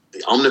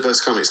 The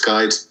Omniverse Comics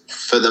Guide.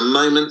 For the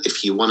moment,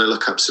 if you want to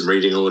look up some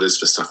reading orders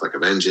for stuff like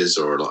Avengers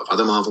or a lot of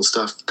other Marvel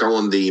stuff, go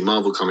on the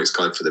Marvel Comics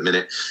Guide for the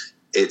minute.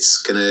 There's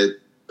going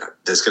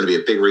to be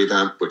a big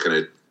revamp. We're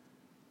going to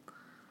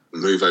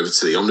move over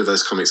to the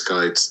Omniverse Comics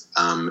Guide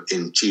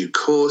in due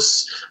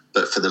course.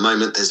 But for the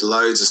moment, there's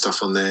loads of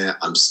stuff on there.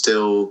 I'm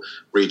still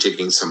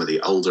rejigging some of the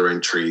older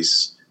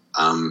entries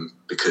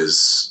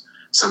because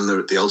some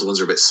of the older ones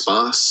are a bit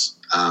sparse.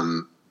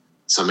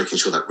 So I'm making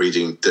sure that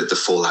reading the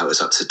Fallout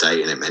is up to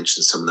date and it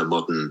mentions some of the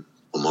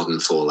modern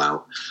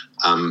Fallout.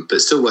 But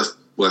it's still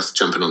worth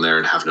jumping on there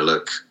and having a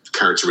look.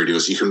 Character reading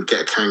orders. You can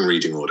get a Kang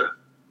reading order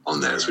on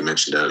there, as we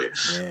mentioned earlier.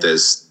 Yeah.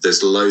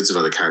 There's loads of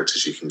other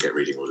characters you can get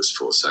reading orders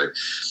for. So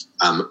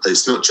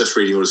it's not just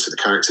reading orders for the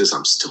characters.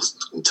 I'm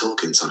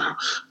talking somehow.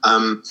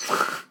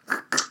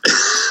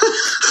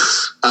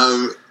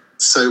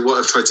 So what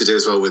I've tried to do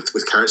as well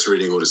with character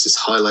reading orders is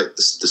highlight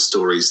the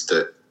stories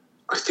that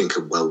I think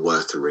are well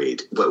worth the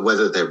read. But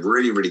whether they're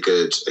really, really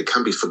good, it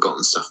can be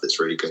forgotten stuff that's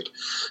really good.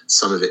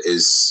 Some of it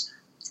is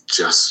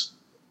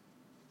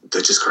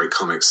they're just great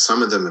comics.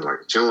 Some of them are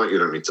like, do you know what? You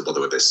don't need to bother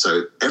with this.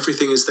 So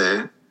everything is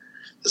there.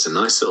 There's a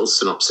nice little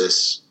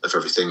synopsis of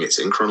everything. It's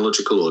in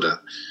chronological order,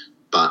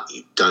 but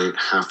you don't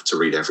have to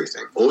read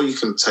everything. Or you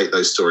can take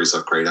those stories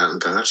I've grayed out and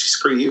go, actually,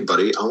 screw you,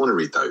 buddy. I want to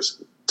read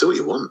those. Do what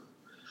you want.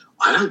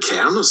 I don't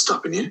care. I'm not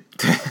stopping you.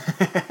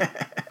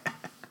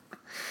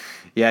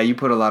 Yeah, you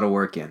put a lot of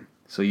work in.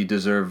 So it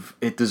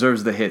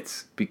deserves the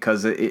hits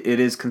because it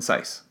is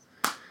concise.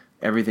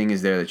 Everything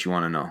is there that you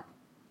want to know.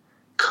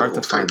 Cool,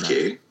 hard to find thank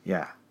you.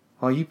 Yeah.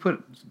 Well, you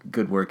put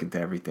good work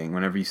into everything.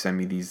 Whenever you send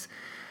me these,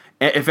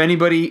 if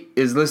anybody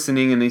is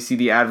listening and they see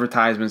the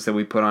advertisements that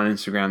we put on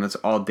Instagram, that's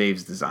all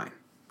Dave's design.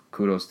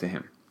 Kudos to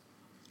him.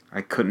 I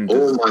couldn't.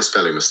 All my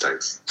spelling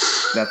mistakes.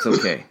 That's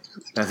okay.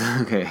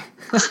 That's okay.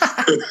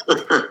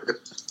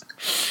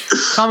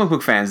 Comic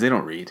book fans, they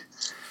don't read.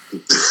 I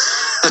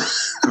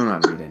don't know how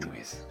to read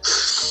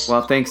anyways.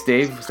 Well, thanks,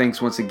 Dave.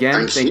 Thanks once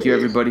again. Thank you,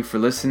 everybody, for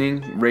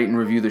listening. Rate and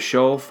review the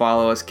show.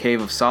 Follow us,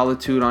 Cave of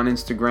Solitude, on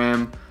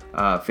Instagram,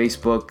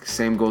 Facebook.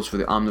 Same goes for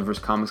the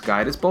Omniverse Comics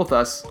Guide. It's both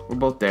us. We're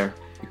both there.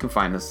 You can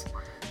find us.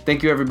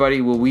 Thank you,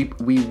 everybody. We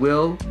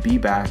will be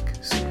back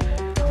soon.